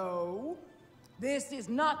 Chandlo. This is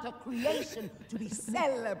not a creation to be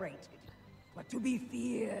celebrated, but to be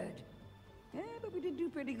feared. Yeah, but we did do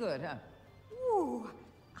pretty good, huh? Ooh,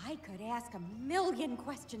 I could ask a million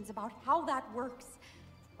questions about how that works.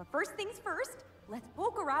 But first things first, let's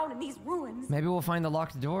poke around in these ruins. Maybe we'll find the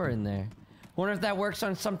locked door in there. Wonder if that works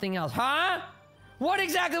on something else. Huh? What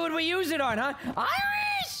exactly would we use it on, huh?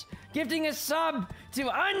 Irish! Gifting a sub to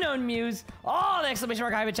Unknown Muse. All the exclamation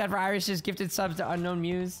mark hyphen chat for Irish just gifted subs to Unknown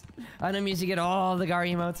Muse. Unknown Muse, you get all the Gar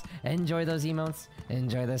emotes. Enjoy those emotes.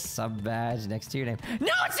 Enjoy the sub badge next to your name.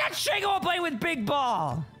 No, it's not Shago playing with Big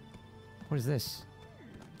Ball! What is this?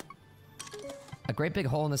 A great big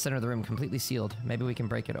hole in the center of the room, completely sealed. Maybe we can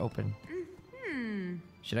break it open.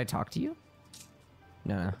 Should I talk to you?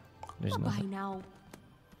 No. There's Bye nothing. now.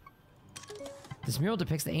 This mural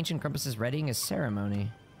depicts the ancient Grumpus' readying a ceremony.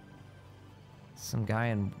 Some guy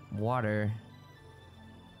in water.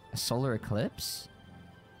 A solar eclipse?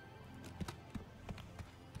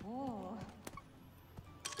 Oh.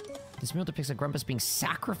 This mural depicts a Grumpus being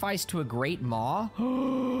sacrificed to a great maw?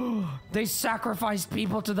 They sacrificed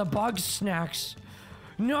people to the Bugsnax!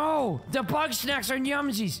 No! The Bugsnax are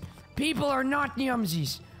Nyumsies! People are not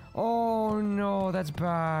Nyumsies! Oh no, that's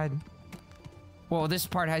bad. Well, this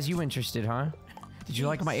part has you interested, huh? Did you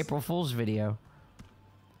like my April Fool's video?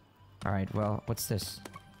 Alright, well, what's this?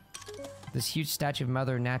 This huge statue of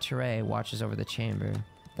Mother Nature watches over the chamber.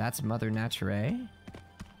 That's Mother Nature?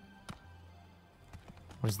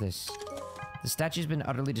 What is this? The statue's been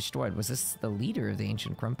utterly destroyed. Was this the leader of the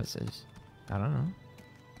ancient Grumpuses? I don't know.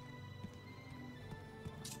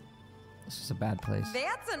 This is a bad place.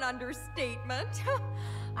 That's an understatement.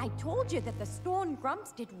 I told you that the stone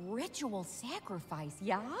grumps did ritual sacrifice,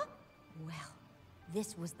 yeah? Well,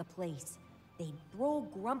 this was the place. They'd throw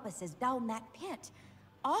grumpuses down that pit,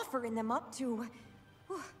 offering them up to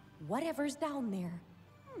whatever's down there.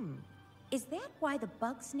 Is that why the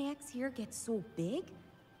Bugsnax here get so big?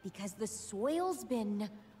 Because the soil's been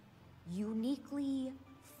uniquely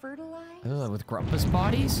fertilized? Ugh, with Grumpus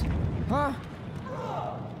bodies? Huh?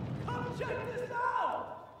 Come check this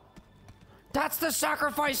out! That's the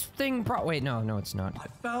sacrifice thing wait, no, it's not. I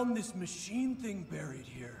found this machine thing buried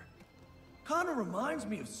here. Kinda reminds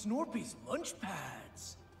me of Snorpy's lunch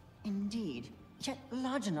pads. Indeed, yet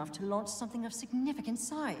large enough to launch something of significant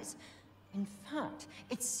size. In fact,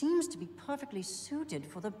 it seems to be perfectly suited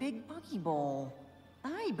for the big buggy ball.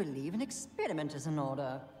 I believe an experiment is in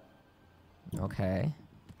order. Okay.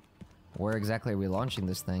 Where exactly are we launching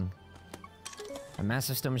this thing? A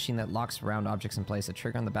massive stone machine that locks round objects in place. A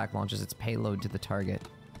trigger on the back launches its payload to the target.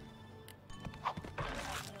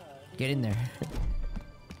 Get in there.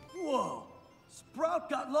 Whoa! Sprout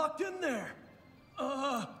got locked in there!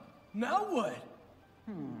 Now what?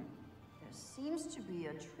 There seems to be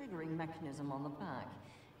a triggering mechanism on the back.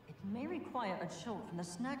 It may require a jolt from the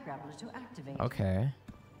snack grappler to activate. Okay.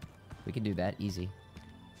 We can do that, easy.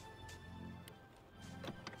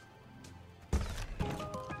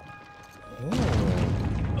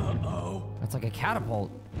 It's like a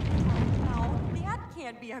catapult. No, that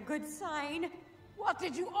can't be a good sign. What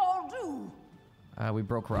did you all do? We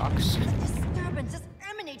broke rocks. Disturbance is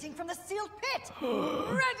emanating from the sealed pit.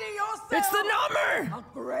 Ready yourself! It's the number! A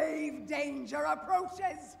grave danger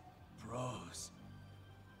approaches. Bros,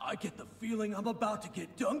 I get the feeling I'm about to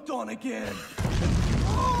get dunked on again.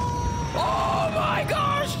 Oh my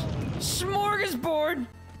gosh! Smorgasbord!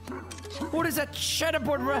 What is that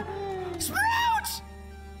cheddarboard? Sprouts!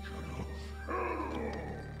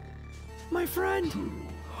 My friend!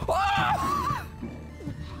 Oh!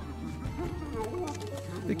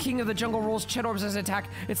 The king of the jungle rolls Ched orbs as an attack.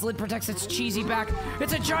 Its lid protects its cheesy back.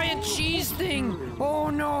 It's a giant cheese thing! Oh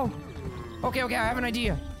no! Okay, I have an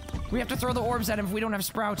idea. We have to throw the orbs at him if we don't have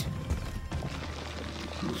Sprout.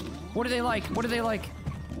 What do they like? What do they like?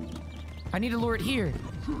 I need to lure it here.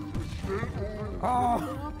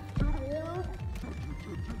 Oh!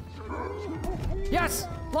 Yes!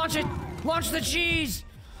 Launch it! Launch the cheese!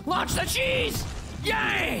 Launch the cheese!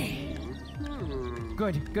 Yay!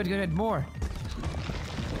 Good. More.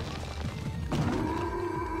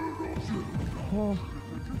 Oh.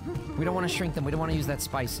 We don't want to shrink them. We don't want to use that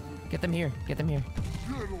spice. Get them here.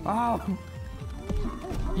 Oh!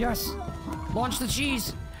 Yes! Launch the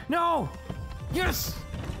cheese! No! Yes!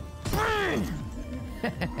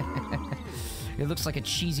 It looks like a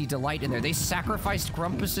cheesy delight in there. They sacrificed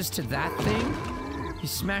Grumpuses to that thing? He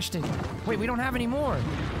smashed it. Wait, we don't have any more.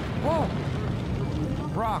 Whoa!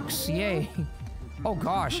 Rocks, yay. Oh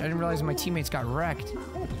gosh, I didn't realize my teammates got wrecked.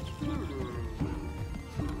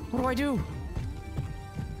 What do I do?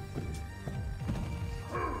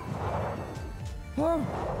 Whoa!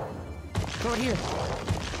 Throw it here.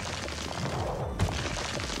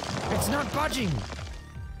 It's not budging.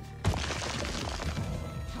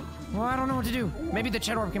 Well, I don't know what to do. Maybe the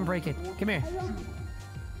Ched orb can break it. Come here.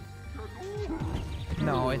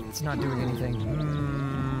 No, it's not doing anything.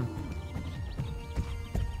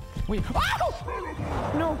 Wait. Oh!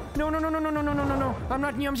 No. I'm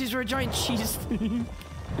not Yumsies for a giant cheese thing.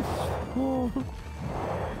 Oh,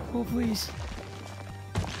 please.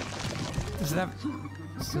 Does it have...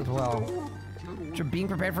 well... You're being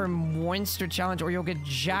prepared for a monster challenge or you'll get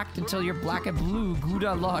jacked until you're black and blue. Good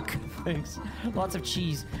luck. Thanks. Lots of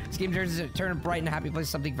cheese. This game turns a bright and happy place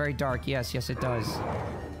something very dark. Yes, it does.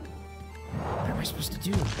 What am I supposed to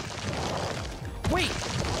do? Wait!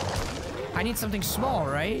 I need something small,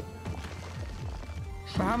 right?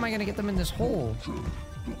 But how am I gonna get them in this hole?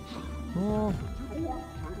 Oh.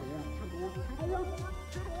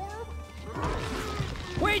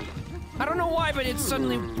 Wait! I don't know why, but it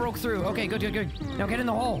suddenly broke through. Okay, good. Now get in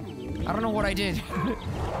the hole. I don't know what I did.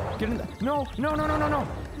 Get in the... No.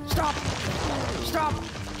 Stop!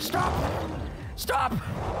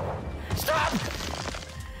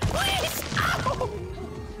 Please! Ow!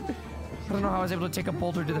 I don't know how I was able to take a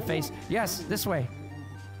boulder to the face. Yes, this way.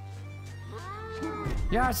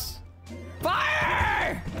 Yes!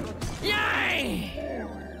 Fire! Yay!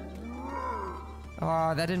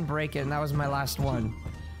 Oh, that didn't break it, and that was my last one.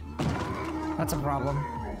 That's a problem.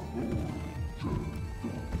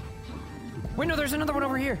 Wait, no, there's another one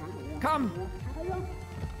over here. Come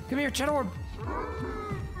here, Ched orb.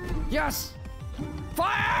 Yes!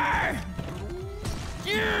 Fire!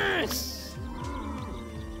 Yes!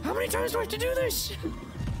 How many times do I have to do this?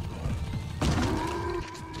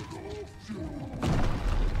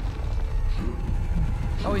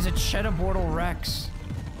 Oh, he's a Chedabortal Rex.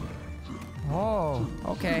 Oh,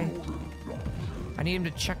 okay. I need him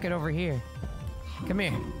to chuck it over here. Come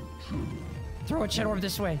here. Throw a Ched orb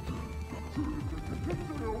this way.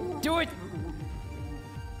 Do it!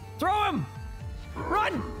 Throw him!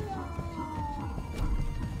 Run!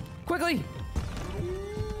 Quickly!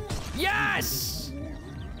 Yes!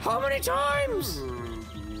 How many times?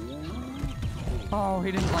 Oh,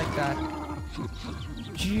 he didn't like that.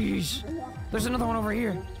 Jeez. There's another one over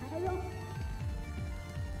here.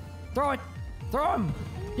 Throw it! Throw him!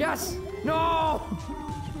 Yes! No!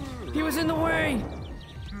 He was in the way!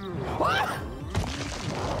 Ah!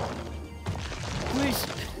 Please!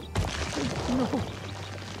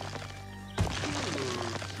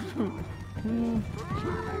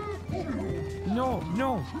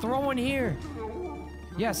 No! Throw one here!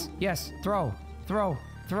 Yes! Throw!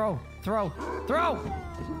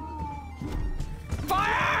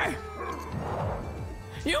 Fire!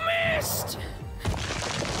 You missed!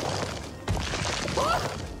 Ah!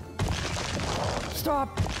 Stop!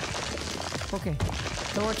 Okay.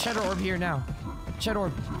 Throw a Ched orb here now. Ched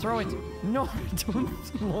orb. Throw it. No,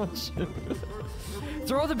 don't launch it.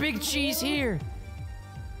 Throw the big cheese here.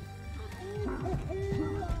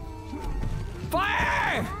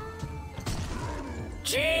 Fire!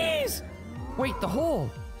 Cheese! Wait, the hole!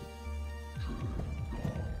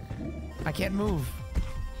 I can't move.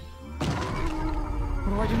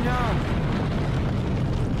 What do I do now?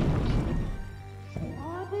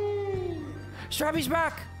 Strappy's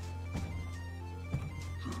back!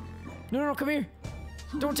 No, come here.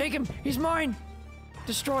 Don't take him. He's mine.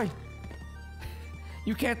 Destroy.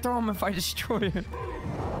 You can't throw him if I destroy him.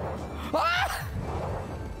 Ah!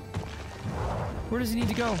 Where does he need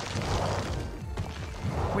to go?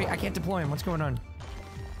 Wait, I can't deploy him. What's going on?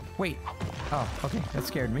 Wait. Oh, okay. That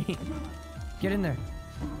scared me. Get in there.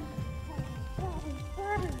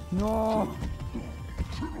 No.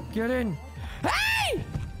 Get in. Hey!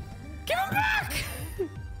 Give him back!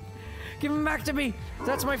 Give him back to me.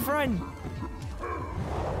 That's my friend.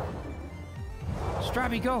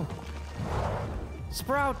 Strappy, go.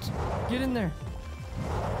 Sprout, get in there.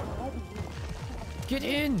 Get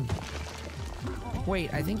in.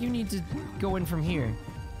 Wait, I think you need to go in from here.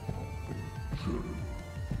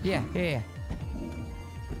 Yeah. Okay.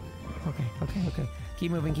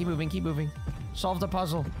 Keep moving. Solve the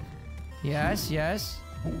puzzle. Yes.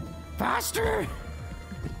 Faster!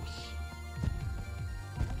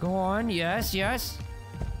 Go on, yes.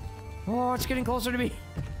 Oh, it's getting closer to me.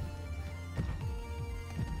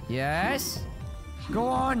 Yes. Go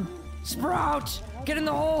on. Sprout! Get in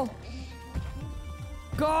the hole!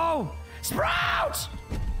 Go! Sprout!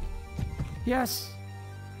 Yes.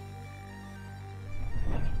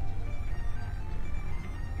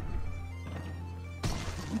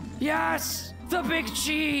 Yes! The big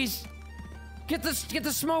cheese! Get the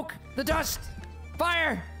smoke! The dust!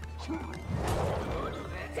 Fire!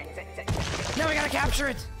 Now we gotta capture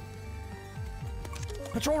it!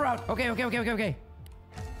 Patrol route! Okay.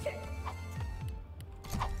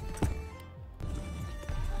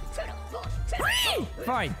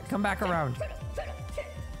 Fine, come back around.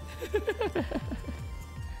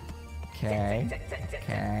 Okay.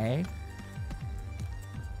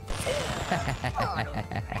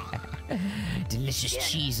 Delicious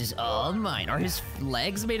cheese is all mine. Are his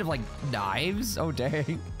legs made of like knives? Oh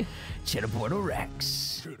dang. Cheddar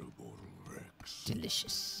Rex.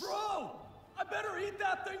 Delicious. Bro! I better eat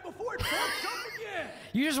that thing before it pumps up again!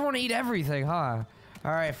 You just want to eat everything, huh?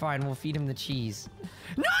 Alright, fine, we'll feed him the cheese.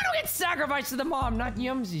 No, don't get sacrificed to the mom, not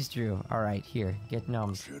Yumsy's Drew. Alright, here, get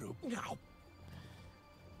Nums.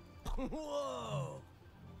 Whoa!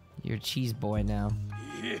 You're a cheese boy now.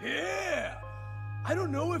 Yeah! I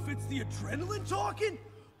don't know if it's the adrenaline talking,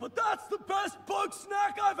 but that's the best bug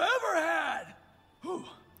snack I've ever had! Whew.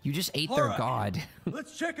 You just ate All their right. god.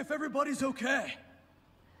 Let's check if everybody's okay.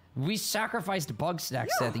 We sacrificed Bugsnax,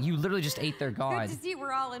 Seth. You literally just ate their god. Good to see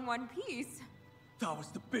we're all in one piece. That was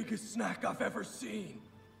the biggest snack I've ever seen.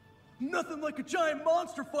 Nothing like a giant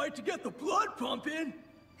monster fight to get the blood pumping.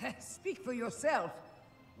 Speak for yourself.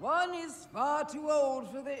 One is far too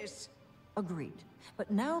old for this. Agreed. But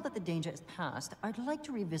now that the danger is past, I'd like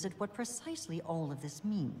to revisit what precisely all of this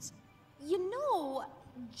means. You know,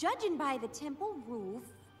 judging by the temple roof,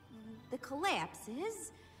 the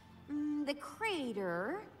collapses, the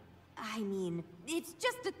crater, I mean, it's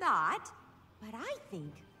just a thought, but I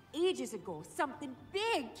think ages ago something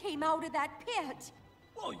big came out of that pit.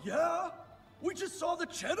 Well, yeah. We just saw the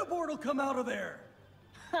cheddar portal come out of there.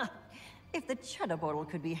 If the cheddar bottle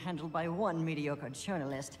could be handled by one mediocre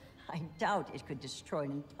journalist, I doubt it could destroy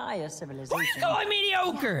an entire civilization. What are you calling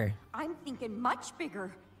mediocre? I'm thinking much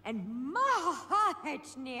bigger and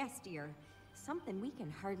much nastier. Something we can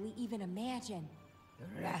hardly even imagine.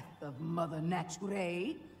 The wrath of Mother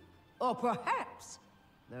Nature? Or perhaps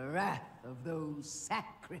the wrath of those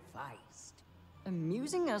sacrificed?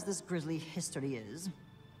 Amusing as this grisly history is,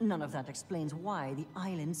 none of that explains why the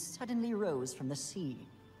island suddenly rose from the sea.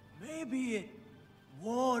 Maybe it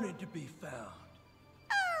wanted to be found.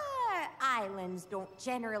 Islands don't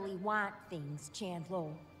generally want things,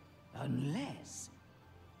 Chandlo. Unless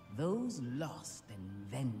those lost and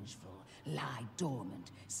vengeful lie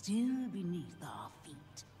dormant, still beneath our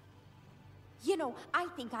feet. You know, I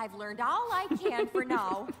think I've learned all I can for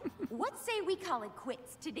now. What say we call it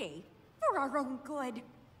quits today? For our own good.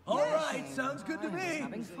 All right, sounds good to me.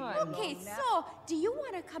 Having fun. Okay, so, do you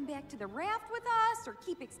want to come back to the raft with us, or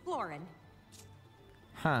keep exploring?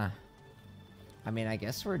 Huh. I mean, I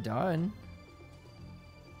guess we're done.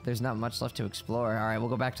 There's not much left to explore. Alright, we'll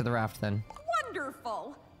go back to the raft then.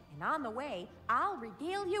 Wonderful! And on the way, I'll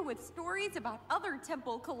regale you with stories about other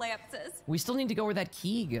temple collapses. We still need to go where that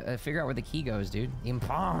key, figure out where the key goes, dude.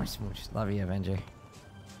 Impossible. Love you, Avenger.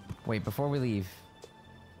 Wait, before we leave.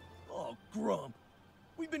 Oh, Grump.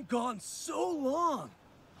 We've been gone so long.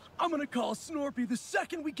 I'm gonna call Snorpy the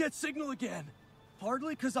second we get signal again.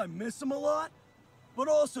 Partly because I miss him a lot, but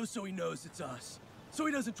also so he knows it's us. So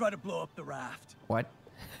he doesn't try to blow up the raft. What?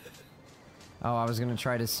 Oh, I was gonna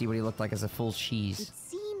try to see what he looked like as a full It cheese.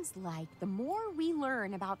 seems like the more we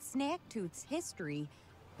learn about Snacktooth's history,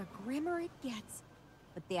 the grimmer it gets.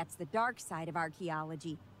 But that's the dark side of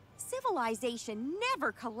archaeology. Civilization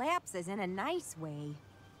never collapses in a nice way.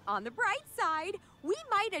 On the bright side, we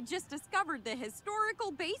might have just discovered the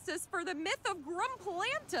historical basis for the myth of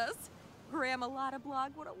Grumplantus. Grandma Lotta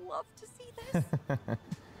Blog would have loved to see this.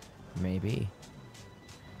 Maybe.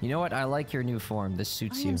 You know what? I like your new form. This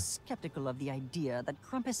suits I you. am skeptical of the idea that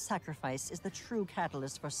Grumpus sacrifice is the true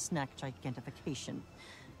catalyst for snack gigantification.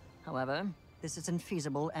 However, this is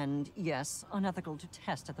infeasible and, yes, unethical to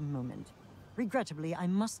test at the moment. Regrettably, I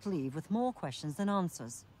must leave with more questions than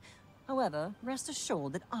answers. However, rest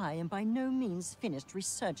assured that I am by no means finished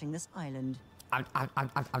researching this island.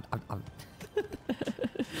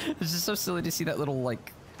 This is so silly to see that little,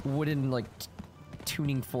 like, wooden, like,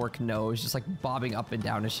 tuning fork nose just, like, bobbing up and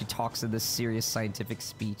down as she talks in this serious scientific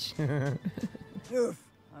speech. Oof,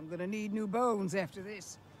 I'm gonna need new bones after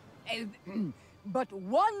this. But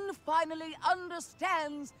one finally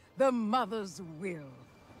understands the mother's will.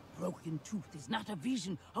 Broken Tooth is not a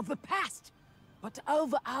vision of the past, but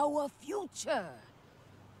of our future.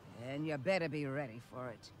 And you better be ready for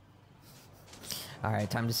it. Alright,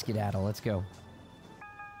 time to skedaddle. Let's go.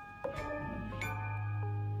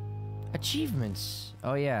 Achievements.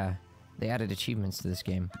 Oh, yeah. They added achievements to this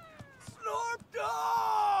game. Snorp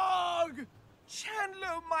Dog! Chandler,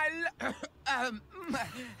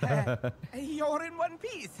 you're in one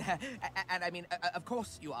piece. And I mean, of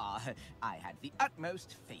course you are. I had the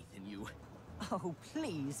utmost faith in you. Oh,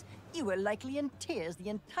 please. You were likely in tears the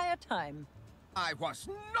entire time. I was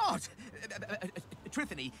not.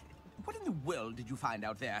 Trithany, what in the world did you find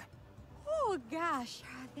out there? Oh gosh,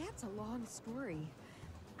 that's a long story.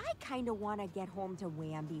 I kinda wanna get home to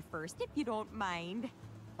Wamby first, if you don't mind.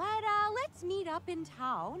 But let's meet up in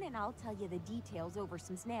town and I'll tell you the details over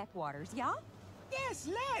some snack waters, yeah? Yes,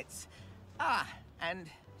 let's. Ah, and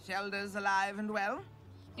Shelda's alive and well?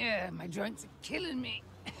 Yeah, my joints are killing me.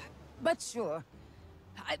 But sure.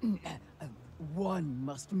 One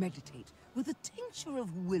must meditate with a tincture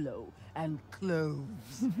of willow and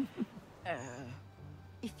cloves.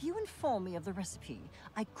 If you inform me of the recipe,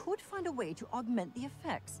 I could find a way to augment the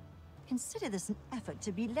effects. Consider this an effort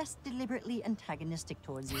to be less deliberately antagonistic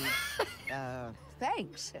towards you.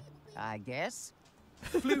 Thanks, I guess.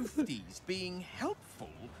 Floofties being helpful?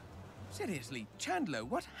 Seriously, Chandler,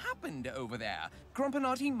 what happened over there?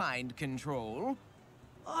 Grumpanotti mind control?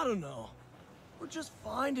 I don't know. We're just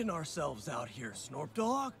finding ourselves out here, Snorp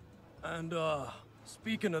Dog. And,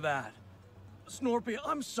 speaking of that, Snorpy,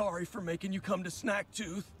 I'm sorry for making you come to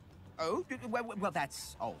Snacktooth. Oh, well,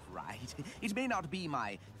 that's all right. It may not be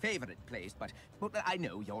my favorite place, but I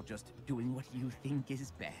know you're just doing what you think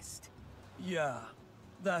is best. Yeah,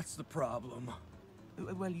 that's the problem.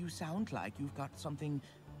 Well, you sound like you've got something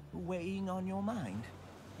weighing on your mind.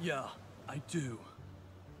 Yeah, I do.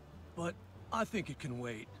 But I think it can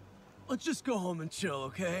wait. Let's just go home and chill,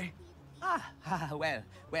 okay?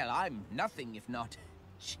 Well, I'm nothing if not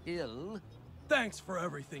chill. Thanks for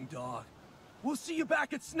everything, dog. We'll see you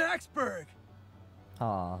back at Snacksburg!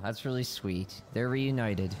 Aw, that's really sweet. They're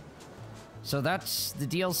reunited. So that's the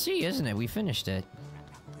DLC, isn't it? We finished it.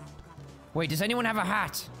 Wait, does anyone have a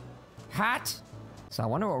hat? Hat? So I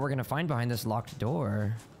wonder what we're gonna find behind this locked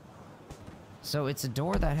door. So it's a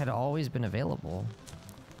door that had always been available.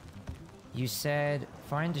 You said,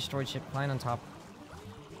 find destroyed ship, climb on top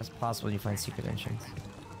as possible and you find secret entrance.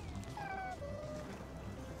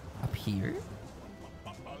 Up here?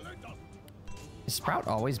 Is Sprout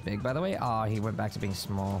always big, by the way? Aw, he went back to being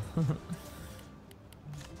small.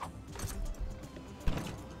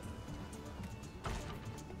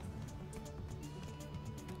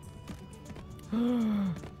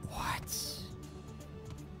 What?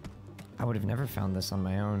 I would have never found this on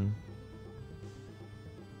my own.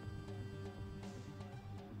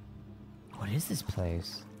 What is this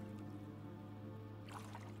place?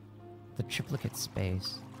 The triplicate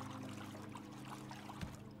space.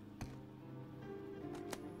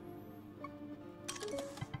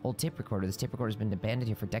 Old tape recorder. This tape recorder's been abandoned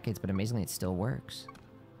here for decades, but amazingly it still works.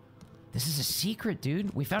 This is a secret,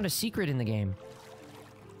 dude. We found a secret in the game.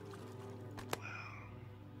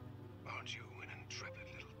 Aren't you an intrepid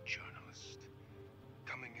little journalist?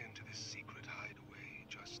 Coming into this secret hideaway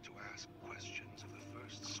just to ask questions of the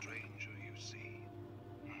first stranger you see?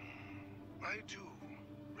 I too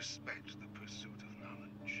respect the pursuit of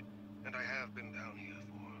knowledge, and I have been down here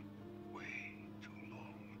for way too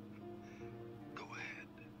long. Go ahead,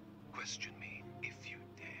 question me if you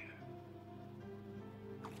dare.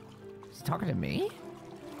 he talking to me?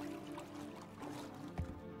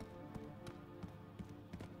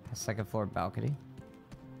 A second floor balcony.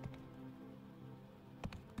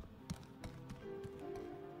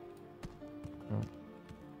 Oh.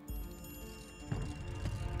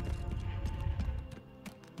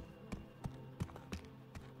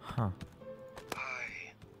 Huh. I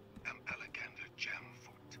am Alexander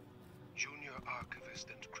Jamfoot, junior archivist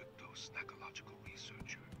and crypto-snackological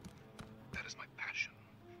researcher. That is my passion,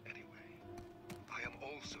 anyway. I am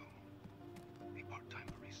also a part-time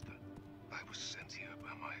barista. I was sent here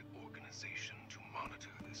by my organization to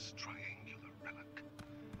monitor this triangular relic.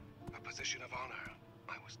 A position of honor,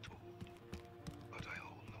 I was told. But I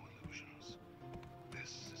hold no illusions.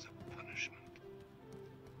 This is a punishment.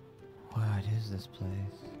 What is this place?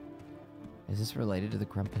 Is this related to the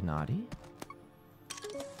Grumpinati?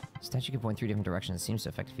 Statue can point 3 different directions. It seems to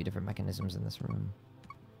affect a few different mechanisms in this room.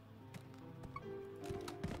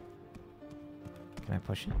 Can I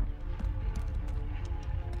push it?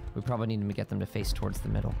 We probably need to get them to face towards the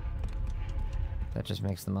middle. That just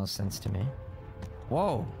makes the most sense to me.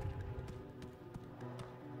 Whoa!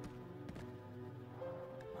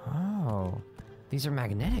 Oh, these are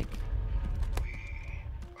magnetic. We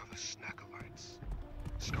are the Snackolites.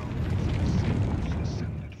 Scholars and sailors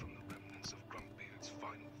descended from the remnants of Grumpbeard's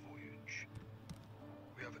final voyage.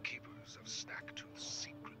 We are the keepers of Snacktooth's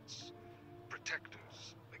secrets.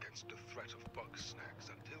 Protectors against the threat of Bugsnax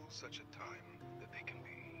until such a time that they can be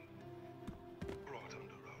brought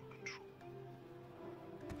under our control.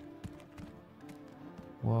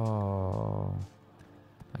 Whoa.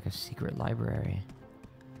 Like a secret library.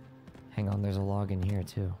 Hang on, there's a log in here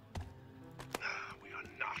too. We are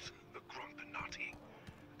not the Grumpinati.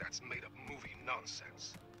 That's made-up movie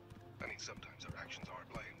nonsense. I mean, sometimes our actions are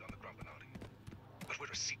blamed on the Grumpinati. But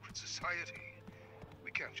we're a secret society.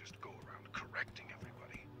 We can't just go around correcting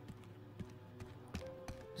everybody.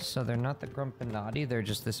 So they're not the Grumpinati, they're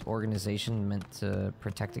just this organization meant to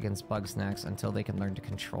protect against Bugsnax until they can learn to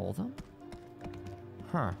control them?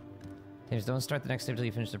 Huh. Tapes don't start the next tape until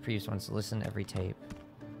you finish the previous one, so listen to every tape.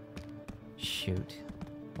 Shoot.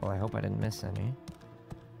 Well, I hope I didn't miss any.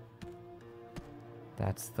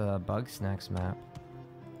 That's the Bugsnax map.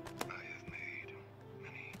 I have made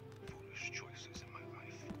many foolish choices in my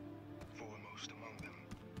life. Foremost among them,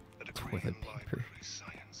 a degree Toilet in paper. library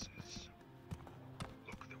sciences.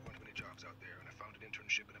 Look, there weren't many jobs out there, and I found an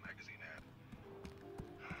internship in a magazine ad.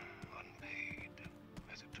 Unpaid,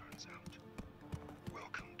 as it turns out.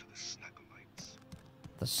 Welcome to the Snackolites.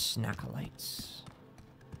 The Snackolites.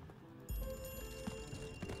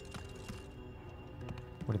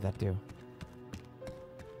 What did that do?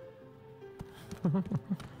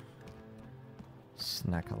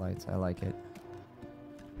 Snackolites, I like it.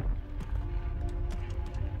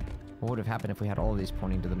 What would have happened if we had all of these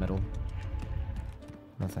pointing to the middle?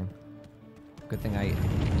 Nothing. Good thing I...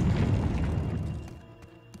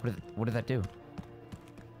 What did that do?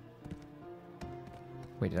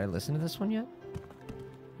 Wait, did I listen to this one yet?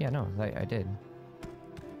 Yeah, no, I did.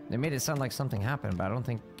 They made it sound like something happened, but I don't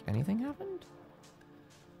think anything happened?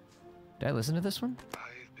 Did I listen to this one?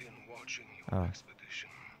 I've been watching your expedition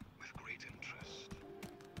with great interest.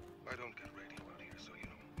 I don't get radio out here, so you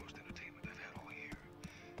know, most entertainment I've had all year.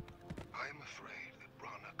 I'm afraid that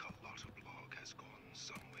Bronica Lotterblog has gone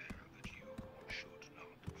somewhere that you should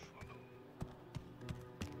not follow.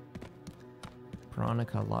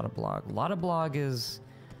 Bronica Lotterblog. Lotterblog is...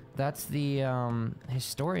 That's the,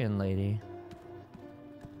 historian lady.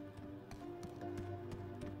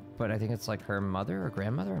 But I think it's like her mother or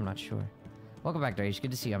grandmother, I'm not sure. Welcome back, Darius.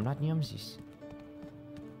 Good to see you. I'm not Nyumsies.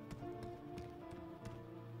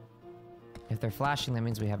 If they're flashing, that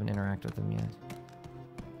means we haven't interacted with them yet.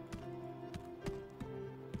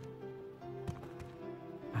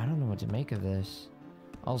 I don't know what to make of this.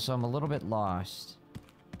 Also, I'm a little bit lost.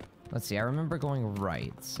 Let's see, I remember going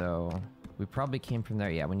right, so... We probably came from there.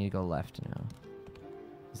 Yeah, we need to go left now.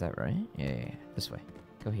 Is that right? Yeah. This way.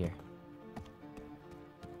 Go here.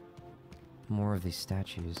 More of these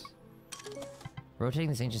statues. Rotating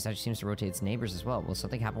this ancient statue seems to rotate its neighbors as well. Will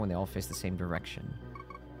something happen when they all face the same direction?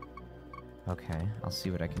 Okay, I'll see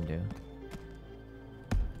what I can do. In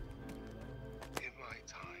my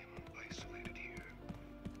time isolated here,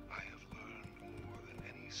 I have learned more than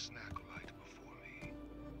any Snackolite before me.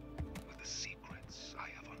 With the secrets I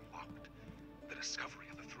have unlocked, the discovery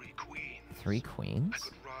of the 3 queens. 3 queens? I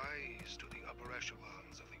could rise to the upper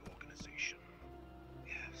echelons of the organization.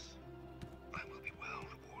 Yes, I will be well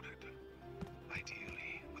rewarded.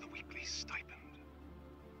 Ideally, with a weekly stipend.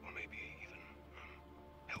 Or maybe even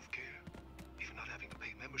healthcare. Even not having to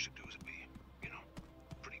pay membership dues would be, you know,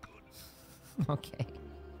 pretty good. Okay.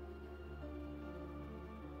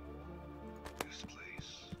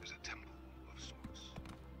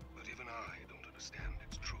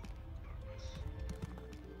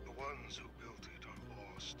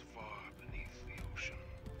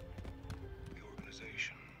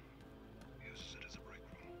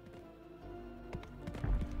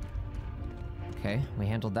 Okay, we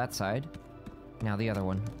handled that side. Now the other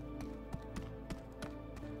one.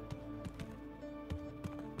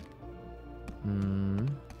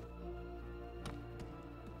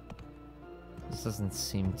 This doesn't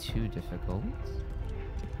seem too difficult.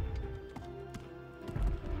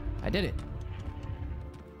 I did it.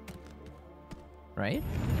 Right?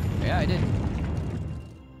 Yeah, I did.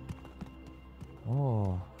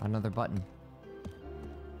 Oh, another button.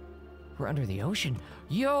 We're under the ocean.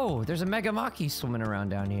 Yo, there's a Megamaki swimming around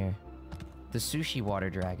down here. The sushi water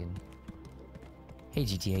dragon. Hey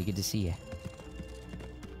GTA, good to see you.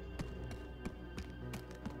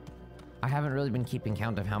 I haven't really been keeping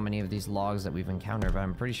count of how many of these logs that we've encountered, but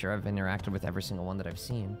I'm pretty sure I've interacted with every single one that I've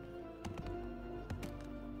seen.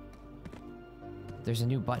 There's a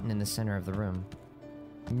new button in the center of the room.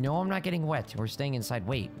 No, I'm not getting wet. We're staying inside.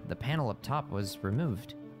 Wait, the panel up top was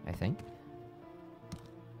removed, I think.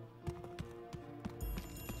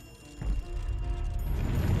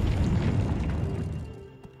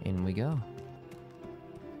 In we go.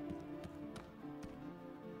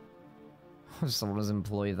 Someone's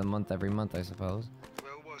employee of the month every month, I suppose.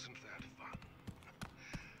 Well, wasn't that fun?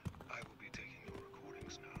 I will be taking your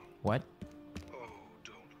recordings now. What? Oh,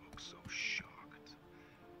 don't look so shocked.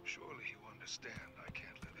 Surely you understand I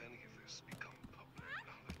can't let any of this become public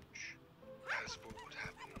knowledge. As for what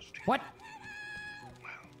happens to What?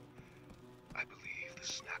 well, I believe the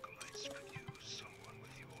Snackolites could use someone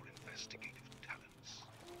with your investigative talents.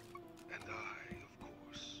 And I, of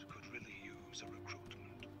course, could really use a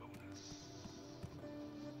recruitment bonus.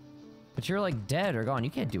 But you're like dead or gone.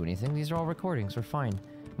 You can't do anything. These are all recordings. We're fine.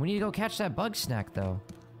 We need to go catch that Bugsnax, though.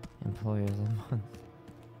 Employee of the month.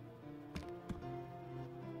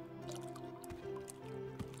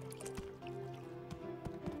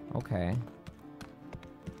 Okay.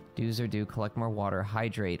 Do's are due. Collect more water.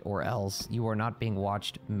 Hydrate, or else you are not being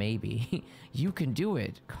watched. Maybe. You can do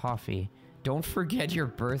it. Coffee. Don't forget your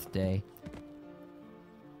birthday.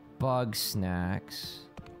 Bugsnax.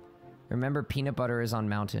 Remember, peanut butter is on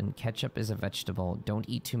mountain. Ketchup is a vegetable. Don't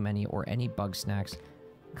eat too many or any Bugsnax.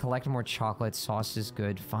 Collect more chocolate. Sauce is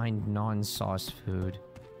good. Find non-sauce food.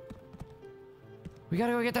 We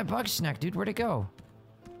gotta go get that Bugsnax, dude. Where'd it go?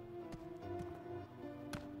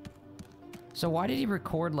 So why did he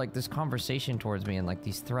record, like, this conversation towards me and, like,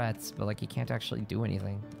 these threats, but, like, he can't actually do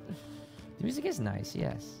anything? The music is nice,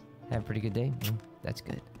 yes. Have a pretty good day? That's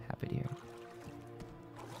good. Happy to hear.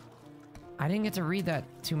 I didn't get to read that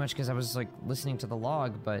too much because I was, like, listening to the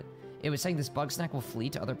log, but it was saying this Bugsnax will flee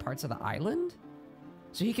to other parts of the island?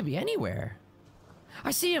 So he could be anywhere.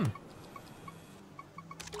 I see him!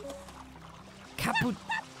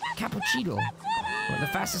 Cappuccino. Well, the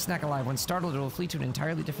fastest snack alive. When startled, it will flee to an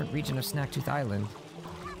entirely different region of Snacktooth Island.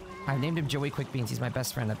 I've named him Joey Quickbeans. He's my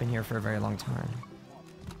best friend. I've been here for a very long time.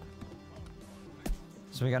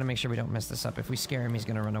 So we gotta make sure we don't mess this up. If we scare him, he's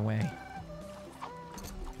gonna run away.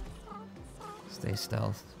 Stay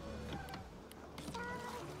stealth.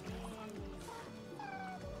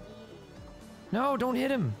 No, don't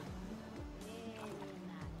hit him!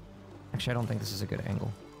 Actually, I don't think this is a good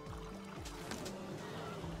angle.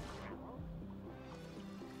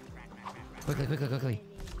 Quickly, quickly, quickly.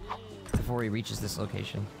 Before he reaches this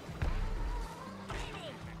location.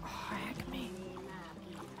 Oh, heck me.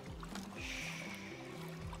 Shh.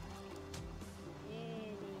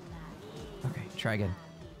 Okay, try again.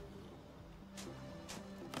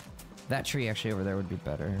 That tree actually over there would be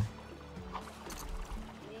better.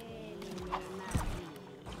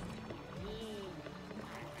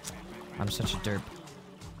 I'm such a derp.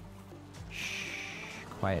 Shh.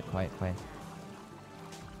 Quiet, quiet, quiet.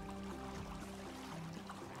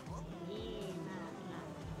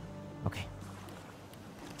 Okay.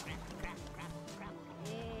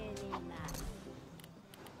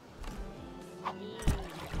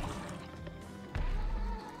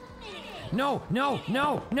 No, no,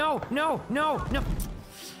 no, no, no, no, no.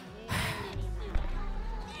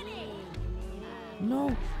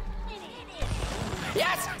 No.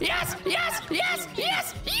 Yes, yes, yes, yes,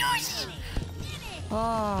 yes, yes! Oh,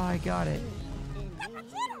 I got it.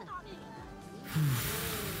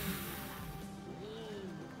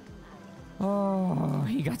 Oh,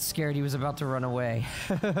 he got scared. He was about to run away.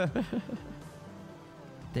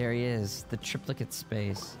 There he is, the triplicate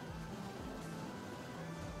space.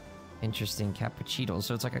 Interesting, cappuccino.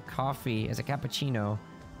 So it's like a coffee, it's a cappuccino,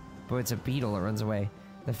 but it's a beetle that runs away.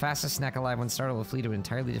 The fastest snack alive when startled will flee to an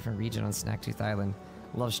entirely different region on Snacktooth Island.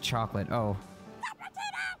 Loves chocolate. Oh.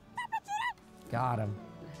 Got him.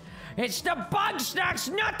 It's the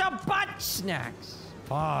Bugsnax, not the Bugsnax!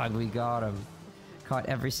 Fuck, we got him. Caught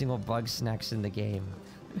every single Bugsnax in the game.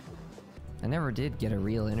 I never did get a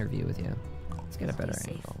real interview with you. Let's get a better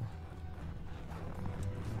Stay safe. angle.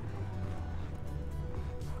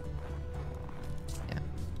 Yeah.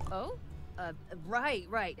 Oh? Right.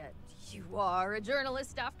 You are a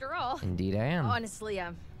journalist after all. Indeed I am. Honestly,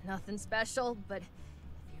 I'm nothing special, but if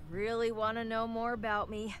you really want to know more about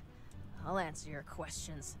me, I'll answer your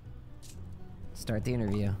questions. Start the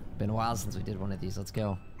interview. Been a while since we did one of these. Let's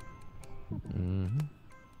go.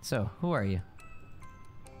 So, who are you?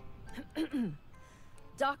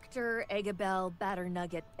 Dr. Agabel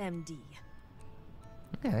Batternugget, MD.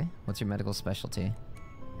 Okay. What's your medical specialty?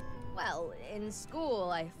 Well, in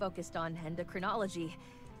school, I focused on endocrinology,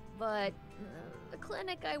 but the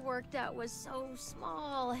clinic I worked at was so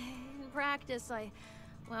small. In practice, I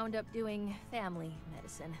wound up doing family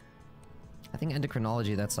medicine. I think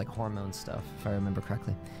endocrinology, that's like hormone stuff, if I remember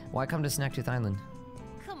correctly. Why come to Snacktooth Island?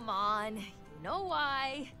 Come on, you know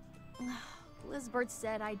why? Lizbert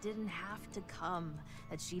said I didn't have to come,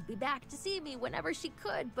 that she'd be back to see me whenever she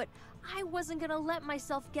could, but I wasn't gonna let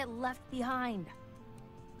myself get left behind.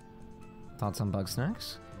 Thoughts on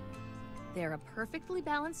Bugsnax? They're a perfectly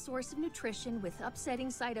balanced source of nutrition with upsetting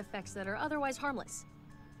side effects that are otherwise harmless.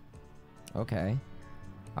 Okay.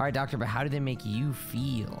 Alright, doctor, but how do they make you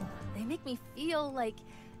feel? They make me feel like,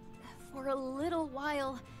 for a little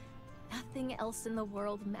while, nothing else in the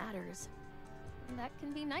world matters. And that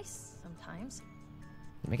can be nice sometimes.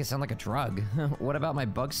 They make it sound like a drug. What about my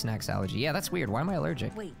Bugsnax allergy? Yeah, that's weird. Why am I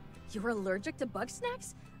allergic? Wait, you're allergic to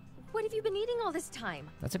Bugsnax? What have you been eating all this time?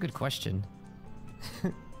 That's a good question.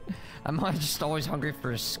 I'm just always hungry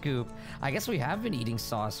for a scoop. I guess we have been eating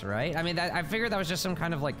sauce, right? I mean, I figured that was just some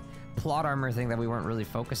kind of like plot armor thing that we weren't really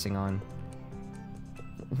focusing on.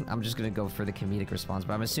 I'm just gonna go for the comedic response,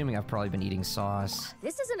 but I'm assuming I've probably been eating sauce.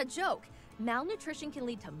 This isn't a joke. Malnutrition can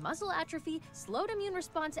lead to muscle atrophy, slowed immune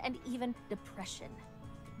response, and even depression.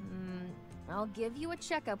 I'll give you a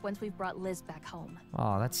checkup once we've brought Liz back home.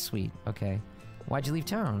 Oh, that's sweet. Okay. Why'd you leave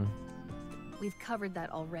town? We've covered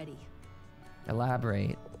that already.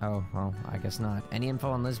 Elaborate. Oh, well, I guess not. Any info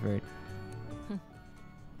on Lizbert?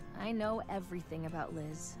 I know everything about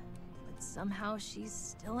Liz, but somehow she's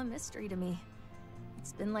still a mystery to me.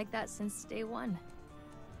 It's been like that since day one.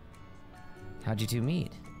 How'd you two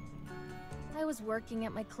meet? I was working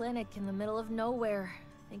at my clinic in the middle of nowhere,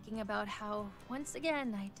 thinking about how, once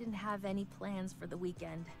again, I didn't have any plans for the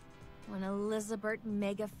weekend, when Elizabeth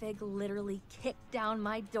Megafig literally kicked down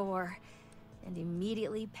my door and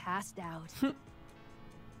immediately passed out.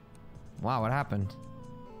 Wow, what happened?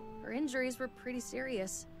 Her injuries were pretty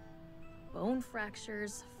serious. Bone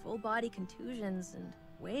fractures, full body contusions, and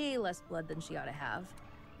way less blood than she ought to have.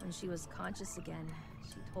 When she was conscious again,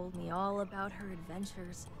 she told me all about her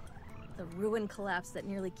adventures. The ruin collapse that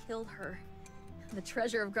nearly killed her. The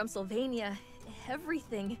treasure of Grumsylvania.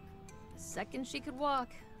 Everything. The second she could walk,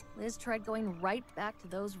 Liz tried going right back to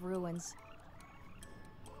those ruins.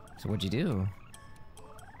 So what'd you do?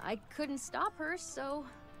 I couldn't stop her, so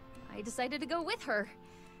I decided to go with her,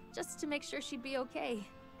 just to make sure she'd be okay.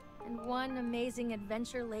 And one amazing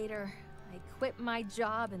adventure later, I quit my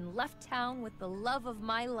job and left town with the love of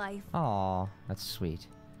my life. Aw, that's sweet.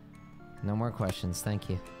 No more questions, thank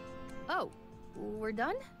you. Oh, we're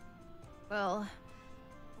done? Well,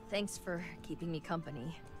 thanks for keeping me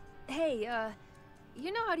company. Hey,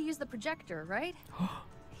 you know how to use the projector, right?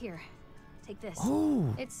 Here, take this.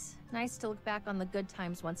 Ooh. It's nice to look back on the good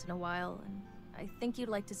times once in a while, and I think you'd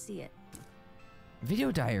like to see it.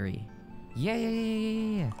 Video diary.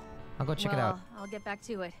 Yeah. I'll go check it out. I'll get back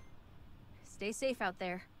to it. Stay safe out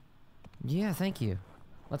there. Yeah, thank you.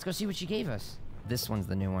 Let's go see what she gave us. This one's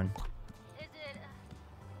the new one.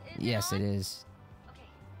 Yes, it is. Okay.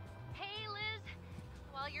 Hey, Liz.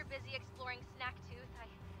 While you're busy exploring Snacktooth, I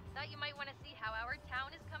thought you might want to see how our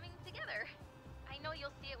town is coming together. I know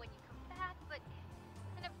you'll see it when you come back, but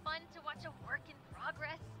isn't it fun to watch a work in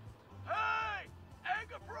progress? Hey!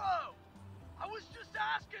 Anga Bro! I was just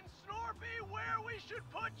asking Snorpy where we should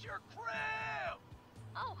put your crib!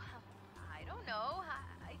 Oh, I don't know.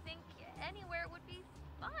 I think anywhere would be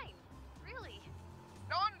fine. Really.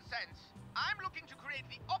 Nonsense! I'm looking to create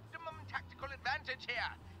the optimum tactical advantage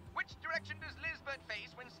here. Which direction does Lizbert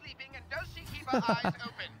face when sleeping, and does she keep her eyes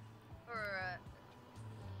open?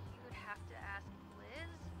 You would have to ask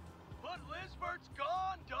Liz? But Lizbert's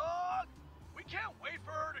gone, dog! We can't wait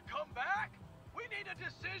for her to come back! We need a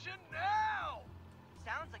decision now!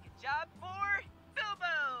 Sounds like a job for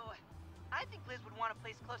Bilbo! I think Liz would want a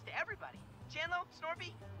place close to everybody. Chandlo,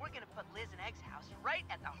 Snorpy, we're gonna put Liz and Egg's house right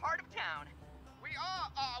at the heart of town. We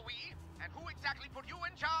are we? And who exactly put you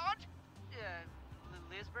in charge?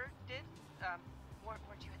 Lizbert did? Weren't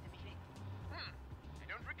you at the meeting? I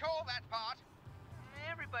don't recall that part.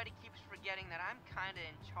 Everybody everybody keeps forgetting that I'm kinda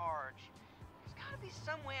in charge. There's gotta be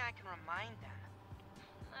some way I can remind them.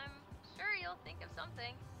 I'm sure you'll think of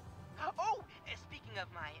something. Oh, speaking of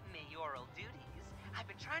my mayoral duties, I've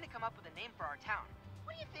been trying to come up with a name for our town.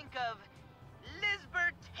 What do you think of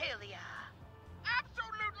Lisbertalia?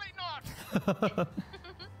 Absolutely not!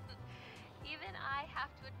 Even I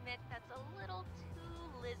have to admit that's a little too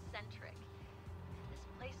Liz-centric. This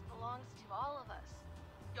place belongs to all of us.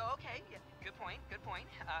 Oh, okay, yeah, good point, good point.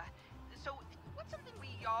 So what's something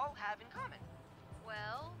we all have in common?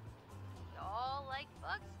 Well, we all like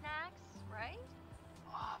Bugsnax, right?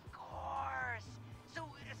 Of course. So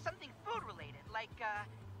something food-related, like,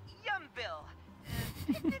 Yumville,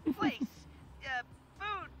 Picnic Place,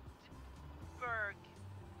 Foodburg,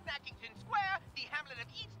 Snackington Square, the hamlet of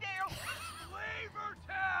Eatsdale, Flavor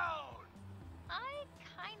Town! I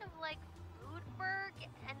kind of like Foodburg,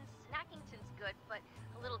 and Snackington's good, but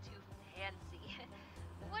a little too fancy.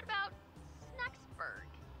 What about Snacksburg?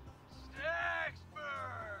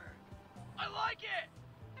 Snacksburg! I like it!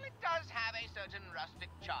 Well, it does have a certain rustic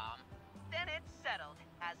charm. Then it's settled.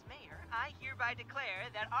 As mayor, I hereby declare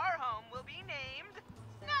that our home will be named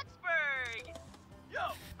Snacksburg!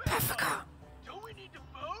 Yo, Beffa! Don't we need to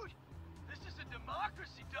vote? This is a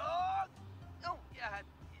democracy, dog! Oh,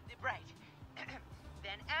 right.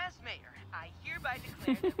 Then as mayor, I hereby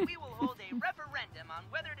declare that we will hold a referendum on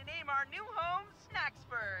whether to name our new home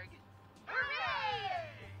Snacksburg. Hooray!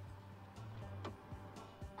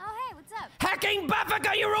 Oh, hey, what's up? Hacking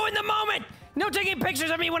Buffalo, you ruined the moment! No taking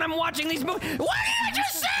pictures of me when I'm watching these movies. What did you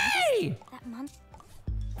say? That month.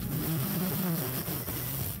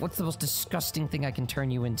 What's the most disgusting thing I can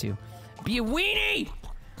turn you into? Be a weenie!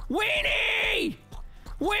 Weenie!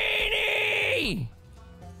 Weenie!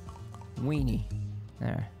 Weenie.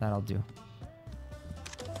 There, that'll do.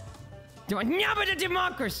 Yeah, but a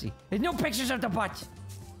democracy! There's no pictures of the butt!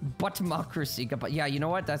 Buttmocracy. Yeah, you know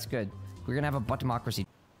what? That's good. We're gonna have a buttmocracy.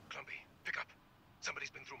 Clumpy, pick up. Somebody's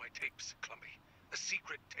been through my tapes, Clumpy. The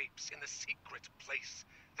secret tapes in the secret place.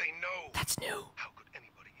 They know. That's new. How could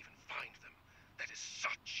anybody even find them? That is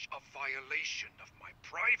such a violation of my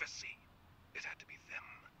privacy. It had to be them.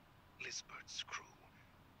 Lisbert's crew.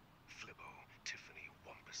 Flibbo, Tiffany,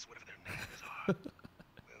 Wumpus, whatever their names are.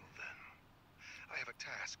 Well then, I have a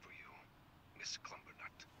task for you, Miss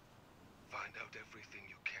Clumbernut. Find out everything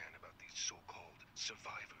you can about these so-called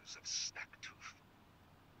survivors of Snacktooth.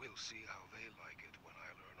 We'll see how they like it when I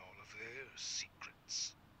learn all of their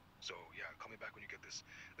secrets. So yeah, call me back when you get this.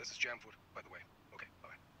 This is Jamfoot, by the way. Okay,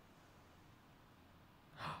 bye.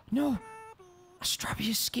 No! Astrabi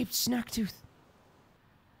escaped Snacktooth.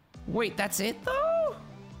 Wait, that's it though?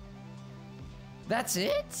 That's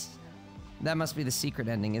it? That must be the secret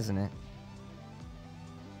ending, isn't it?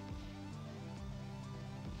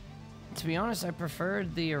 To be honest, I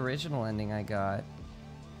preferred the original ending I got.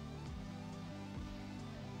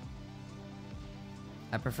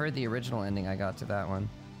 I preferred the original ending I got to that one.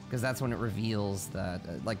 Because that's when it reveals that,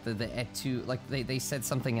 like, the et-tu, like, they said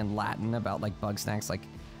something in Latin about, like, Bugsnax, like,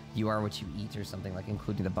 you are what you eat or something, like,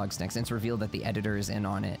 including the Bugsnax. And it's revealed that the editor is in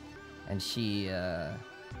on it. And she,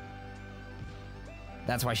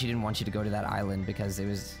 that's why she didn't want you to go to that island, because it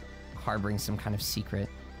was harboring some kind of secret.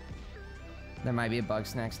 There might be a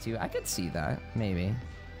Bugsnax too. I could see that, maybe.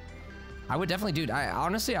 I would definitely, dude,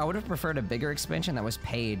 honestly, I would have preferred a bigger expansion that was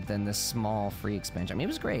paid than this small free expansion. I mean, it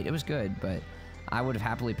was great, it was good, but I would have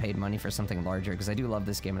happily paid money for something larger, because I do love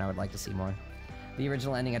this game and I would like to see more. The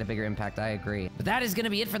original ending had a bigger impact, I agree. But that is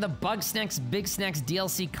gonna be it for the Bugsnax Bigsnax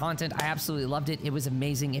DLC content. I absolutely loved it, it was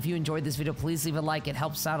amazing. If you enjoyed this video, please leave a like, it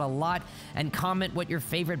helps out a lot. And comment what your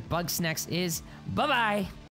favorite Bugsnax is. Bye-bye!